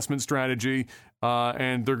of investment strategy,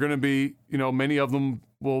 and they're going to be, many of them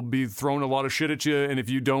will be throwing a lot of shit at you, and if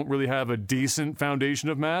you don't really have a decent foundation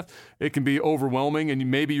of math, it can be overwhelming,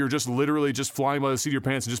 and maybe you're just literally just flying by the seat of your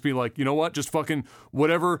pants and just being like, you know what, just fucking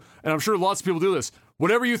whatever, and I'm sure lots of people do this,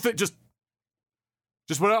 whatever you think, just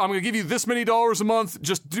whatever, I'm going to give you this many dollars a month,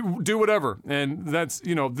 just do whatever, and that's,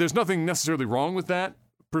 there's nothing necessarily wrong with that,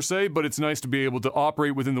 per se, but it's nice to be able to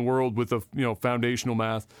operate within the world with a, foundational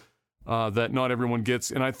math that not everyone gets.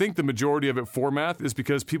 And I think the majority of it for math is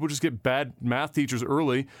because people just get bad math teachers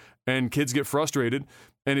early and kids get frustrated.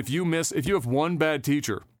 And if you have one bad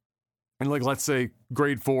teacher, and like, let's say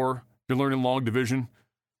grade 4, you're learning long division,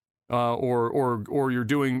 or you're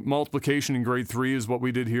doing multiplication in grade 3 is what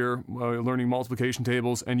we did here, learning multiplication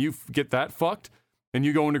tables, and you get that fucked, and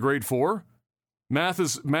you go into grade 4, math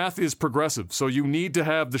is progressive. So you need to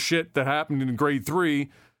have the shit that happened in grade 3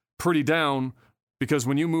 pretty down, because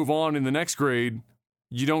when you move on in the next grade,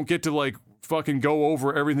 you don't get to like fucking go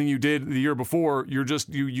over everything you did the year before. You're just,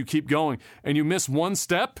 you keep going, and you miss one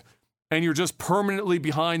step and you're just permanently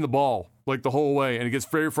behind the ball like the whole way. And it gets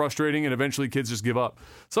very frustrating, and eventually kids just give up.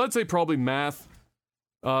 So I'd say probably math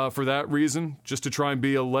for that reason, just to try and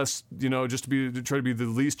be a less, just to try to be the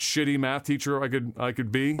least shitty math teacher I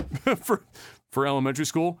could be for elementary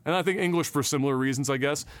school. And I think English for similar reasons, I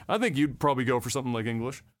guess. I think you'd probably go for something like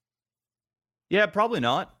English. Yeah, probably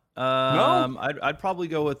not. No? I'd probably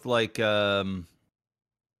go with like I'm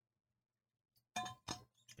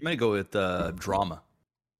gonna go with drama.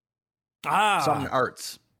 Something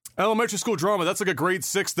arts. Elementary school drama, that's like a grade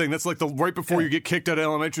 6 thing. That's like the right before you get kicked out of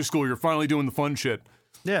elementary school, you're finally doing the fun shit.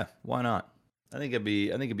 Yeah, why not? I think it'd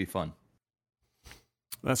be fun.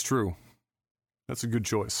 That's true. That's a good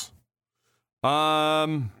choice.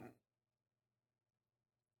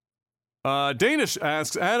 Danish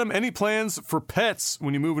asks, Adam, any plans for pets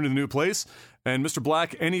when you move into the new place? And Mr.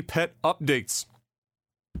 Black, any pet updates?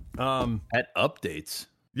 Pet updates?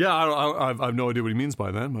 Yeah, I have no idea what he means by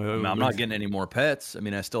that. I'm not getting any more pets. I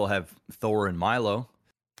mean, I still have Thor and Milo.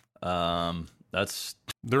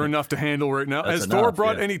 They're enough to handle right now. Has Thor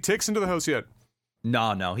brought any ticks into the house yet?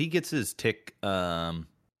 No. He gets his tick.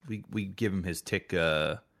 We give him his tick.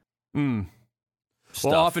 Stuff.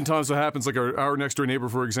 Well, oftentimes what happens, like our next door neighbor,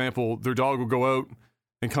 for example, their dog will go out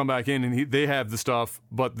and come back in, and they have the stuff.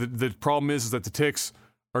 But the problem is that the ticks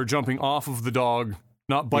are jumping off of the dog.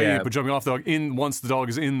 Not biting it, but jumping off the dog once the dog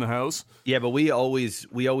is in the house. Yeah, but we always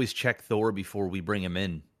check Thor before we bring him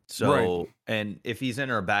in. So, right. And if he's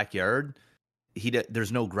in our backyard,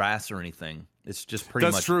 there's no grass or anything. It's just pretty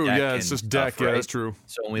much. That's true. Yeah, it's just deck. Right? Yeah, that's true.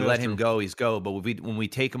 So when we let him go, he's go. But when we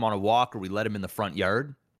take him on a walk or we let him in the front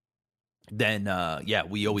yard, then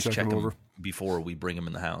we always check him over before we bring him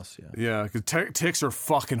in the house. Yeah, because ticks are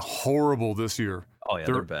fucking horrible this year. Oh yeah,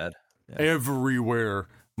 they're bad. Yeah. Everywhere.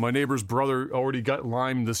 My neighbor's brother already got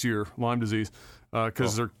Lyme this year, Lyme disease,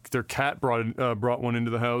 because their cat brought one into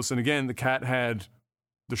the house, and again the cat had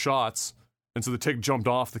the shots, and so the tick jumped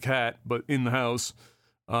off the cat, but in the house,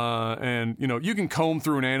 and you can comb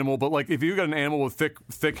through an animal, but like if you got an animal with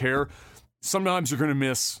thick hair, sometimes you're gonna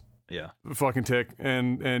miss the fucking tick,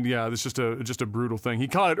 and it's just a brutal thing. He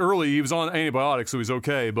caught it early, he was on antibiotics, so he's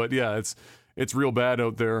okay, but yeah, it's real bad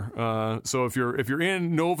out there. So if you're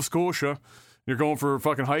in Nova Scotia. You're going for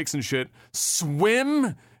fucking hikes and shit.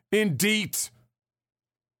 Swim in DEET.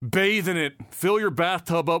 Bathe in it. Fill your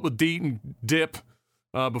bathtub up with DEET and dip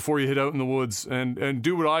before you hit out in the woods. And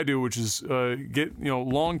do what I do, which is get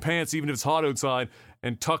long pants, even if it's hot outside,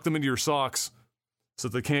 and tuck them into your socks so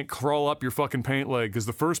that they can't crawl up your fucking pant leg. Because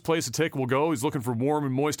the first place a tick will go is looking for warm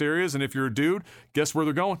and moist areas. And if you're a dude, guess where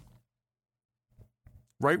they're going?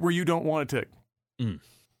 Right where you don't want a tick.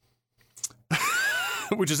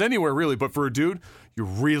 Which is anywhere, really, but for a dude, you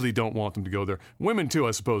really don't want them to go there. Women, too,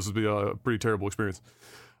 I suppose, would be a pretty terrible experience.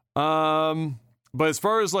 But as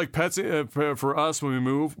far as, like, pets, for us, when we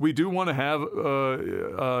move, we do want to have,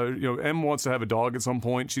 Em wants to have a dog at some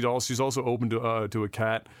point. She's also open to a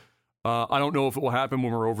cat. I don't know if it will happen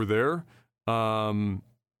when we're over there,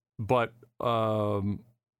 but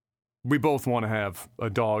we both want to have a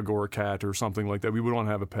dog or a cat or something like that. We would want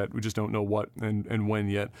to have a pet. We just don't know what and when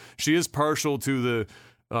yet. She is partial to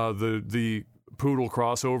the poodle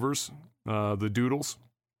crossovers, the doodles.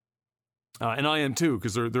 And I am too,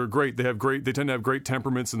 because they're great. They tend to have great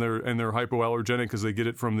temperaments, and they're hypoallergenic because they get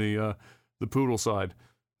it from the poodle side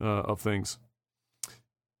of things.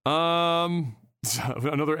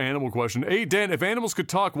 Another animal question. Hey Dan, if animals could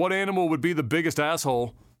talk, what animal would be the biggest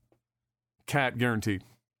asshole? Cat, guaranteed.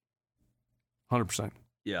 100%.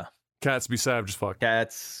 Yeah. Cats be savage as fuck.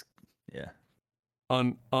 Cats. Yeah.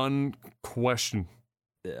 Unquestioned.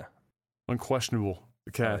 Yeah. Unquestionable.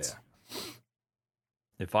 The cats. Oh,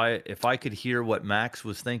 yeah. If I could hear what Max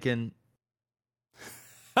was thinking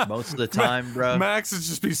most of the time, bro. Max would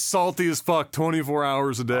just be salty as fuck 24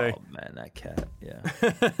 hours a day. Oh man, that cat. Yeah.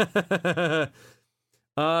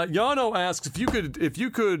 Yano asks if you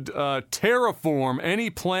could terraform any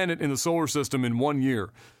planet in the solar system in 1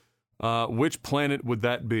 year, which planet would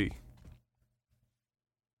that be?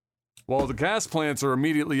 Well, the gas plants are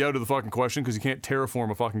immediately out of the fucking question because you can't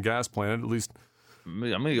terraform a fucking gas planet, at least I'm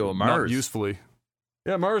gonna go with Mars. Not usefully.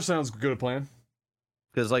 Yeah, Mars sounds good a plan.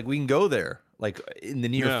 Because like we can go there, like in the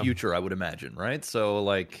near future, I would imagine, right? So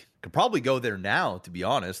like could probably go there now, to be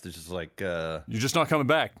honest. It's just like you're just not coming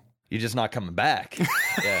back. You're just not coming back.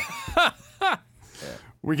 Yeah.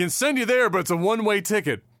 We can send you there, but it's a one-way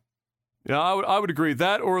ticket. Yeah, I would agree.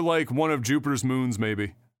 That or like one of Jupiter's moons,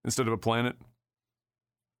 maybe, instead of a planet.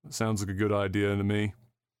 Sounds like a good idea to me.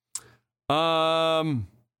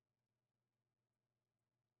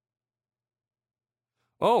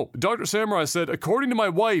 Oh, Dr. Samurai said, according to my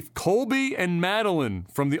wife, Colby and Madeline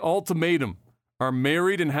from The Ultimatum are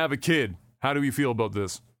married and have a kid. How do you feel about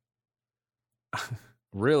this?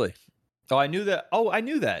 Really? Oh, I knew that. Oh, I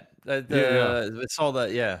knew that. I saw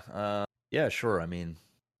that. Yeah. Yeah, sure. I mean,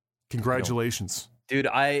 congratulations. Dude,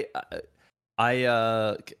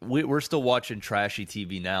 we're still watching trashy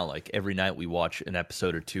TV now. Like every night we watch an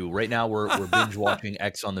episode or two. Right now we're binge watching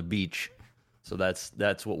X on the Beach. So that's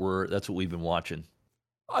what we've been watching.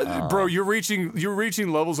 Bro, you're reaching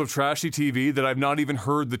levels of trashy TV that I've not even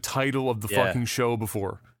heard the title of the fucking show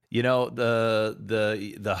before. You know,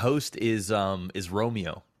 the host is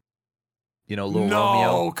Romeo. You know, little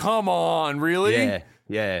Romeo. No, come on, really?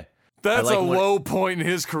 Yeah. That's like a low point in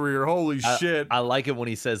his career. Holy shit! I like it when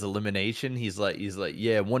he says elimination. He's like,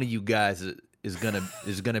 yeah, one of you guys is gonna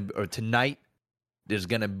or tonight there's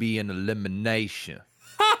gonna be an elimination.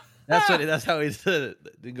 That's how he said it.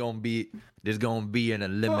 There's gonna be an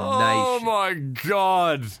elimination. Oh my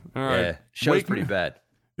god! All right, yeah, show's pretty bad.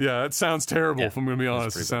 Yeah, it sounds terrible. If I'm gonna be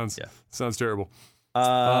honest, it sounds terrible.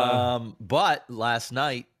 But last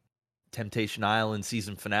night, Temptation Island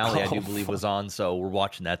season finale, I do believe, was on, so we're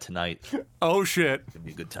watching that tonight. Oh shit! It's gonna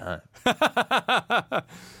be a good time.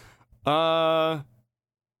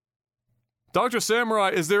 Dr. Samurai,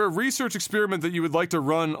 is there a research experiment that you would like to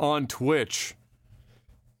run on Twitch?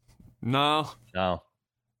 No.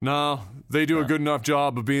 They do a good enough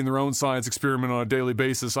job of being their own science experiment on a daily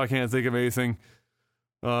basis. I can't think of anything.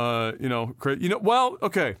 Well,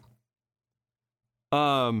 okay.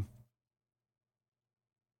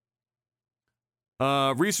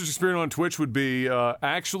 Research experiment on Twitch would be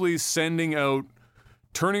actually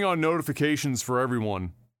turning on notifications for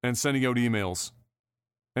everyone and sending out emails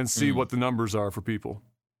and see what the numbers are for people.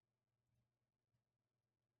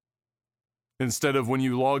 Instead of when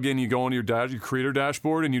you log in, you go on your creator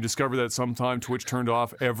dashboard and you discover that sometime Twitch turned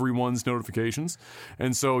off everyone's notifications.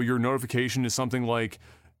 And so your notification is something like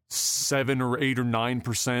 7 or 8 or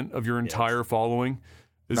 9% of your entire following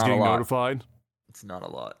is getting notified. It's not a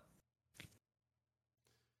lot.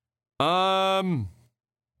 I'm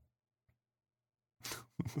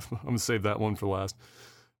gonna save that one for last.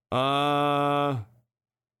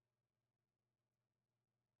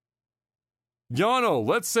 Yano,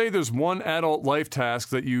 let's say there's one adult life task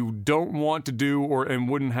that you don't want to do and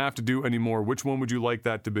wouldn't have to do anymore. Which one would you like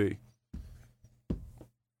that to be?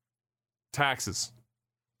 Taxes.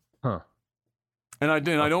 Huh. And I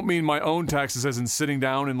don't mean my own taxes as in sitting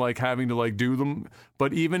down and like having to like do them,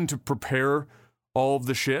 but even to prepare all of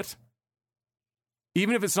the shit.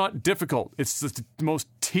 Even if it's not difficult, it's the most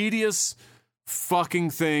tedious fucking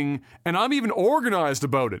thing, and I'm even organized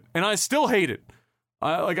about it, and I still hate it.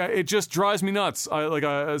 It just drives me nuts.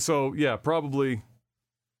 So yeah, probably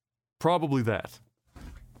that.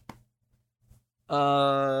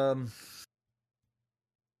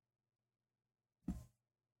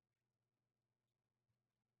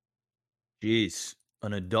 Jeez,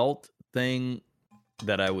 an adult thing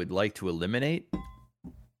that I would like to eliminate.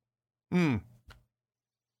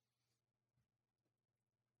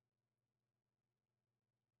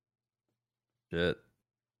 Shit.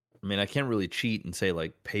 I mean, I can't really cheat and say,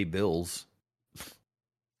 like, pay bills.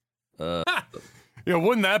 Yeah,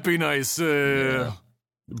 wouldn't that be nice?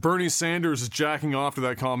 Bernie Sanders is jacking off to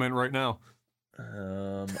that comment right now.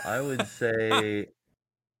 I would say.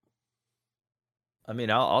 I mean,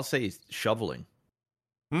 I'll say shoveling.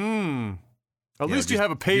 At least you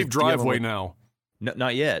have a paved driveway now. No,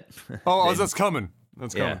 not yet. Oh, that's coming.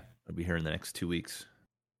 That's coming. I'll be here in the next 2 weeks.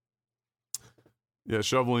 Yeah,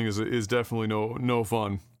 shoveling is definitely no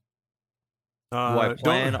fun. Do I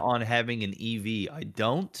plan on having an EV? I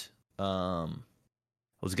don't. I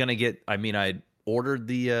was gonna get. I mean, I ordered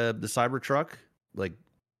the Cybertruck like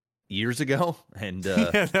years ago, and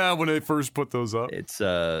yeah, when they first put those up, it's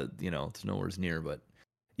it's nowhere near. But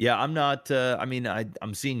yeah, I'm not. I mean,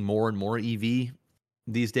 I'm seeing more and more EV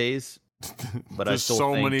these days. But there's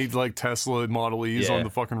so many like Tesla Model E's on the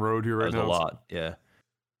fucking road here right now. There's a lot. Yeah,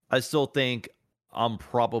 I still think I'm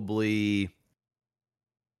probably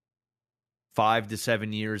 5 to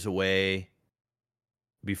 7 years away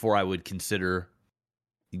before I would consider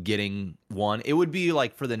getting one. It would be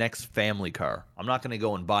like for the next family car. I'm not going to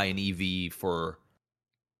go and buy an EV for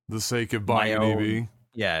the sake of buying an EV.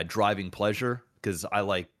 Yeah, driving pleasure, because I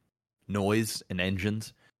like noise and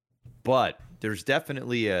engines. But there's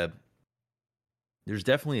definitely a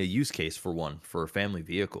use case for one, for a family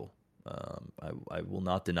vehicle. I will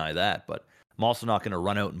not deny that, but I'm also not going to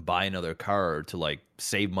run out and buy another car to like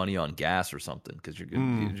save money on gas or something, because you're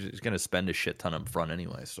just going to spend a shit ton up front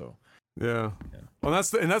anyway. So yeah. Well, that's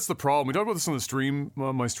the problem. We talked about this on the stream,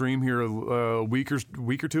 my stream here a week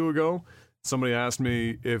or two ago. Somebody asked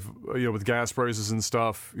me if with gas prices and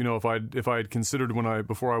stuff, if I'd considered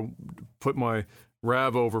before I put my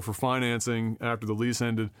RAV over for financing after the lease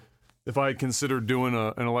ended, if I had considered doing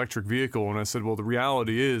an electric vehicle. And I said, well, the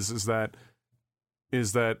reality is that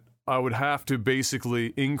I would have to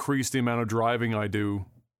basically increase the amount of driving I do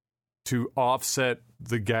to offset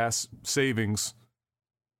the gas savings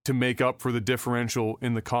to make up for the differential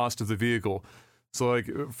in the cost of the vehicle. So like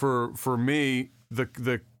for me,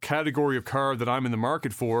 the category of car that I'm in the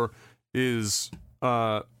market for is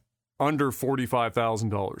under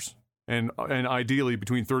 $45,000. And ideally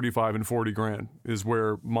between 35 and 40 grand is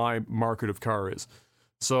where my market of car is.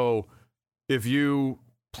 So if you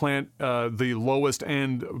plant the lowest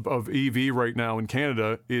end of EV right now in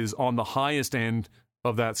Canada is on the highest end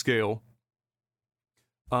of that scale,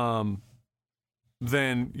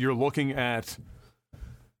 then you're looking at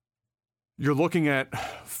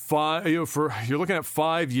 5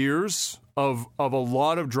 years of a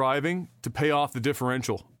lot of driving to pay off the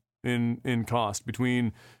differential in cost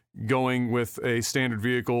between going with a standard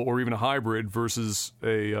vehicle or even a hybrid versus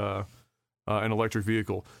an electric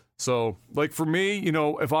vehicle. So, like for me,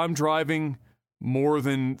 if I'm driving more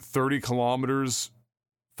than 30 kilometers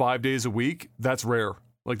 5 days a week, that's rare.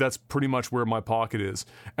 Like that's pretty much where my pocket is.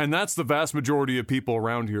 And that's the vast majority of people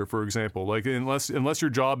around here, for example. Like unless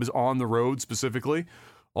your job is on the road specifically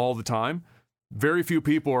all the time, very few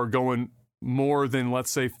people are going more than,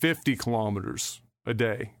 let's say, 50 kilometers a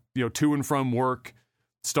day, to and from work,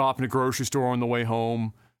 stop in a grocery store on the way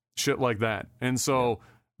home, shit like that. And so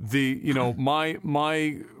my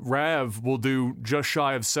RAV will do just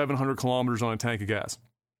shy of 700 kilometers on a tank of gas.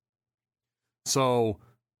 So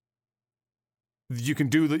you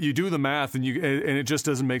do the math and it just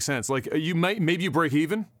doesn't make sense. Like maybe you break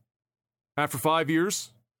even after 5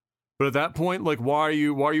 years, but at that point, like why are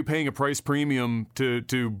you paying a price premium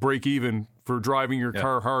to break even for driving your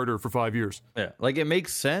car harder for 5 years? Yeah, like it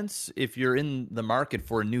makes sense if you're in the market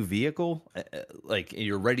for a new vehicle, like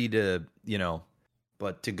you're ready to,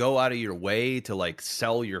 but to go out of your way to like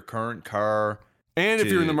sell your current car. And if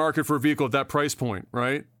you're in the market for a vehicle at that price point,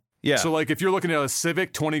 right? Yeah. So like if you're looking at a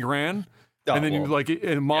Civic, 20 grand, and then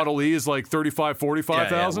a Model E is like 35,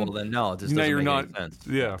 45,000. Well then no, it just doesn't make any sense.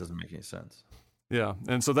 Yeah. It doesn't make any sense. Yeah.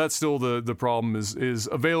 And so that's still the problem is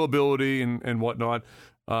availability and whatnot.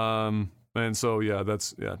 And so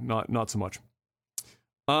that's not so much.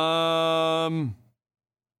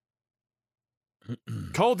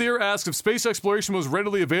 Caldeer asks, if space exploration was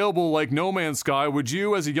readily available like No Man's Sky, would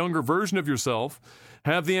you, as a younger version of yourself,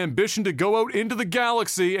 have the ambition to go out into the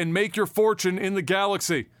galaxy and make your fortune in the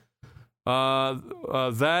galaxy?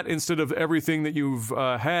 That instead of everything that you've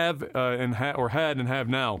had and have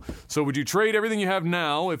now. So would you trade everything you have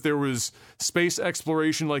now if there was space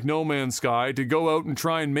exploration like No Man's Sky to go out and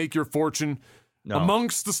try and make your fortune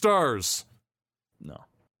amongst the stars? No.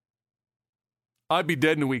 I'd be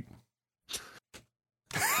dead in a week.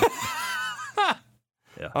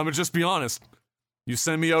 Yeah. I'm gonna just be honest. You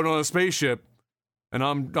send me out on a spaceship, and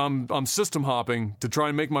I'm system hopping to try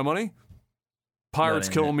and make my money. Pirates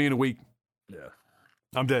killing me in a week. Yeah,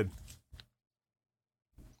 I'm dead.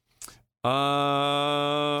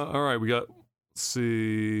 All right, we got Let's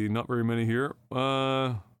see, not very many here.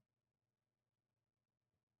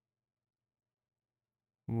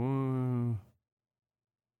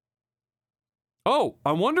 Oh,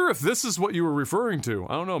 I wonder if this is what you were referring to.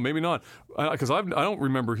 I don't know, maybe not, because I don't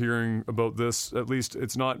remember hearing about this. At least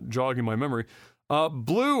it's not jogging my memory.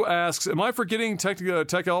 Blue asks, am I forgetting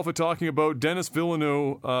Tech Alpha talking about Denis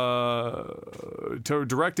Villeneuve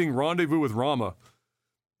directing Rendezvous with Rama?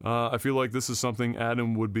 I feel like this is something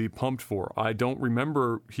Adam would be pumped for. I don't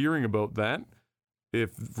remember hearing about that.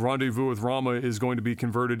 If Rendezvous with Rama is going to be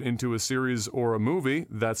converted into a series or a movie,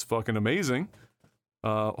 that's fucking amazing.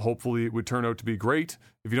 Hopefully it would turn out to be great.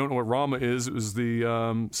 If you don't know what Rama is, it was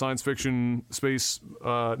the science fiction space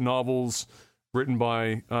novels written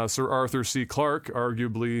by Sir Arthur C. Clarke,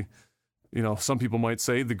 arguably, some people might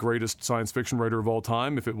say the greatest science fiction writer of all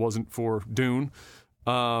time, if it wasn't for Dune.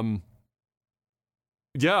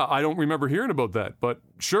 Yeah, I don't remember hearing about that, but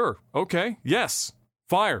sure, okay, yes,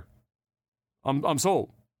 fire. I'm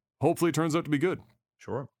sold. Hopefully it turns out to be good.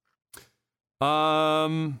 Sure.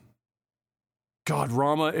 God,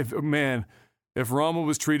 Rama, if Rama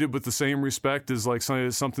was treated with the same respect as like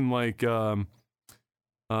something like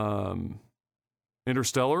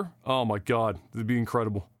Interstellar, oh my God, it'd be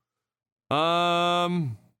incredible.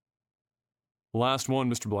 Last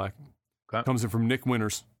one, Mr. Black. Okay. Comes in from Nick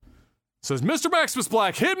Winters. Says, Mr. Maximus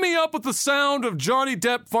Black, hit me up with the sound of Johnny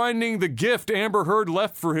Depp finding the gift Amber Heard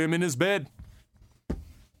left for him in his bed.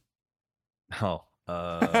 Oh,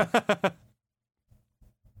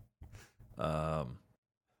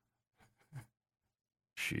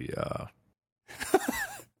 she,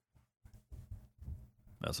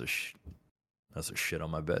 that's a shit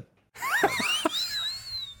on my bed.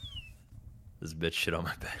 This bitch shit on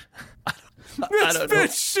my bed.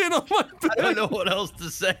 Shit on my bed. I don't know what else to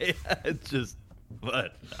say. It's just,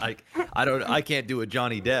 but I can't do a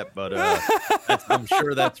Johnny Depp, but I'm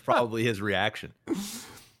sure that's probably his reaction.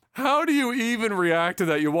 How do you even react to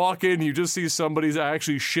that? You walk in, you just see somebody's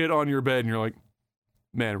actually shit on your bed, and you're like,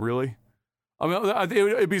 man, really? I mean,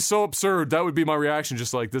 it'd be so absurd. That would be my reaction,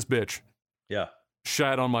 just like, this bitch. Yeah.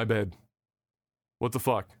 Shat on my bed. What the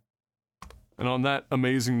fuck? And on that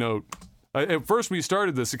amazing note, at first when you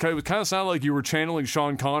started this, it kind of sounded like you were channeling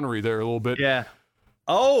Sean Connery there a little bit. Yeah.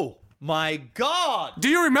 Oh, my God. Do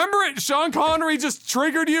you remember it? Sean Connery just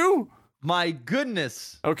triggered you? My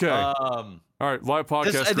goodness. Okay. All right, live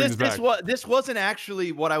podcast screen is back. This wasn't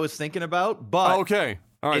actually what I was thinking about, but okay.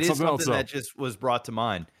 All right, it is something else, that just was brought to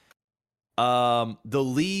mind. The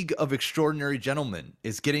League of Extraordinary Gentlemen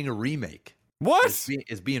is getting a remake. What?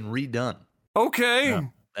 It's being redone. Okay. Yeah.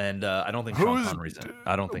 And I don't think Sean Connery's in it.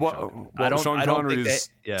 I don't think Sean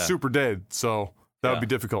Connery's super dead, so that would be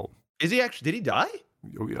difficult. Is he actually? Did he die?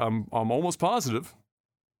 I'm almost positive.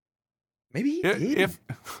 Maybe he did.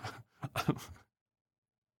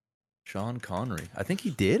 Sean Connery. I think he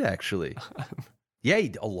did, actually. Yeah,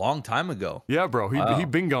 a long time ago. Yeah, bro. He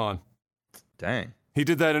been gone. Dang. He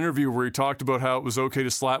did that interview where he talked about how it was okay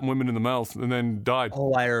to slap women in the mouth and then died.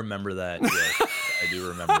 Oh, I remember that. Yes, I do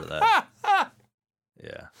remember that.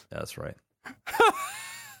 Yeah, that's right.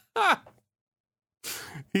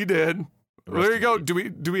 He did. Well, there you go.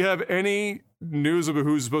 Do we have any news about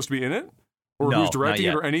who's supposed to be in it? Or who's directing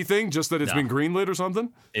it or anything? Just that it's been greenlit or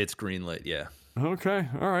something? It's greenlit, yeah. Okay,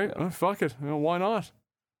 all right. Fuck it. Why not?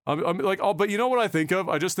 I'm like, but you know what I think of?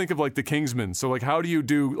 I just think of like the Kingsman. So like, how do you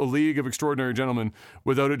do a League of Extraordinary Gentlemen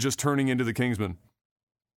without it just turning into the Kingsman?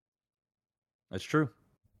 That's true.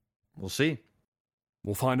 We'll see.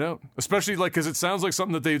 We'll find out. Especially like, because it sounds like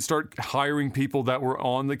something that they'd start hiring people that were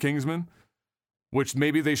on the Kingsman, which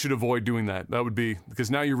maybe they should avoid doing that. That would be, because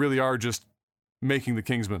now you really are just making the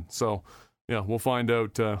Kingsman. So yeah, we'll find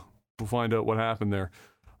out. We'll find out what happened there.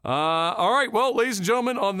 All right. Well, ladies and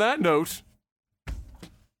gentlemen, on that note,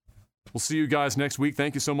 we'll see you guys next week.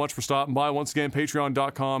 Thank you so much for stopping by. Once again,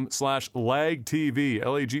 patreon.com/LAGTV,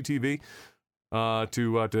 LAGTV,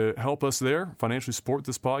 to help us there, financially support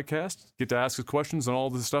this podcast, get to ask us questions and all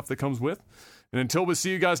the stuff that comes with. And until we see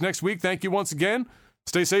you guys next week, thank you once again.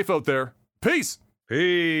 Stay safe out there. Peace.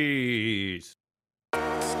 Peace.